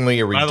surprisingly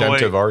a By the way-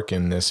 redemptive arc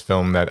in this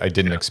film that I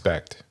didn't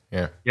expect.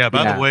 Yeah. Yeah.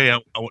 By Yeah. the way, I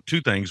want 2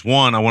 things.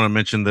 One, I want to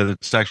mention that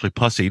it's actually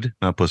pussied,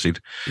 not pussied.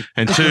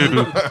 And 2, Is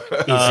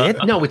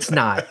it? No, it's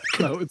not.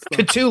 No, it's not.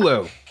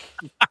 Cthulhu.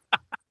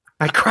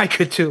 I cry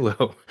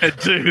Cthulhu.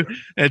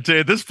 and two,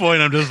 at this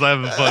point, I'm just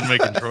having fun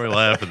making Troy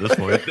laugh. At this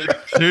point,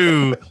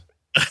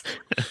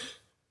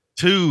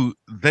 too,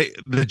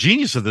 the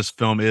genius of this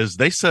film is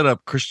they set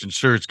up Christian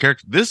Stewart's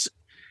character. This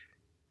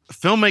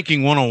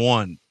filmmaking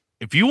 101.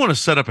 If you want to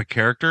set up a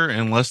character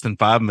in less than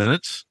 5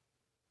 minutes,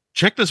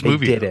 check this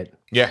movie. They did it.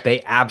 Yeah.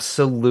 They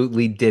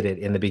absolutely did it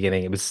in the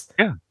beginning.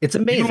 It's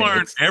amazing. You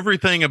learn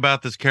everything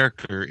about this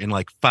character in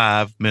like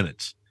 5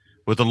 minutes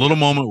with a little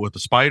moment with the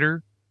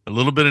spider, a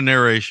little bit of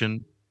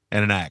narration,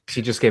 and an act.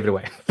 She just gave it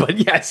away. But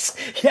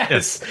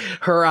yes.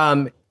 Her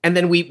and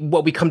then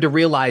what we come to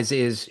realize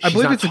is I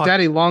believe it's a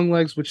daddy long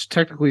legs, which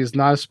technically is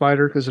not a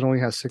spider because it only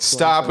has 6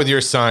 Stop legs. with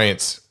your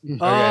science. Okay.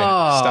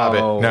 Oh, Stop it.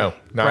 No,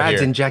 not Brad's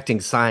here. injecting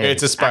science.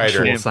 It's a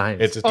spider. Actual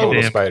science. It's a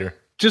total spider.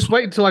 Just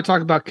wait until I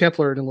talk about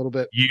Kepler in a little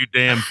bit. You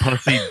damn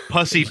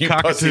pussy You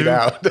cockatoo. pussied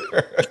out.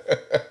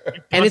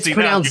 And it's Pussied out,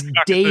 pronounced you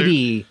cockatoo.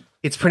 Datey.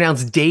 It's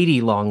pronounced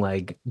Datey long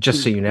leg,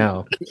 just so you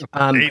know.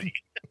 Datey.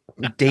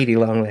 Datey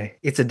long leg.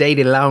 It's a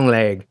Datey long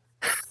leg.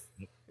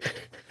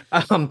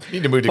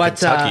 Need to move to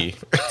Kentucky.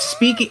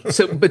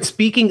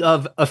 Speaking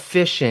of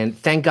efficient,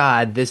 thank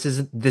God this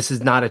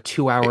is not a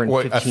 2 hour and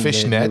What, 15 a minute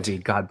fishnet? movie.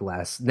 God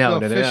bless. No.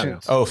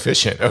 efficient. Oh,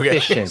 efficient. Okay.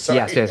 Efficient. Sorry.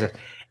 Yes.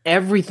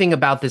 Everything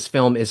about this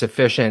film is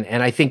efficient.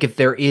 And I think if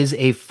there is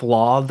a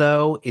flaw,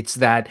 though, it's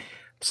that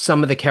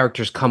some of the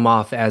characters come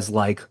off as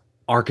like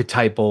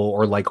archetypal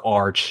or like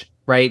arch,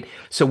 right?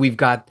 So we've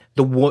got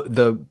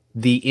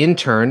the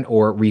intern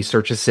or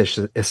research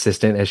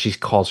assistant, as she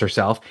calls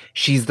herself.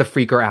 She's the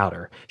freaker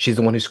outer. She's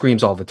the one who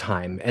screams all the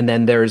time. And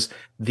then there's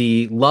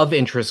the love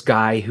interest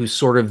guy who's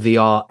sort of the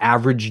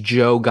average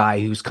Joe guy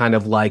who's kind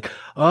of like,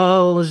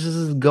 oh, let's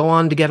just go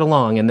on to get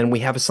along. And then we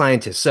have a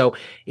scientist. So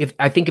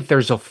I think if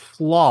there's a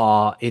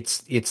flaw,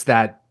 it's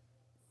that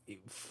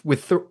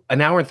with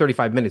an hour and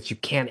 35 minutes, you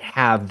can't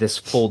have this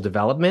full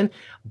development,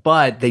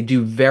 but they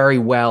do very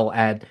well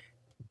at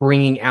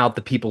bringing out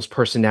the people's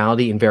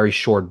personality in very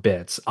short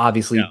bits.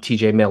 Obviously,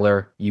 TJ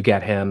Miller, you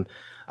get him.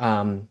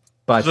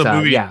 But The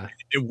movie, yeah.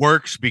 it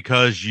works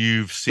because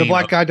you've seen The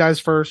black guy dies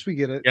first. We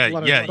get it. Yeah, a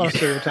lot yeah, of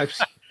stereotypes.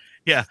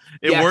 It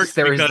Yes, works.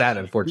 there is because- that,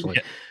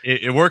 unfortunately.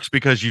 It works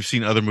because you've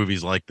seen other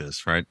movies like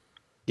this, right?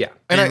 Yeah.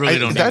 And You really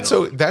don't need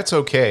it. that's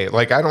okay.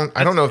 Like I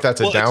don't know if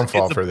that's a Well, it's-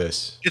 downfall it's a- for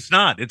this. It's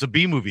not. It's a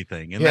B movie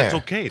thing, and Yeah. that's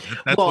okay.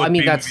 That's Well, what I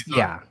mean, B that's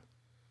movies are.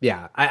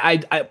 yeah.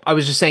 I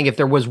was just saying if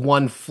there was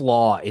one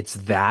flaw, it's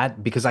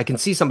that, because I can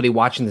see somebody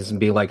watching this and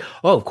be like,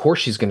 oh, of course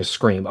she's going to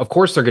scream. Of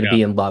course they're going to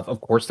be in love.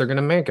 Of course they're going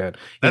to make it.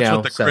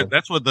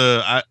 That's what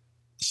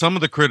some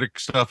of the critic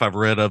stuff I've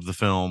read of the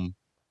film.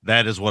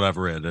 That is what I've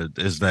read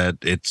is that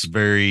it's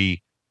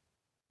very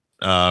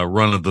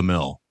run of the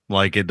mill.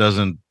 Like it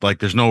doesn't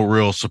there's no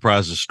real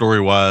surprises story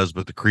wise,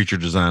 but the creature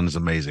design is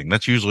amazing.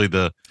 That's usually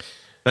the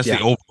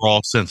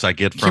overall sense I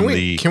get from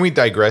Can we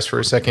digress for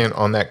a second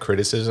on that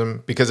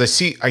criticism? Because I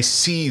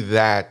see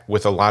that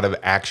with a lot of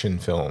action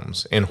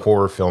films and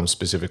horror films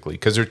specifically,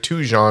 because there are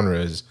two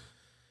genres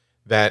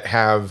that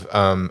have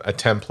a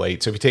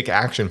template. So if you take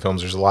action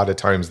films, there's a lot of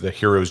times the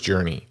hero's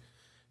journey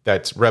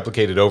that's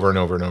replicated over and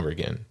over and over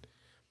again.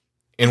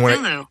 And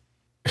when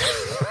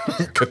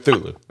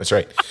Cthulhu, that's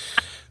right.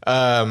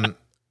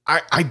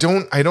 I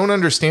don't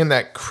understand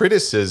that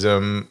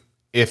criticism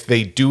if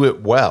they do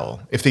it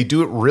well. If they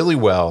do it really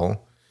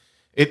well,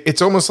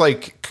 it's almost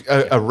like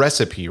a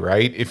recipe,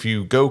 right? If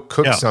you go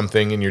cook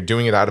something and you're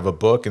doing it out of a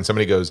book and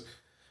somebody goes,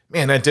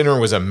 man, that dinner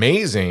was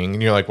amazing.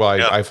 And you're like, well,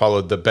 I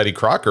followed the Betty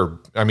Crocker.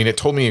 I mean, it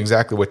told me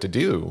exactly what to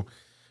do.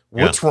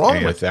 What's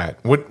wrong with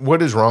that?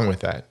 What is wrong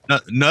with that?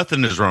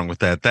 Nothing is wrong with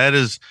that. That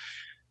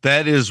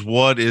is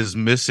what is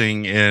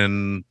missing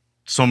in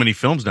so many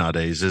films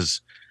nowadays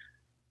is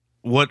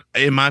what,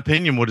 in my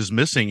opinion, what is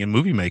missing in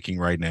movie making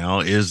right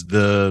now is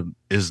the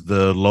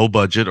low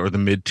budget or the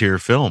mid-tier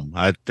film.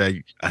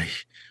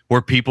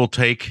 Where people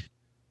take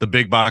the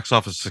big box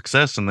office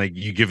success and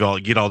you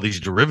get all these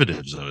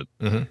derivatives of it.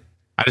 Mm-hmm.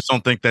 I just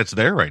don't think that's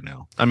there right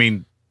now. I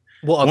mean,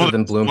 well, other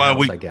than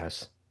Blumhouse, I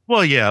guess.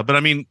 Well, yeah, but I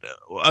mean,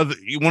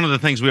 one of the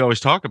things we always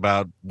talk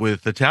about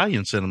with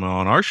Italian cinema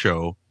on our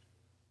show,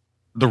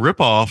 the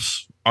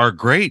ripoffs are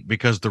great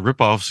because the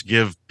ripoffs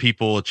give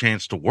people a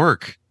chance to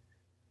work,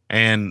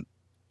 and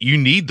you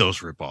need those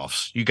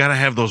ripoffs. You got to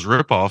have those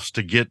ripoffs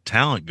to get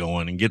talent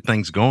going and get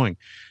things going.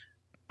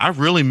 I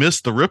really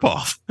missed the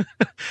ripoff.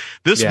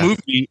 This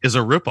movie is a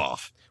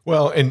ripoff.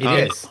 Well, and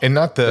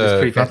not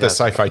the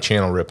Sci-Fi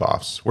Channel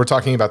ripoffs. We're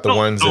talking about the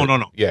ones.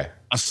 No. Yeah,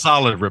 a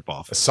solid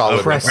ripoff. A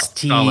solid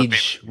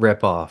prestige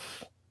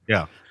ripoff.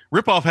 Yeah,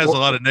 ripoff has a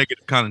lot of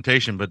negative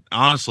connotation, but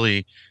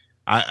honestly,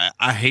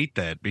 I hate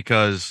that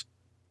because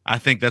I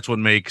think that's what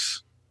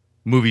makes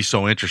movies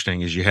so interesting.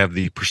 Is you have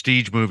the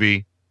prestige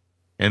movie,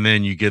 and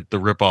then you get the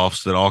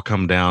ripoffs that all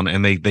come down,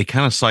 and they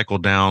kind of cycle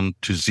down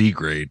to Z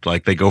grade.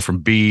 Like they go from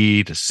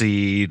B to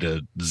C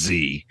to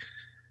Z.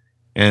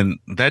 And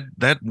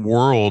that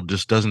world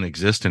just doesn't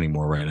exist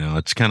anymore right now.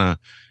 It's kind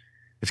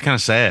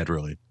of sad,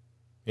 really.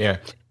 Yeah.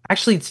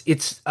 Actually,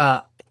 it's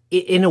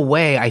in a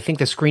way, I think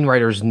the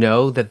screenwriters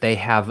know that they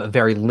have a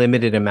very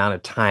limited amount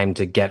of time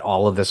to get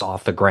all of this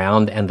off the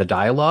ground and the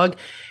dialogue.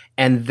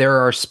 And there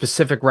are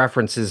specific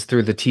references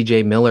through the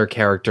TJ Miller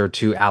character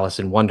to Alice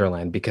in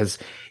Wonderland, because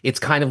it's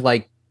kind of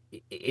like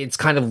it's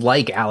kind of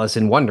like Alice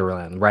in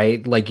Wonderland,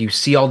 right? Like you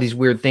see all these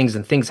weird things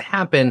and things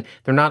happen.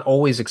 They're not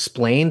always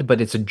explained, but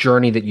it's a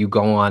journey that you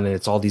go on, and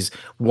it's all these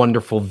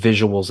wonderful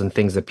visuals and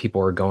things that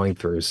people are going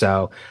through.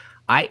 So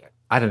I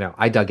don't know.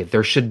 I dug it.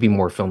 There should be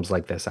more films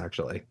like this,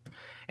 actually.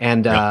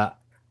 And I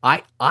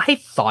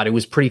thought it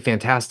was pretty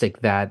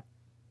fantastic that,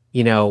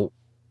 you know,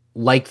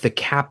 like the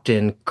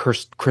captain,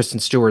 Kristen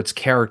Stewart's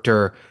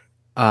character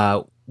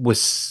was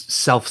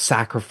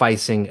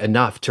self-sacrificing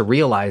enough to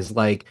realize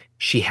like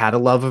she had a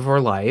love of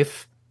her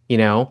life, you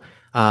know.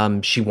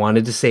 She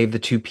wanted to save the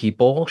two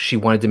people. She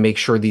wanted to make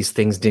sure these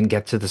things didn't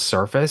get to the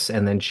surface,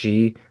 and then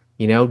she,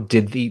 you know,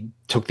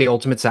 took the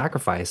ultimate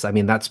sacrifice. I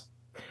mean, that's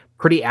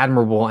pretty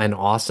admirable and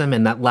awesome.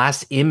 And that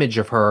last image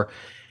of her,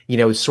 you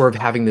know, sort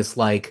of having this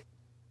like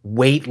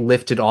weight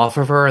lifted off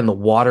of her and the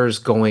water's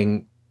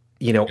going,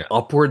 you know,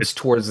 upwards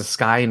towards the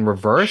sky in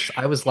reverse.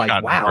 I was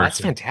like, wow, that's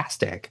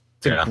fantastic.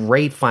 It's a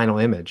great final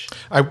image.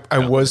 I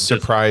was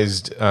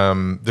surprised.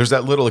 There's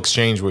that little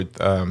exchange with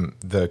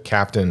the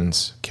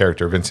captain's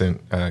character,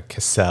 Vincent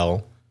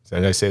Cassel.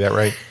 Did I say that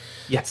right?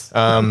 Yes.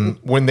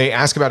 When they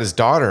ask about his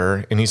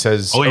daughter, and he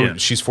says, yeah.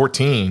 she's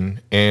 14,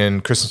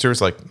 and Kristen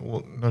Stewart's like,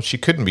 well, no, she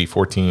couldn't be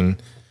 14.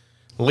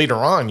 Later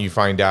on, you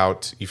find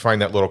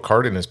that little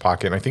card in his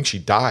pocket, and I think she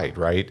died,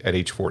 right, at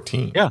age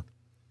 14. Yeah.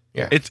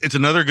 Yeah. It's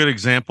another good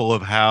example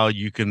of how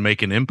you can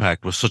make an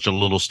impact with such a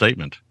little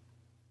statement.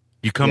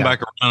 You come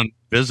back around,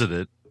 visit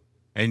it,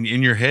 and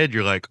in your head,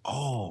 you're like,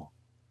 oh,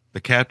 the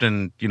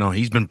captain, you know,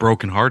 he's been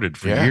brokenhearted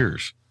for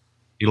years.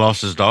 He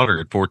lost his daughter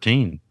at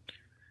 14.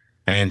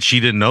 And she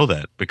didn't know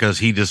that because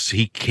he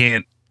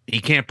can't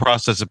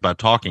process it by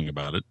talking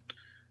about it.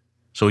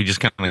 So he just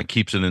kind of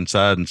keeps it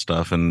inside and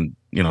stuff. And,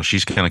 you know,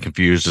 she's kind of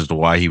confused as to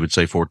why he would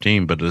say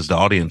 14. But as the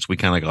audience, we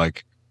kind of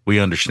like, we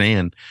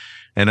understand.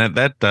 And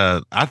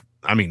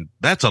I mean,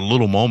 that's a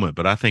little moment,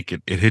 but I think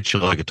it hits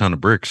you like a ton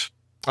of bricks.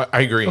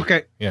 I agree.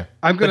 Okay. Yeah.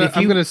 I'm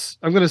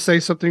gonna say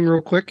something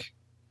real quick,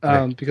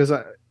 because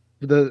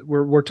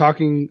we're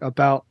talking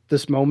about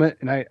this moment,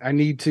 and I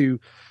need to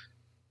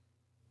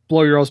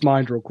blow your all's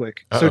mind real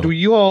quick. Uh-oh. So do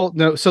you all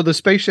know? So the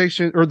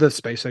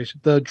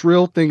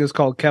drill thing is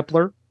called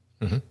Kepler.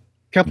 Mm-hmm.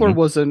 Kepler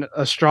was an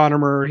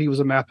astronomer. He was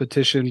a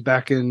mathematician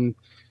back in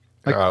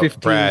like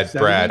 1570.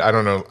 Brad. I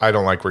don't know. I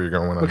don't like where you're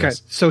going on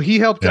this. So he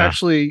helped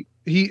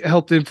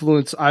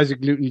influence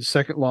Isaac Newton's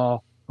second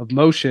law of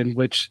motion,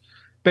 which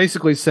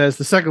basically says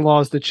the second law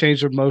is the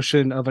change of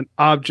motion of an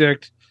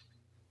object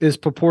is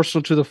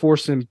proportional to the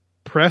force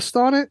impressed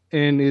on it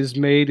and is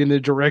made in the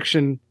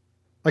direction,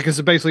 like it's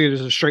basically it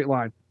is a straight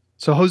line.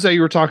 So Jose, you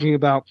were talking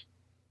about,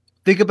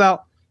 think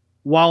about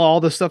while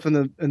all the stuff in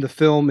the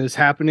film is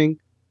happening,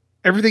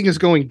 everything is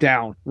going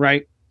down,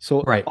 right?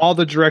 So all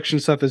the direction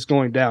stuff is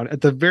going down.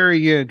 At the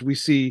very end, we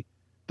see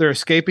they're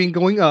escaping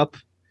going up,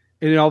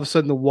 and then all of a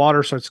sudden the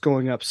water starts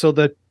going up. So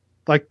that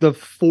like the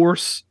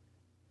force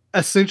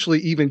essentially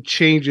even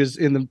changes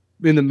in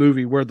the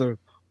movie where the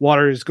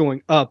water is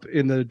going up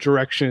in the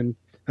direction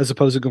as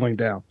opposed to going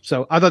down.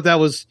 So I thought that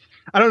was,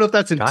 I don't know if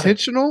that's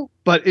intentional,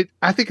 but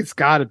I think it's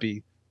got to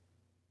be.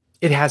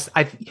 It has.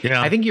 I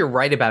think you're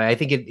right about it. I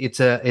think it's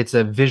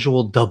a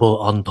visual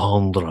double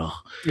entendre.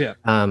 Yeah.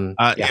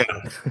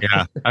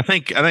 Yeah. I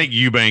think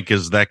Eubank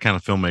is that kind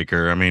of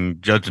filmmaker. I mean,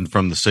 judging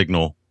from The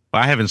Signal,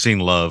 I haven't seen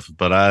Love,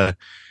 but I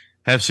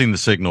have seen The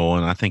Signal,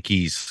 and I think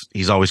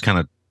he's always kind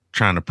of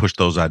trying to push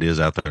those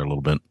ideas out there a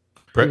little bit.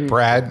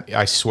 Brad,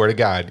 I swear to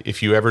God,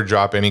 if you ever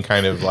drop any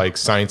kind of like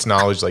science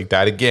knowledge like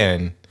that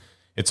again,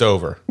 it's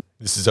over.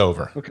 This is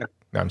over. Okay.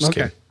 No, I'm just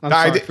kidding. I'm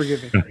sorry,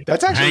 forgive me.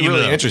 That's actually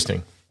really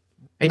interesting.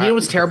 And you know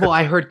what's terrible?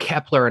 I heard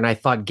Kepler and I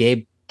thought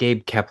Gabe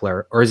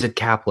Kepler, or is it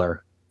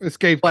Kepler? It's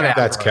Gabe. Whatever.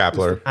 That's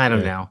Kepler. I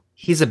don't know.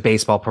 He's a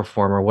baseball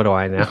performer. What do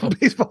I know?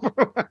 Baseball.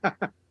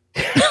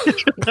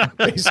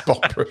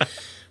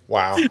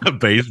 Wow. A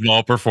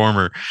baseball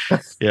performer.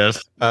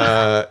 Yes.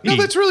 No,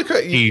 that's really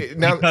cool.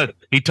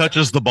 He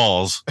touches the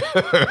balls.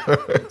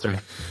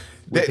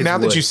 Now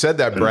that you said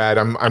that, Brad,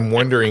 I'm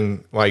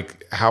wondering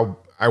like how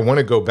I want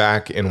to go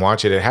back and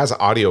watch it. It has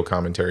audio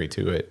commentary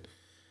to it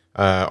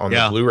on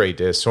the Blu-ray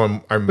disc.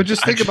 So But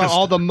just think about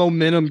all the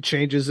momentum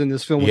changes in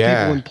this film. When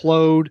people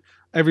implode,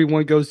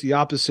 everyone goes the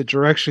opposite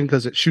direction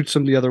because it shoots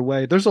them the other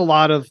way. There's a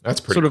lot of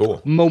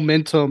of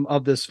momentum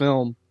of this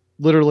film,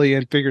 literally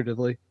and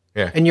figuratively.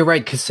 Yeah. And you're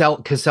right.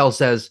 Cassell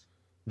says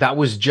that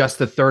was just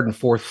the third and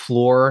fourth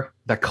floor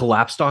that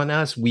collapsed on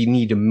us. We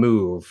need to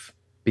move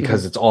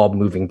because it's all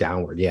moving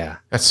downward. Yeah.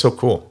 That's so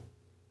cool.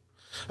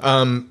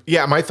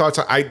 My thoughts.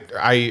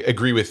 I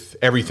agree with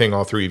everything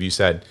all three of you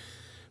said.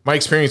 My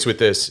experience with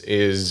this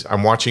is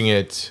I'm watching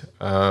it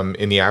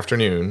in the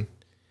afternoon.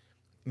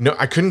 No,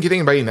 I couldn't get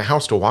anybody in the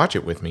house to watch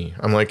it with me.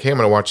 I'm like, hey, I'm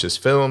going to watch this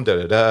film.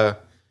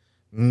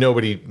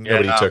 Nobody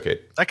took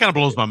it. That kind of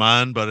blows my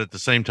mind, but at the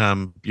same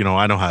time, you know,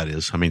 I know how it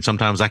is. I mean,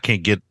 sometimes I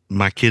can't get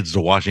my kids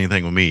to watch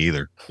anything with me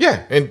either.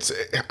 Yeah, and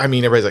I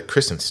mean, everybody's like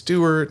Kristen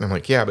Stewart, and I'm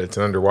like, yeah, but it's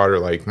an underwater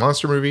like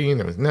monster movie, and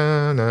it was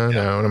no, and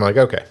I'm like,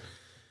 okay.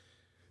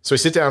 So I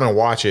sit down and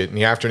watch it in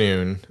the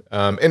afternoon,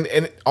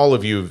 and all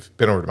of you have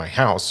been over to my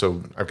house,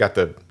 so I've got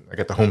the I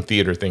got the home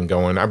theater thing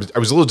going. I was a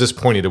little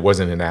disappointed it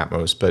wasn't in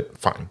Atmos, but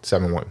fine,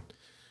 7.1.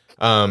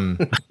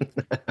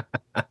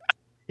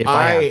 If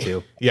I have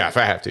to. Yeah, if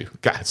I have to.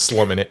 God,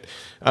 slumming it.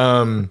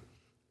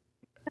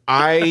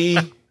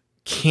 I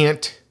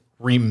can't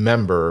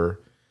remember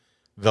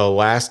the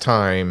last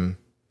time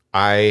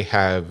I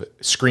have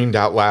screamed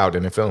out loud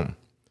in a film.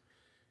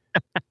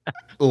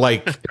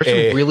 Like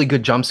there's some really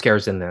good jump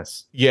scares in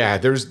this. Yeah,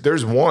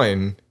 there's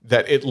one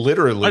that it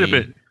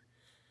literally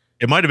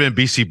it might have been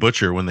BC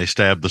Butcher when they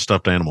stabbed the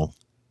stuffed animal.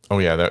 Oh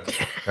yeah,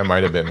 that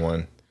might have been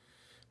one.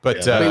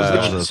 But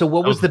so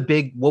what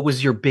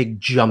was your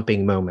big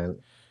jumping moment?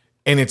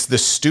 And it's the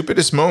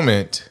stupidest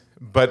moment,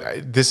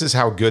 but this is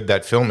how good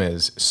that film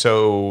is.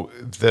 So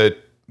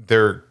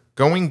they're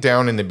going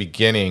down in the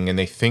beginning and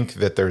they think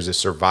that there's a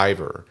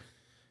survivor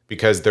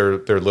because their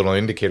little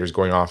indicators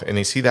going off, and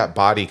they see that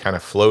body kind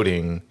of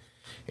floating,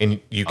 and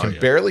you can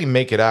barely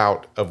make it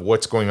out of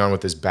what's going on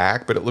with his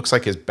back, but it looks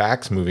like his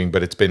back's moving,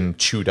 but it's been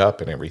chewed up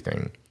and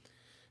everything.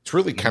 It's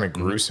really kind of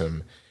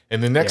gruesome.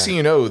 And the next thing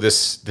you know,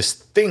 this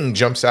thing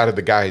jumps out of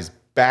the guy's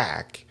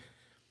back,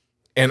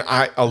 and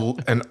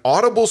an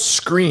audible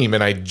scream,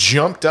 and I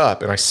jumped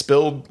up and I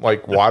spilled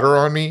like water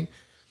on me,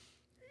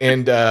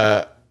 and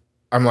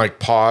I'm like,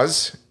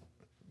 pause.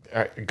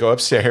 I go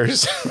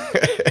upstairs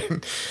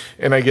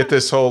and I get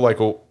this whole like,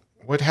 well,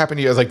 what happened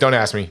to you? I was like, don't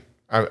ask me.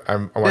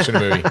 I'm watching a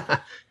movie.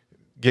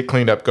 Get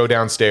cleaned up, go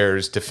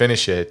downstairs to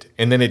finish it.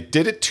 And then it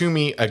did it to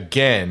me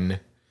again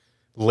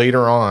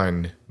later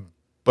on,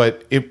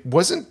 but it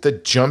wasn't the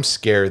jump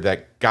scare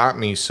that got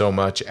me so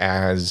much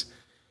as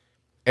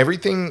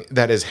everything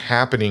that is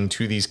happening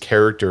to these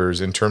characters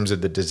in terms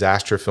of the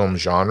disaster film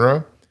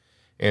genre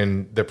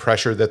and the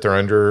pressure that they're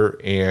under,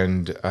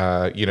 and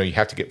you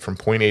have to get from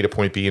point A to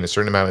point B in a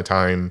certain amount of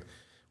time,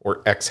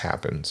 or X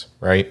happens,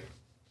 right?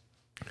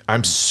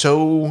 I'm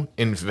so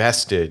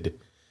invested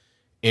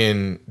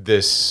in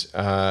this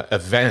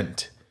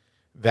event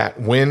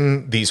that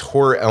when these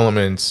horror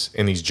elements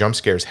and these jump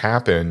scares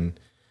happen,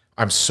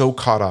 I'm so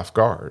caught off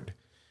guard.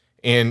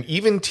 And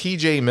even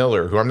TJ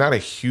Miller, who I'm not a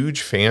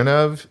huge fan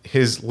of,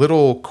 his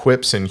little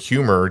quips and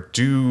humor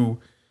do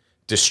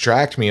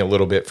distract me a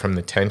little bit from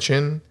the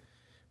tension,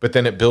 but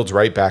then it builds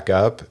right back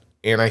up.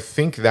 And I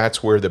think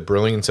that's where the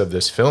brilliance of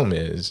this film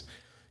is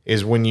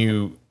when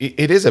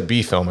it is a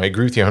B film. I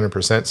agree with you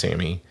 100%,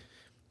 Sammy.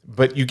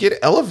 But you get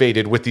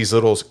elevated with these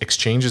little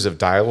exchanges of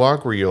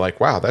dialogue where you're like,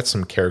 wow, that's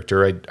some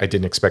character I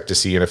didn't expect to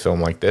see in a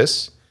film like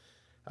this.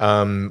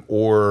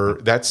 Or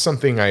that's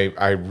something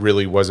I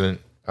really wasn't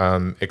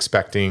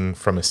expecting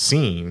from a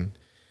scene.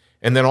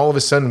 And then all of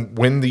a sudden,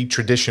 when the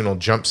traditional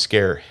jump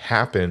scare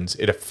happens,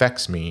 it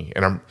affects me.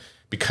 And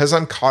because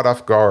I'm caught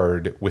off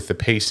guard with the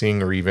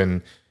pacing or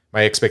even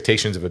my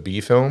expectations of a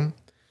B film,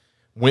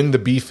 when the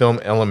B film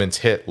elements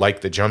hit,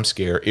 like the jump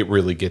scare, it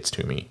really gets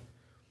to me.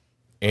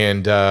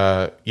 And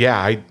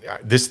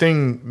this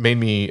thing made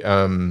me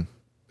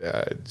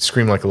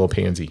scream like a little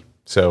pansy.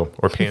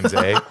 Or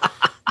pansy.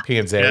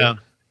 Pansy. Yeah.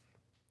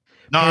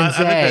 No,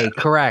 Pansy,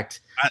 correct.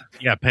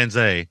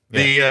 Pansy.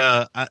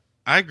 Yeah. I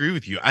agree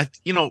with you.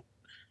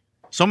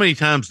 So many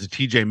times the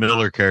TJ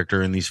Miller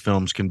character in these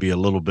films can be a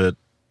little bit,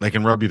 they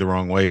can rub you the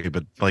wrong way,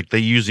 but like they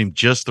use him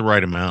just the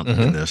right amount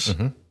in this.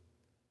 Mm-hmm.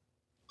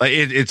 Like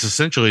it's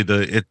essentially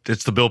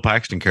it's the Bill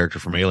Paxton character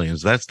from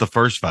Aliens. That's the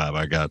first vibe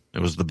I got. It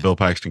was the Bill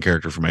Paxton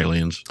character from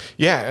Aliens.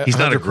 Yeah, he's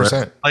not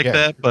aggressive like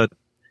that, but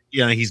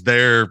he's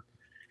there.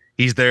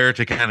 He's there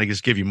to kind of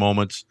just give you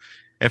moments.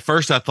 At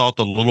first, I thought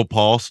the little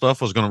Paul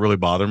stuff was going to really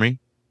bother me.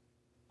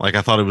 Like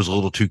I thought it was a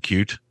little too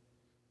cute,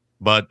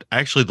 but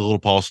actually the little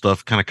Paul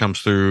stuff kind of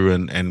comes through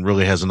and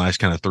really has a nice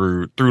kind of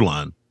through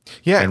line.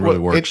 Yeah, and really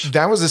works.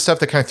 That was the stuff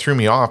that kind of threw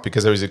me off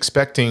because I was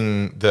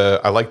expecting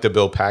I like the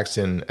Bill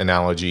Paxton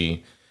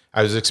analogy.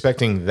 I was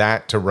expecting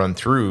that to run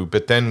through,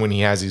 but then when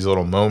he has these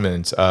little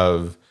moments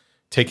of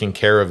taking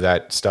care of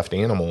that stuffed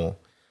animal,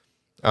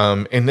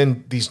 and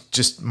then these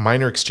just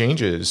minor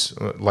exchanges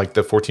like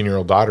the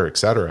 14-year-old daughter,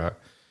 etc.,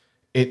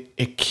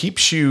 it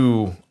keeps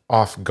you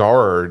off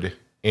guard.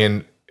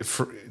 And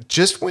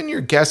just when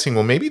you're guessing,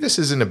 well, maybe this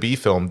isn't a B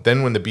film,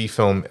 then when the B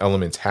film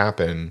elements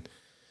happen,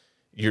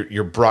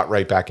 you're brought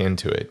right back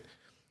into it.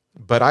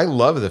 But I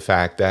love the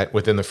fact that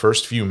within the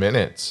first few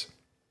minutes,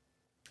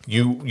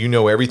 you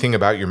know everything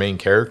about your main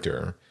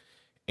character,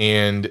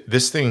 and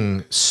this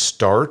thing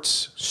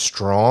starts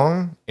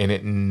strong and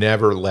it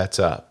never lets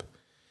up.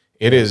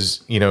 It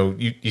is,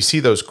 you see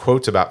those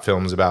quotes about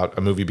films about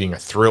a movie being a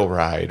thrill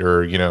ride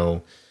or,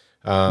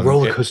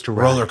 roller coaster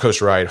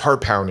ride,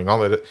 heart pounding, all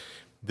that.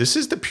 This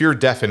is the pure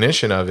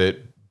definition of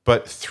it,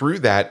 but through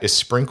that is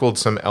sprinkled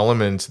some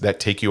elements that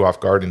take you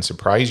off guard and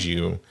surprise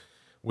you,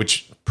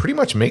 which pretty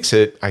much makes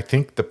it, I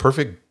think, the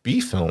perfect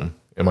B film,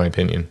 in my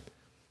opinion.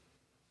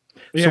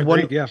 Yeah,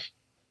 so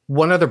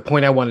one other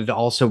point I wanted to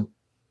also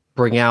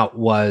bring out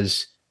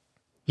was,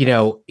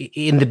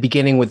 in the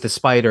beginning with the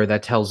spider,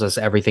 that tells us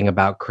everything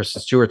about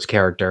Kristen Stewart's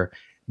character,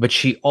 but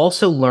she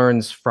also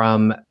learns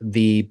from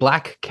the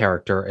black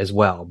character as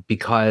well,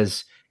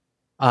 because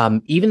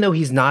even though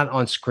he's not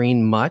on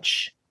screen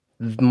much,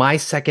 my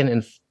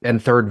second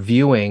and third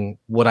viewing,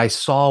 what I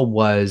saw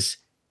was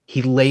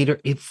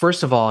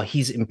first of all,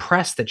 he's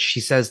impressed that she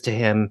says to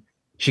him,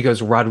 she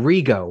goes,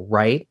 Rodrigo,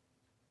 right?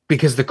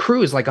 Because the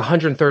crew is like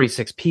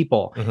 136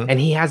 people. And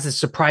he has this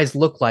surprised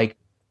look like,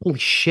 holy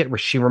shit,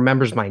 she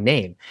remembers my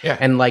name. Yeah.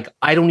 And like,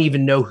 I don't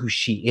even know who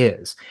she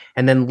is.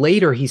 And then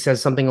later he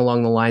says something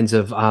along the lines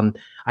of, I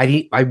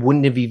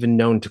wouldn't have even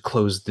known to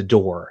close the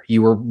door.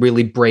 You were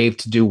really brave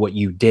to do what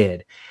you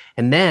did.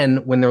 And then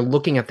when they're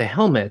looking at the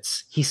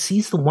helmets, he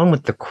sees the one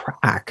with the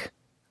crack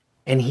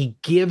and he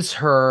gives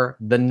her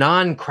the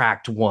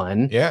non-cracked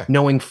one,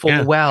 knowing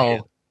full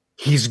well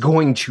he's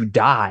going to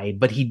die.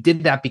 But he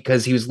did that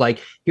because he was like,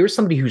 here's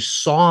somebody who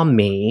saw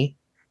me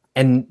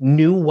and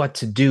knew what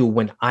to do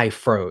when I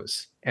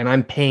froze. And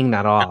I'm paying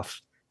that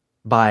off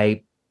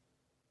by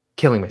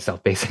killing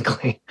myself,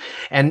 basically.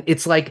 And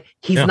it's like,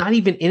 he's not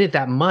even in it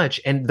that much.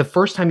 And the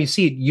first time you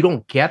see it, you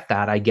don't get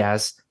that, I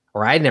guess,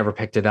 or I never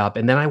picked it up.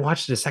 And then I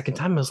watched it a second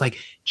time. I was like,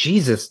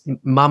 Jesus,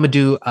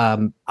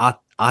 Mamadou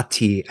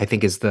Ati, I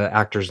think is the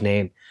actor's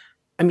name.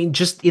 I mean,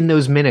 just in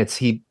those minutes,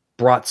 he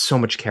brought so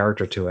much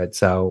character to it.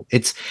 So I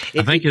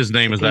think his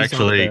name is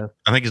actually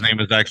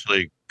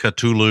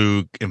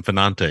Cthulhu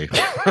Infinante.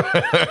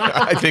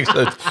 I think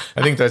so.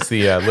 I think that's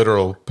the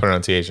literal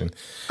pronunciation.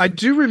 I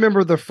do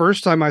remember the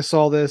first time I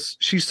saw this,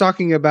 she's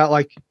talking about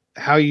like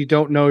how you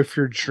don't know if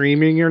you're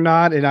dreaming or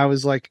not. And I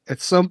was like,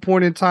 at some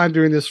point in time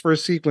during this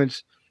first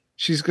sequence,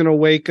 she's going to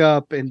wake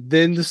up and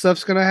then the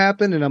stuff's going to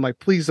happen. And I'm like,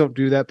 please don't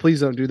do that. Please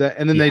don't do that.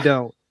 And then they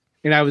don't.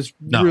 And I was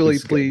really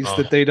pleased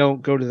that they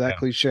don't go to that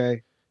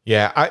cliche.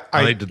 Yeah.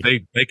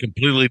 They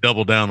completely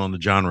double down on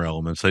the genre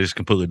elements. They just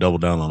completely double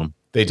down on them.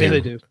 They do. Yeah,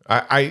 they do.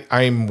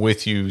 I'm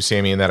with you,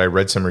 Sammy, in that I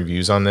read some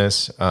reviews on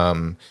this.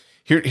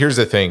 Here's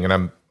the thing,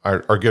 and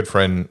our good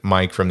friend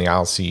Mike from the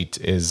Aisle Seat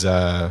is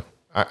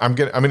I'm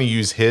gonna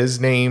use his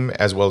name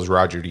as well as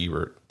Roger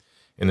Ebert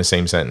in the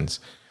same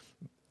sentence.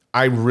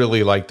 I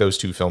really like those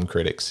two film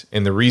critics,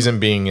 and the reason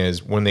being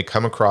is when they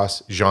come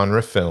across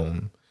genre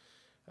film,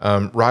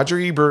 Roger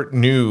Ebert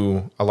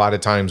knew a lot of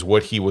times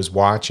what he was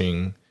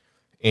watching.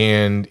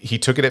 And he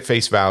took it at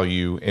face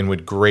value and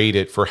would grade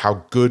it for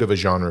how good of a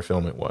genre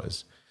film it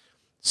was.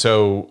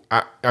 So,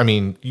 I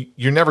mean,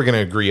 you're never going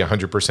to agree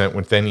 100%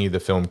 with any of the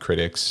film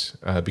critics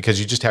because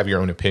you just have your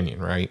own opinion,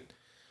 right?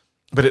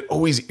 But it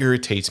always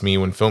irritates me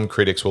when film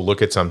critics will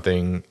look at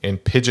something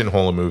and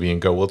pigeonhole a movie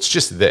and go, well, it's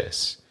just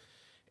this,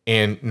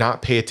 and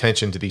not pay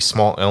attention to these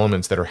small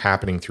elements that are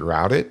happening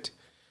throughout it.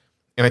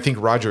 And I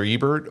think Roger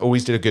Ebert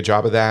always did a good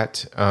job of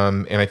that.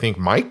 And I think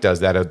Mike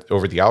does that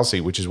over the Aisle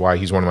Seat, which is why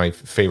he's one of my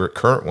favorite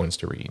current ones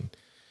to read.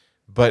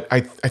 But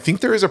I think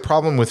there is a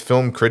problem with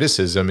film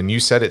criticism. And you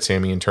said it,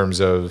 Sammy, in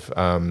terms of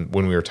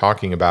when we were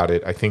talking about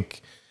it, I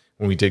think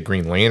when we did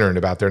Green Lantern,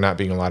 about there not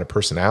being a lot of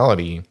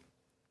personality.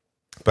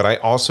 But I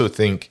also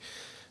think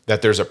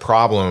that there's a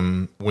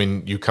problem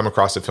when you come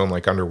across a film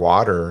like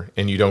Underwater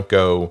and you don't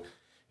go,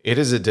 it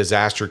is a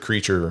disaster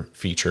creature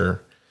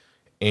feature.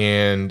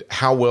 And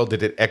how well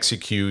did it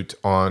execute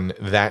on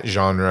that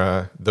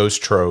genre, those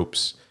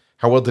tropes?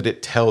 How well did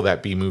it tell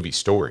that B-movie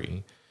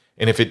story?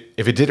 And if it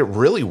did it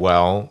really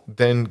well,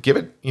 then give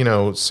it,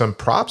 some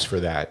props for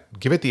that.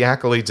 Give it the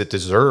accolades it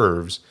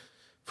deserves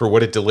for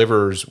what it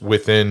delivers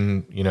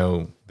within,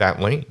 that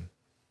lane.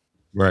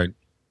 Right.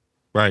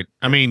 Right.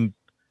 I mean,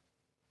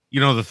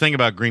 the thing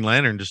about Green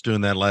Lantern, just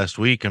doing that last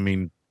week, I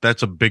mean,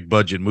 that's a big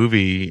budget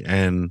movie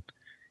and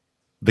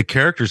the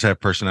characters have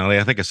personality.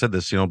 I think I said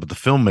this, but the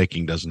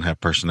filmmaking doesn't have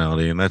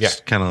personality. And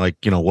that's kind of like,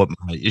 what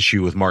my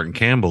issue with Martin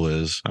Campbell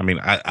is. I mean,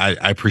 I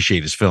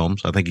appreciate his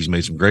films. I think he's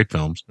made some great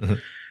films,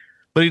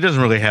 but he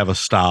doesn't really have a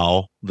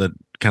style that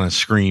kind of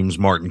screams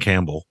Martin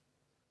Campbell.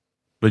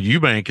 But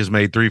Eubank has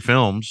made 3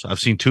 films. I've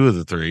seen 2 of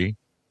the 3,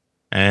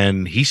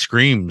 and he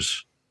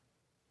screams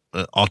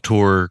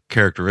auteur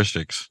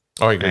characteristics.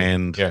 Oh, I agree.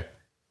 And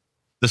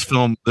this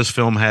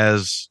film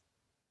has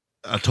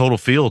a total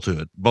feel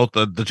to it. Both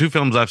the 2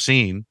 films I've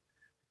seen,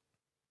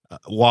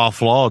 while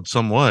flawed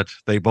somewhat,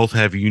 they both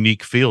have a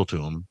unique feel to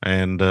them.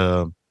 And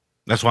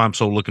that's why I'm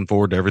so looking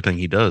forward to everything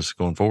he does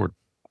going forward.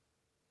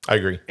 I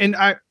agree. And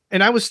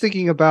I was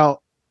thinking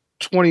about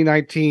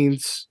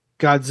 2019's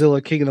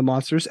Godzilla King of the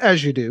Monsters,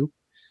 as you do.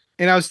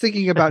 And I was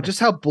thinking about just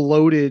how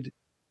bloated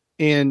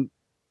and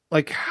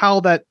like how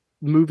that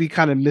movie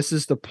kind of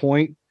misses the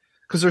point.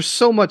 Because there's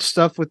so much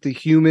stuff with the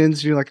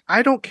humans. You're like,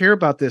 I don't care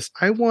about this.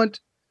 I want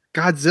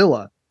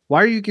Godzilla.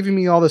 Why are you giving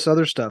me all this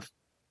other stuff?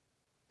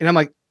 And I'm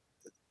like,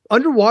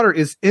 Underwater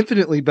is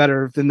infinitely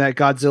better than that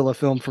Godzilla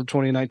film from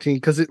 2019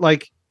 because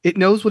it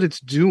knows what it's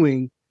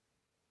doing,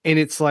 and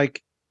it's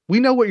like, we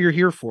know what you're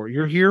here for.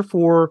 You're here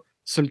for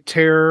some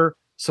terror,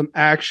 some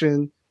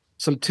action,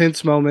 some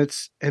tense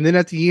moments, and then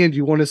at the end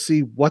you want to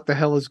see what the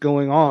hell is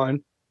going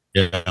on.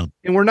 Yeah.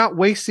 And we're not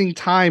wasting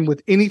time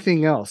with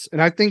anything else.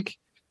 And I think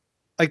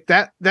like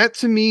that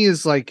to me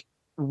is like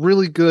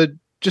really good,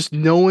 just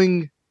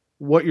knowing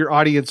what your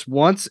audience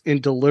wants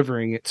and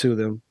delivering it to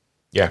them.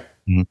 Yeah.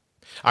 Mm-hmm.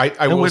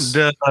 I will.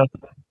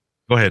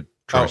 Go ahead,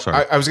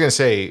 Sorry. I was gonna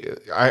say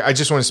I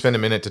just want to spend a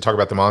minute to talk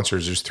about the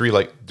monsters. There's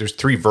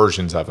three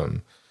versions of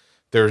them.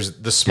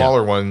 There's the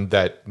smaller one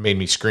that made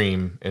me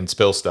scream and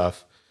spill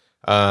stuff.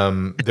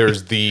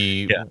 There's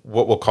the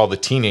what we'll call the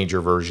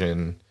teenager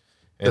version,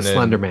 and the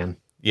Slender Man.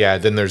 Yeah,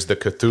 then there's the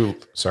Cthulhu.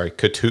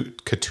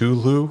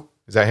 Cthulhu.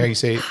 Is that how you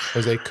say it?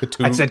 Jose?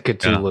 Cthulhu. I said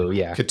Cthulhu.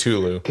 Yeah.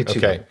 Cthulhu.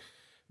 Okay.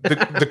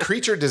 The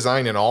creature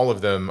design in all of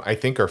them, I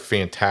think, are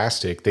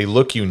fantastic. They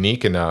look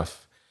unique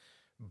enough.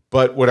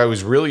 But what I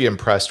was really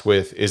impressed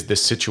with is the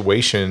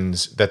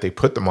situations that they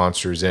put the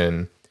monsters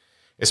in,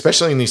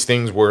 especially in these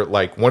things where,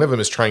 like, one of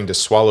them is trying to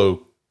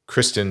swallow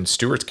Kristen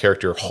Stewart's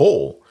character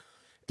whole.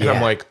 And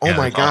I'm like, oh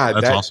my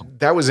God, awesome.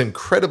 That was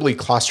incredibly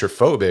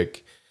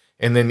claustrophobic.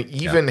 And then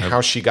even how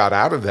she got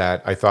out of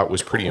that, I thought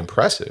was pretty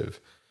impressive.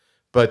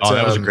 But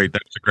that was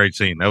a great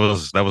scene. That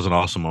was an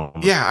awesome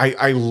moment. Yeah,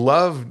 I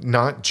love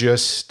not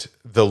just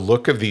the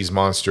look of these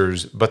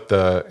monsters, but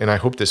and I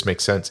hope this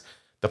makes sense,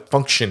 the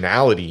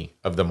functionality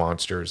of the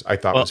monsters I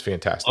thought was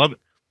fantastic.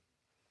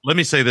 Let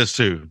me say this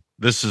too.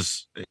 This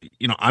is,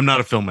 I'm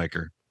not a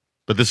filmmaker,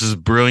 but this is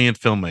brilliant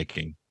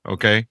filmmaking.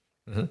 Okay.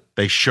 Mm-hmm.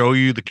 They show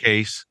you the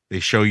case. They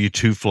show you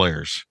two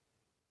flares.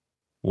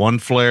 One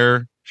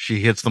flare she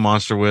hits the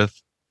monster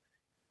with.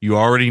 You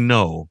already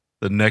know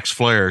the next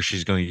flare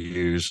she's going to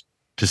use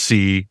to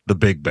see the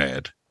big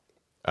bad.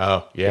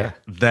 Oh, yeah.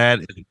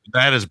 That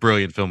is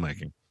brilliant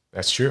filmmaking.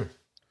 That's true.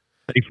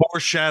 They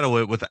foreshadow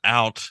it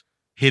without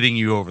hitting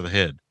you over the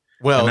head.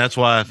 Well, and that's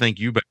why I think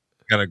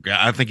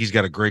I think he's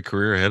got a great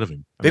career ahead of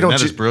him. That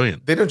is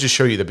brilliant. They don't just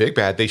show you the big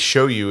bad. They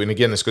show you, and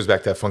again, this goes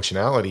back to that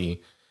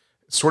functionality,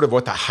 sort of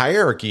what the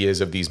hierarchy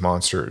is of these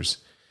monsters.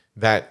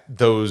 That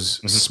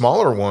those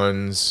smaller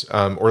ones,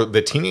 or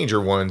the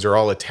teenager ones, are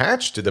all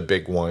attached to the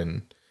big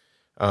one.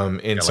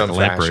 In some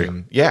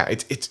fashion. Yeah,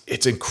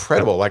 it's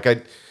incredible. Like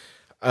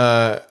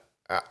I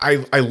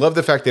love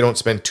the fact they don't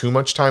spend too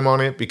much time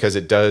on it, because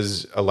it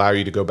does allow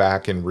you to go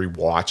back and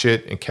rewatch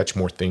it and catch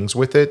more things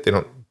with it. They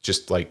don't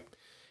just like,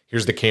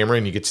 here's the camera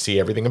and you get to see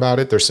everything about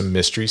it. There's some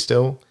mystery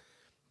still.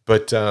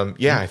 But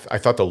I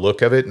thought the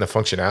look of it and the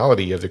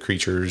functionality of the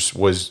creatures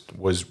was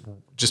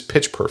just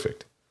pitch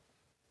perfect.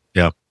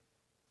 Yeah.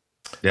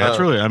 Yeah, it's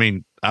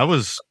really, I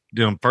was,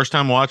 first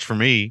time watch for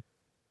me.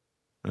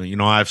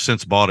 I've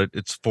since bought it.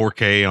 It's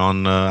 4K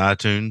on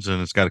iTunes,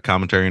 and it's got a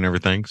commentary and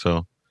everything.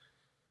 So,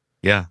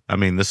 yeah,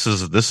 this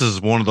is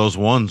one of those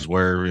ones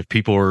where if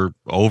people are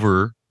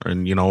over,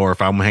 and or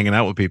if I'm hanging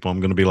out with people, I'm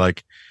going to be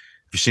like,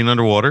 "Have you seen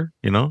Underwater?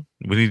 We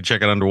need to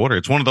check out Underwater."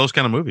 It's one of those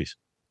kind of movies.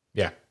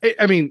 Yeah,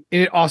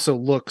 it also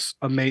looks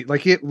amazing.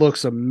 Like, it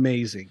looks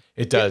amazing.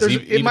 It does.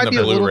 It might be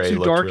a little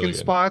too dark in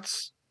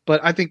spots,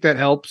 but I think that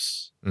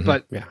helps. Mm-hmm.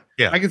 But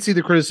I can see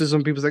the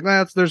criticism. People's like,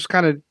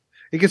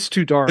 it gets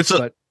too dark.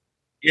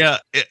 Yeah,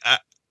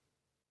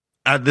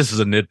 this is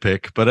a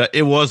nitpick, but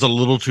it was a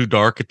little too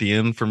dark at the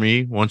end for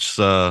me. Once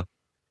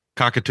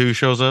Cockatoo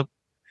shows up,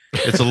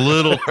 it's a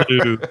little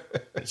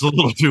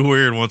too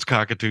weird. Once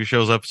Cockatoo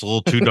shows up, it's a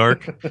little too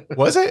dark.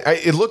 Was it?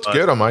 It looked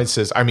good on mine.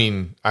 Says,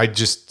 I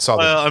just saw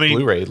the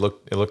Blu-ray. It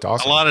looked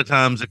awesome. A lot of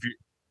times,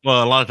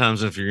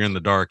 if you're in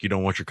the dark, you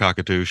don't want your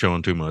Cockatoo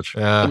showing too much.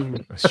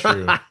 That's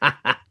true.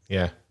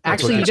 Yeah.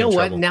 Actually, you know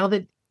what? Now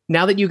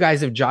that you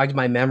guys have jogged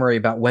my memory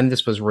about when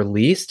this was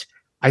released,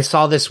 I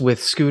saw this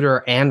with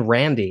Scooter and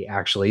Randy,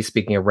 actually,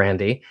 speaking of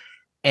Randy.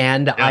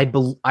 And I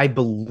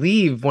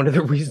believe one of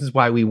the reasons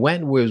why we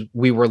went was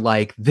we were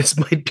like, this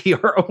might be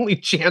our only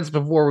chance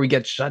before we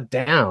get shut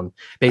down,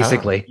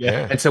 basically.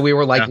 And so we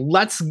were like,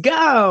 let's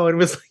go. And it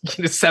was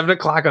like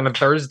 7:00 on a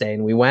Thursday,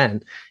 and we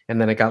went, and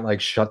then it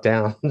got shut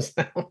down.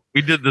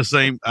 We did the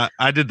same.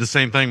 I did the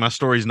same thing. My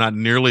story's not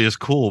nearly as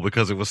cool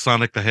because it was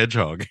Sonic the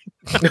Hedgehog.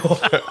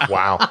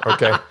 Wow.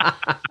 Okay.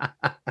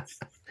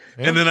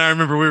 And then I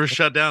remember we were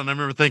shut down, and I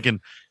remember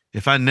thinking,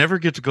 if I never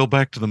get to go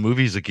back to the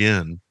movies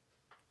again,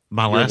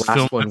 my last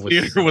film in the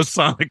theater was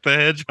Sonic the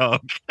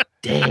Hedgehog.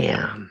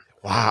 Damn.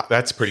 Wow,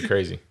 that's pretty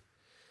crazy.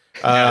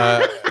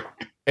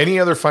 Any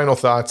other final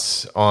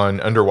thoughts on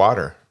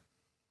Underwater?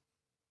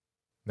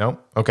 No?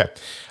 Okay.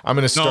 I'm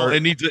going to start.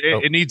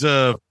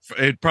 No,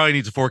 it probably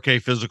needs a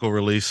 4K physical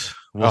release.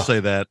 We'll say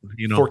that.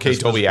 4K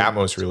Dolby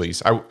Atmos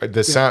release.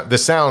 The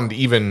sound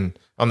even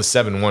on the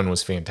 7.1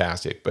 was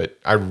fantastic, but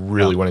I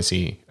really want to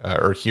see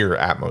or hear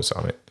Atmos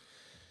on it.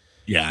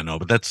 Yeah, I know,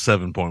 but that's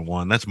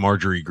 7.1. That's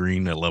Marjorie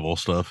Green level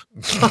stuff.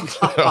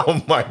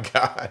 Oh my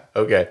God.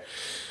 Okay.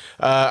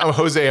 I'm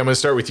Jose. I'm going to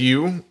start with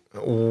you.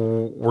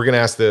 We're going to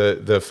ask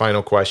the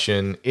final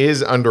question.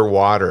 Is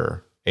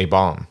Underwater a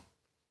bomb?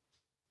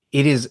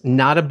 It is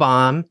not a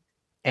bomb.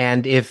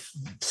 And if,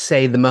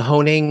 say, the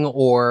Mahoning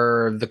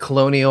or the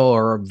Colonial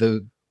or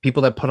the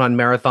people that put on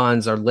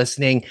marathons are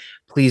listening,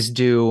 please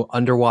do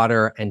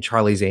Underwater and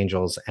Charlie's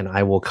Angels, and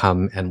I will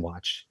come and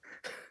watch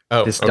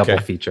this double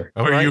feature.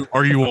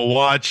 Are you a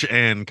watch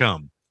and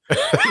come?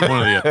 One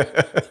of the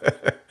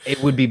other.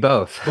 It would be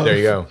both. There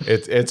you go.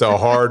 It's a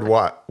hard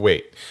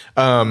wait.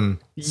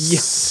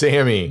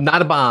 Sammy.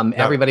 Not a bomb.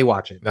 Everybody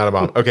watch it. Not a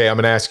bomb. Okay, I'm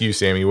going to ask you,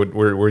 Sammy.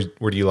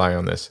 Where do you lie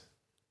on this?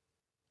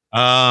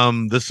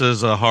 This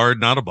is a hard,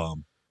 not a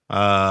bomb.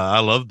 I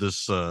love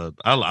this.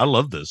 I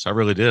love this. I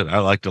really did. I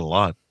liked it a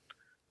lot.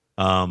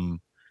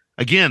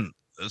 Again,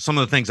 some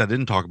of the things I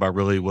didn't talk about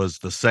really was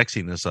the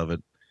sexiness of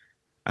it.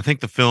 I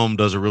think the film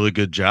does a really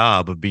good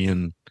job of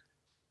being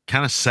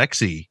kind of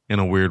sexy in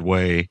a weird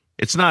way.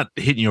 It's not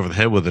hitting you over the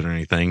head with it or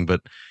anything,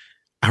 but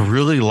I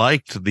really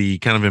liked the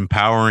kind of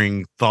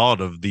empowering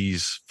thought of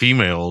these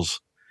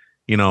females,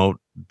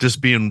 just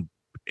being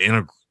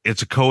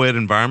it's a co-ed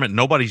environment.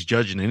 Nobody's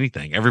judging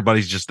anything.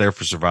 Everybody's just there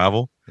for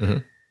survival. Mm-hmm.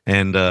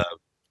 And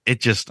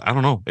it just, I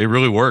don't know, it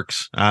really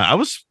works. I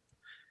was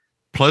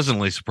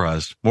pleasantly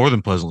surprised, more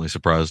than pleasantly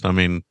surprised. I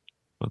mean,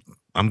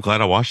 I'm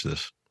glad I watched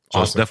this. So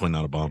Awesome. It's definitely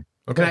not a bomb.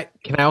 Okay.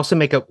 Can I also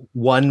make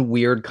one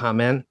weird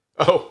comment?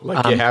 Oh,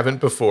 like you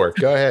haven't before.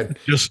 Go ahead.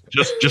 Just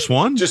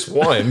one? Just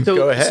one. So,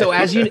 Go ahead. So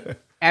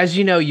as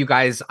you know, you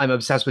guys, I'm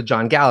obsessed with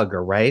John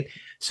Gallagher, right?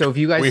 So if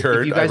you guys, we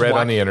heard, if you guys I read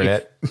watch, on the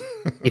internet.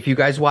 if you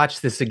guys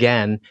watch this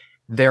again,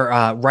 they're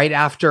right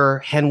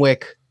after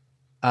Henwick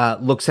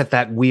looks at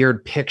that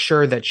weird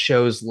picture that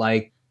shows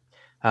like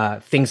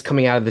things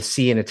coming out of the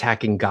sea and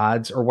attacking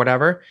gods or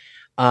whatever.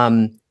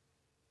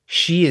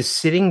 She is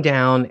sitting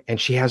down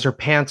and she has her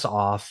pants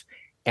off,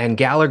 and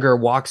Gallagher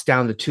walks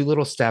down the 2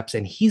 little steps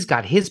and he's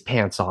got his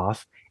pants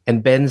off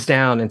and bends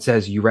down and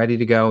says, "You ready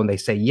to go?" And they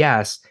say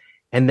yes.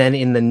 And then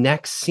in the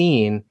next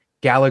scene,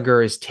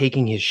 Gallagher is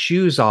taking his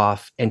shoes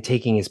off and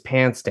taking his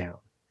pants down.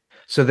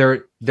 So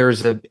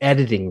there's an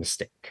editing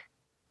mistake.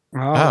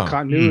 Oh,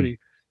 continuity.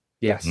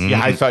 Yes.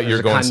 Yeah, I thought you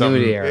were going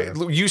somewhere.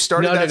 You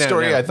started No, that no,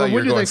 story. no. I thought you What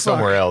were do they going fuck?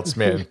 somewhere else,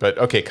 man. But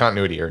okay,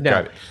 continuity here. No.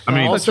 Got it. I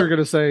mean, I thought you were going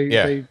to say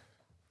Yeah.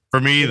 for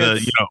me,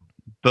 That's-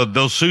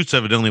 those suits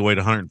evidently weighed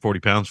 140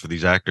 pounds for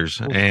these actors.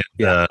 And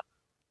Yeah.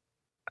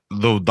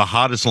 the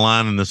hottest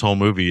line in this whole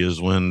movie is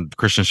when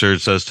Christian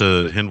Stewart says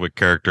to Henwick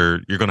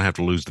character, "You're going to have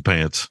to lose the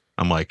pants."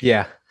 I'm like,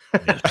 Yeah.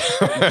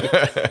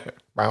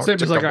 Same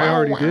as like I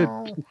already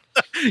did.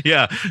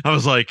 yeah. I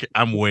was like,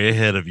 I'm way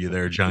ahead of you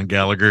there, John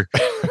Gallagher.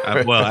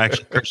 Well,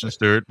 actually, Christian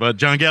Stewart, but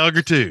John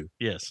Gallagher too.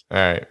 Yes. All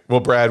right. Well,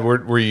 Brad, where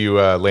were you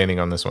landing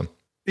on this one?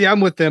 Yeah,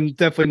 I'm with them.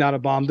 Definitely not a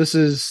bomb. This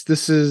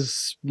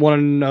is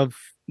one of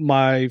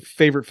my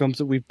favorite films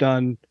that we've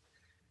done,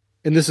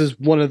 and this is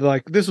one of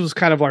the this was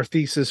kind of our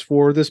thesis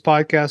for this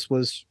podcast,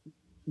 was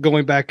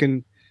going back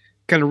and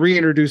kind of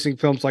reintroducing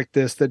films like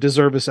this that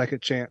deserve a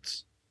second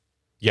chance.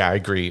 Yeah, I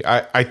agree.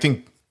 I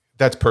think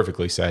that's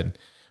perfectly said.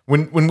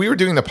 When we were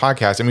doing the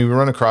podcast, I mean, we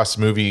run across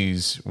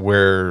movies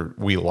where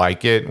we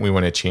like it, we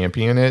want to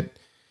champion it.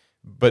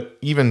 But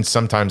even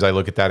sometimes I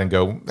look at that and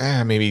go,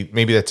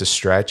 maybe that's a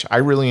stretch. I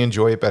really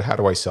enjoy it, but how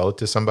do I sell it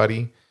to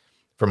somebody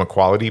from a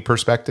quality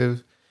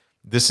perspective?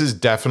 This is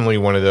definitely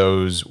one of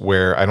those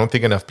where I don't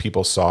think enough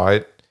people saw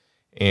it.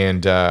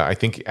 And I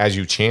think as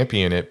you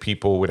champion it,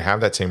 people would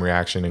have that same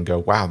reaction and go,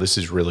 wow, this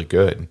is really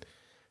good.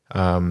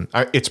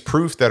 It's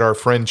proof that our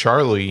friend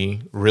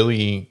Charlie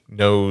really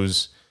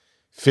knows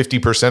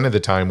 50% of the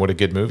time what a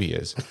good movie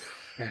is.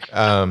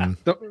 Don't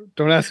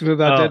ask him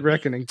about Dead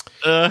Reckoning.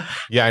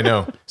 Yeah, I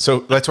know. So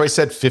that's why I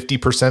said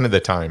 50% of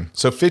the time.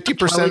 So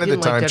 50% of the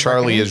time,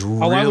 Charlie is I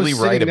was really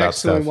sitting right about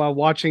next to him stuff. while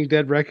watching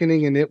Dead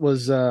Reckoning, and it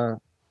was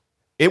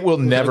It will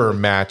never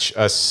match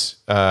us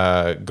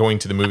going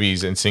to the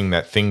movies and seeing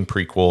that Thing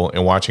prequel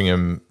and watching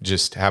him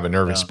just have a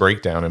nervous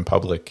breakdown in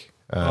public.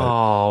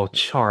 Oh,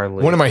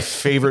 Charlie. One of my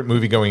favorite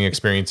movie going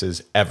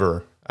experiences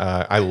ever.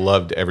 I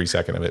loved every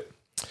second of it.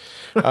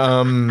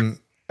 I'm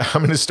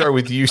going to start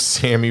with you,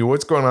 Sammy.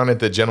 What's going on at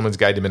the Gentleman's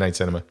Guide to Midnight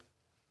Cinema?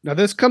 now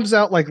this comes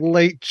out like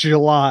late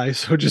July,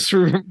 so just a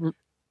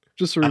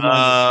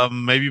reminder.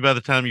 Maybe by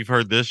the time you've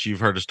heard this, you've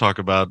heard us talk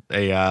about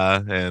AI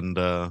and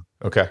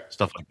Okay.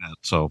 stuff like that.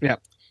 So Yeah.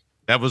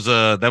 that was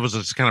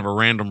just kind of a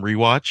random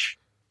rewatch.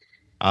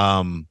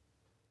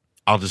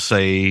 I'll just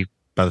say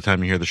by the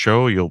time you hear the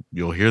show,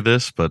 you'll hear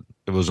this, but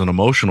it was an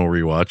emotional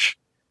rewatch.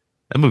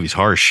 That movie's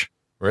harsh.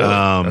 Really?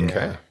 Um,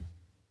 Okay.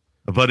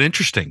 But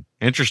interesting,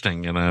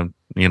 and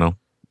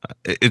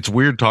it's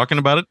weird talking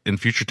about it in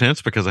future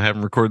tense because I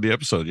haven't recorded the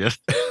episode yet.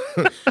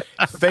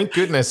 Thank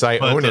goodness I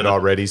own it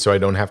already, so I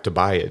don't have to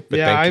buy it. But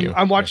thank you.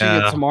 I'm watching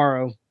Yeah. it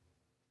tomorrow.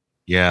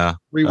 Yeah.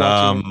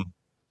 Rewatching it.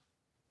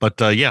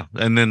 But yeah,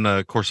 and then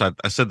of course I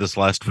said this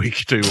last week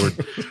too.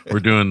 We're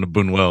doing the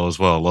Buñuel as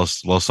well,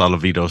 Los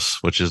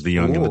Olvidos, which is The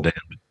Young and the Ooh.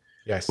 Damned,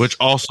 Yes. which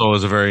also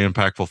is a very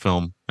impactful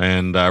film,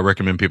 and I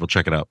recommend people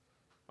check it out.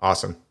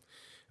 Awesome.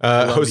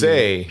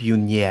 Jose.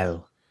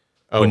 Buñuel.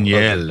 Oh,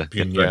 Buñuel. okay.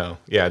 Buñuel.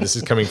 Yeah, this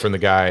is coming from the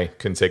guy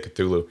couldn't say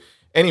Cthulhu.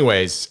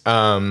 Anyways,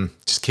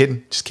 just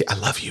kidding. I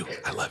love you.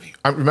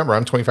 Remember,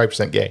 I'm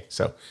 25% gay.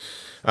 So,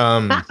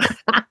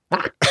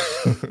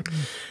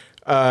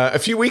 a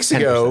few weeks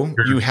ago,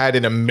 you had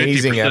an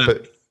amazing 50%.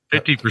 episode.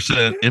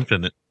 50%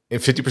 infinite.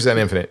 50%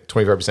 infinite,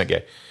 25%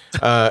 gay.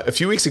 A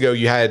few weeks ago,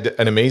 you had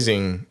an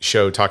amazing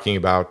show talking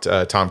about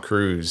Tom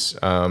Cruise.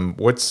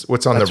 What's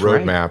on That's the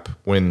right. roadmap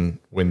when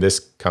this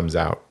comes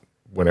out?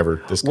 Whenever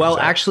this comes Well,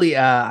 out. actually,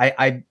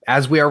 I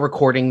as we are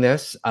recording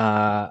this,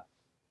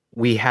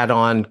 we had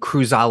on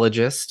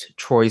cruisologist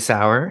Troy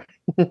Sauer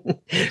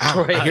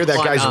I hear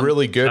that guy's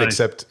really good,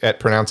 except at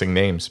pronouncing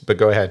names. But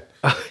go ahead.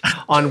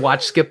 On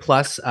Watch Skip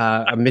Plus,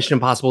 Mission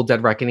Impossible: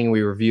 Dead Reckoning.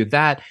 We reviewed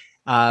that.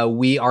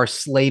 We are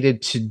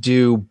slated to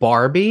do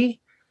Barbie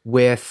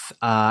with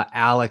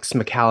Alex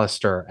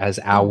McAllister as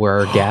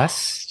our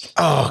guest.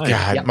 Oh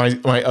God, yep.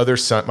 my other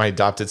son, my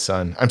adopted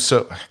son. I'm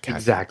so God,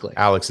 exactly.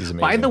 Alex is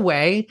amazing. By the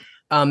way,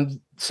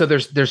 so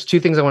there's two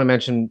things I want to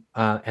mention,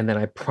 and then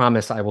I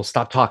promise I will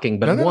stop talking.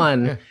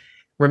 But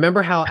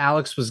remember how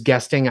Alex was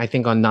guesting, I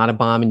think, on Not a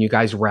Bomb, and you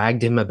guys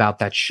ragged him about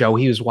that show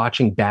he was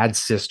watching, Bad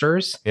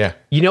Sisters? Yeah.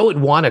 You know, it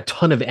won a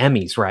ton of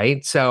Emmys,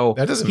 right? So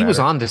that doesn't he matter. was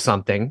on to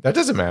something. That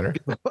doesn't matter.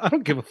 I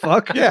don't give a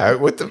fuck. Yeah.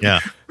 What the? Yeah.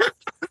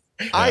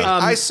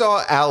 I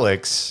saw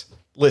Alex.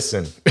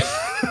 Listen,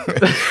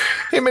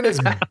 him and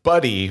his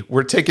buddy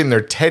were taking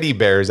their teddy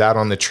bears out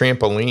on the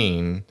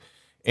trampoline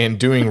and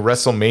doing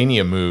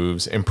WrestleMania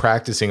moves and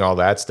practicing all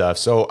that stuff.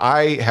 So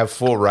I have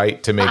full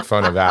right to make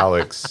fun of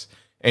Alex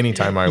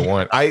anytime I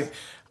want. I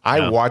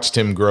watched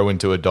him grow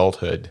into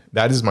adulthood.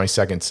 That is my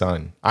second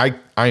son. I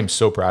am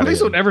so proud of him. Please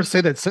don't ever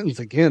say that sentence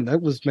again.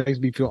 That makes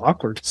me feel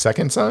awkward.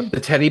 Second son? The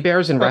teddy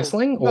bears in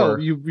wrestling? Or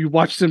you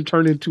watched him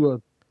turn into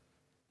a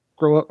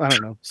grow up. I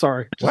don't know.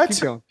 Sorry. What?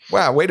 Keep going.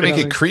 Wow, way to make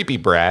it creepy,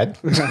 Brad.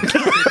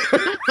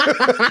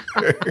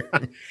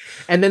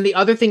 And then the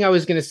other thing I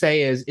was going to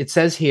say is, it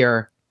says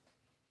here,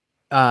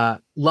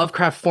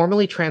 Lovecraft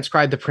formally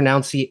transcribed the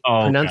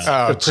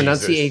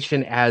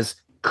pronunciation as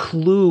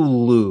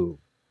Cthulhu,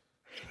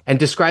 and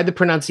described the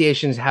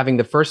pronunciation as having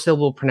the first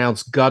syllable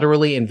pronounced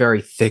gutturally and very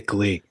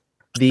thickly.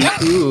 The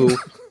oo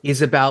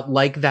is about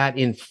like that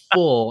in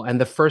full,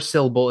 and the first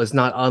syllable is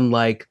not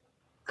unlike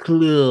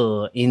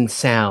clu in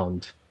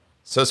sound.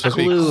 So it's supposed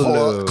to be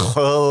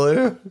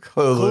Cthulhu.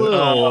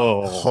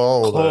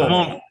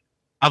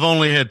 I've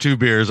only had 2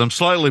 beers. I'm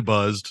slightly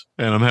buzzed,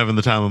 and I'm having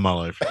the time of my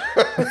life.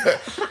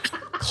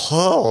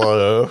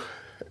 Cthulhu.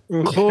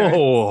 Okay.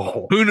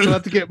 Who knew? We'll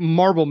have to get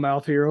marble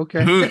mouth here.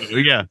 Okay. Who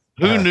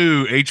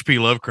knew H.P.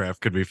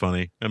 Lovecraft could be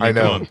funny? I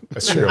know.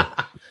 That's true.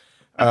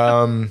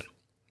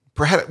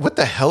 Brad, what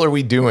the hell are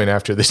we doing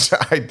after this?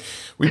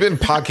 We've been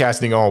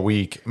podcasting all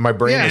week. My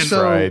brain is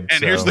fried.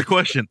 And here's the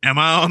question: am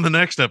I on the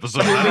next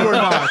episode? You are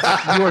not.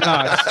 You are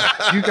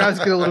not. You guys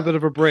get a little bit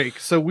of a break.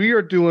 So we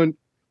are doing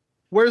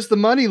Where's the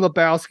Money,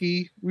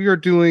 Lebowski? We are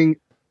doing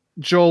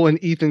Joel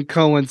and Ethan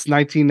Coen's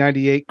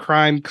 1998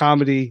 crime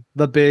comedy,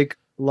 The Big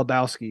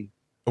Lebowski.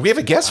 We have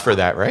a guest for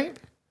that, right?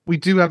 We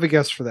do have a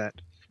guest for that.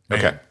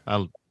 Okay.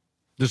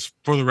 Just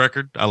for the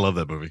record, I love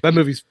that movie. That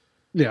movie's,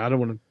 I don't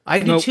want to. I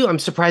do too. I'm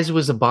surprised it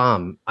was a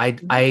bomb.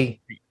 I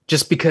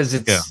just because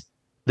it's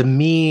the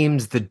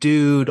memes, the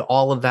dude,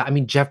 all of that. I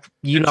mean, Jeff,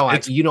 I love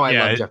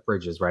Jeff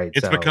Bridges, right?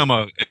 It's become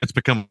a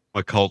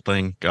cult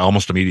thing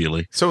almost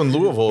immediately. So in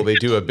Louisville, they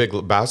do a big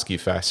Lebowski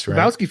Fest, right?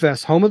 Lebowski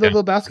Fest, home of the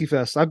Lebowski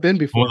Fest. I've been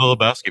before. Home of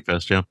the Lebowski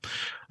Fest, yeah.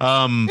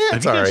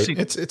 It's all right.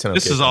 It's an okay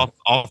this is thing.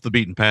 off the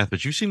beaten path,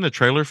 but you've seen the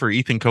trailer for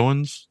Ethan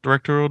Coen's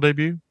directorial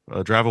debut,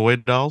 Drive Away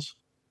Dolls?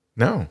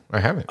 No,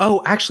 I haven't.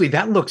 Oh, actually,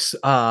 that looks.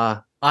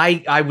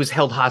 I was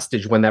held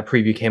hostage when that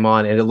preview came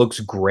on, and it looks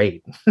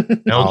great.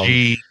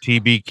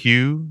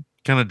 LGBTQ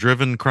kind of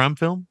driven crime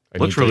film.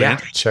 Looks really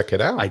interesting. Check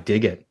it out. I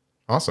dig it.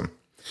 Awesome.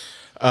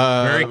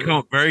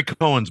 Very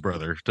Coen's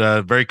brother.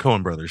 Very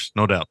Coen brothers,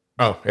 no doubt.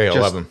 Oh, hey, I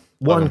love him.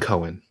 One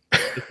Coen.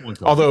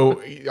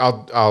 Although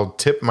I'll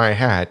tip my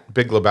hat.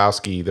 Big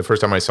Lebowski. The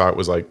first time I saw it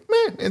was like,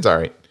 it's all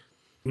right.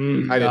 I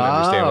didn't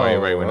understand why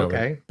everybody went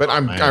over. But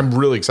I'm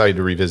really excited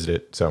to revisit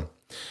it. So.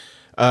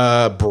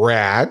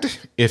 Brad,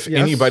 if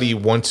anybody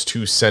wants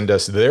to send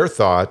us their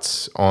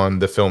thoughts on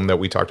the film that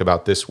we talked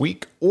about this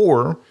week,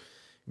 or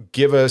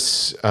give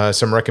us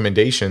some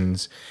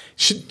recommendations,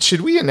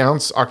 should we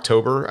announce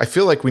October? I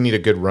feel like we need a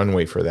good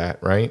runway for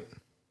that, right?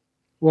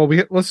 Well,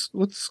 let's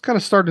kind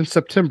of start in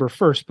September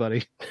first,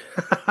 buddy.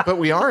 But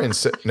we are in.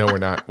 No, we're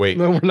not. Wait,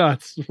 no, we're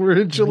not. We're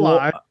in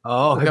July.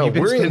 No,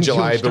 we're in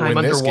July, but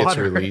when this gets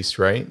released,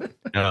 right?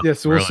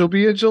 Yes, we'll still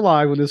be in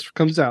July when this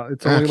comes out.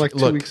 It's only like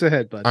 2 weeks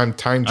ahead, but I'm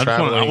time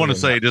traveling. I want to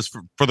say, just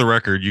for the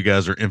record, you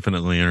guys are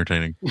infinitely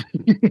entertaining.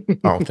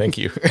 Oh, thank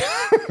you.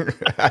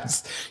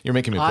 You're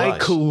making me blush. I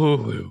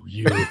Cthulhu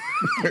you.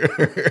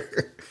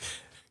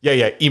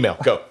 Yeah. Email.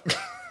 Go.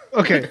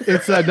 Okay,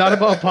 it's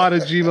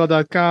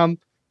notabombpod@gmail.com.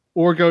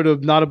 Or go to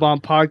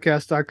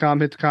notabombpodcast.com,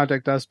 hit the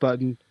contact us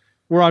button.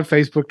 We're on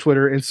Facebook,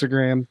 Twitter,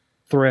 Instagram,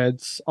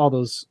 Threads, all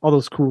those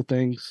cool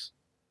things.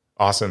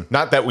 Awesome.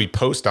 Not that we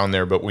post on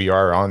there, but we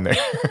are on there.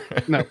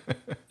 No.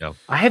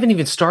 I haven't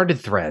even started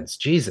Threads.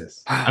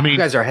 Jesus. I mean, you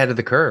guys are ahead of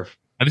the curve.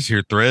 I just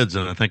hear Threads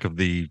and I think of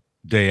the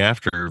Day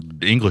After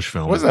English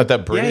film. Wasn't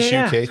that British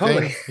UK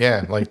totally. thing?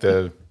 Yeah, like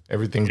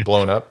everything's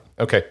blown up.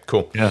 Okay,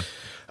 cool. Yeah.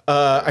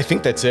 I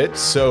think that's it.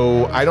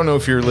 So I don't know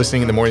if you're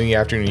listening in the morning, the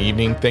afternoon,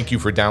 evening. Thank you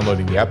for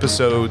downloading the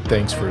episode.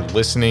 Thanks for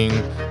listening.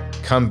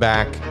 Come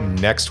back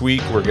next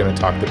week. We're going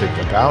to talk The Big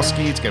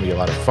Lebowski. It's going to be a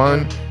lot of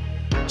fun.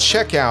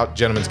 Check out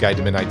Gentleman's Guide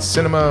to Midnight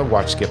Cinema.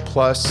 Watch Skip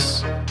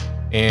Plus.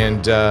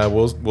 And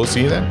we'll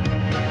see you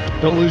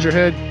then. Don't lose your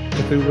head.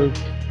 Cthulhu.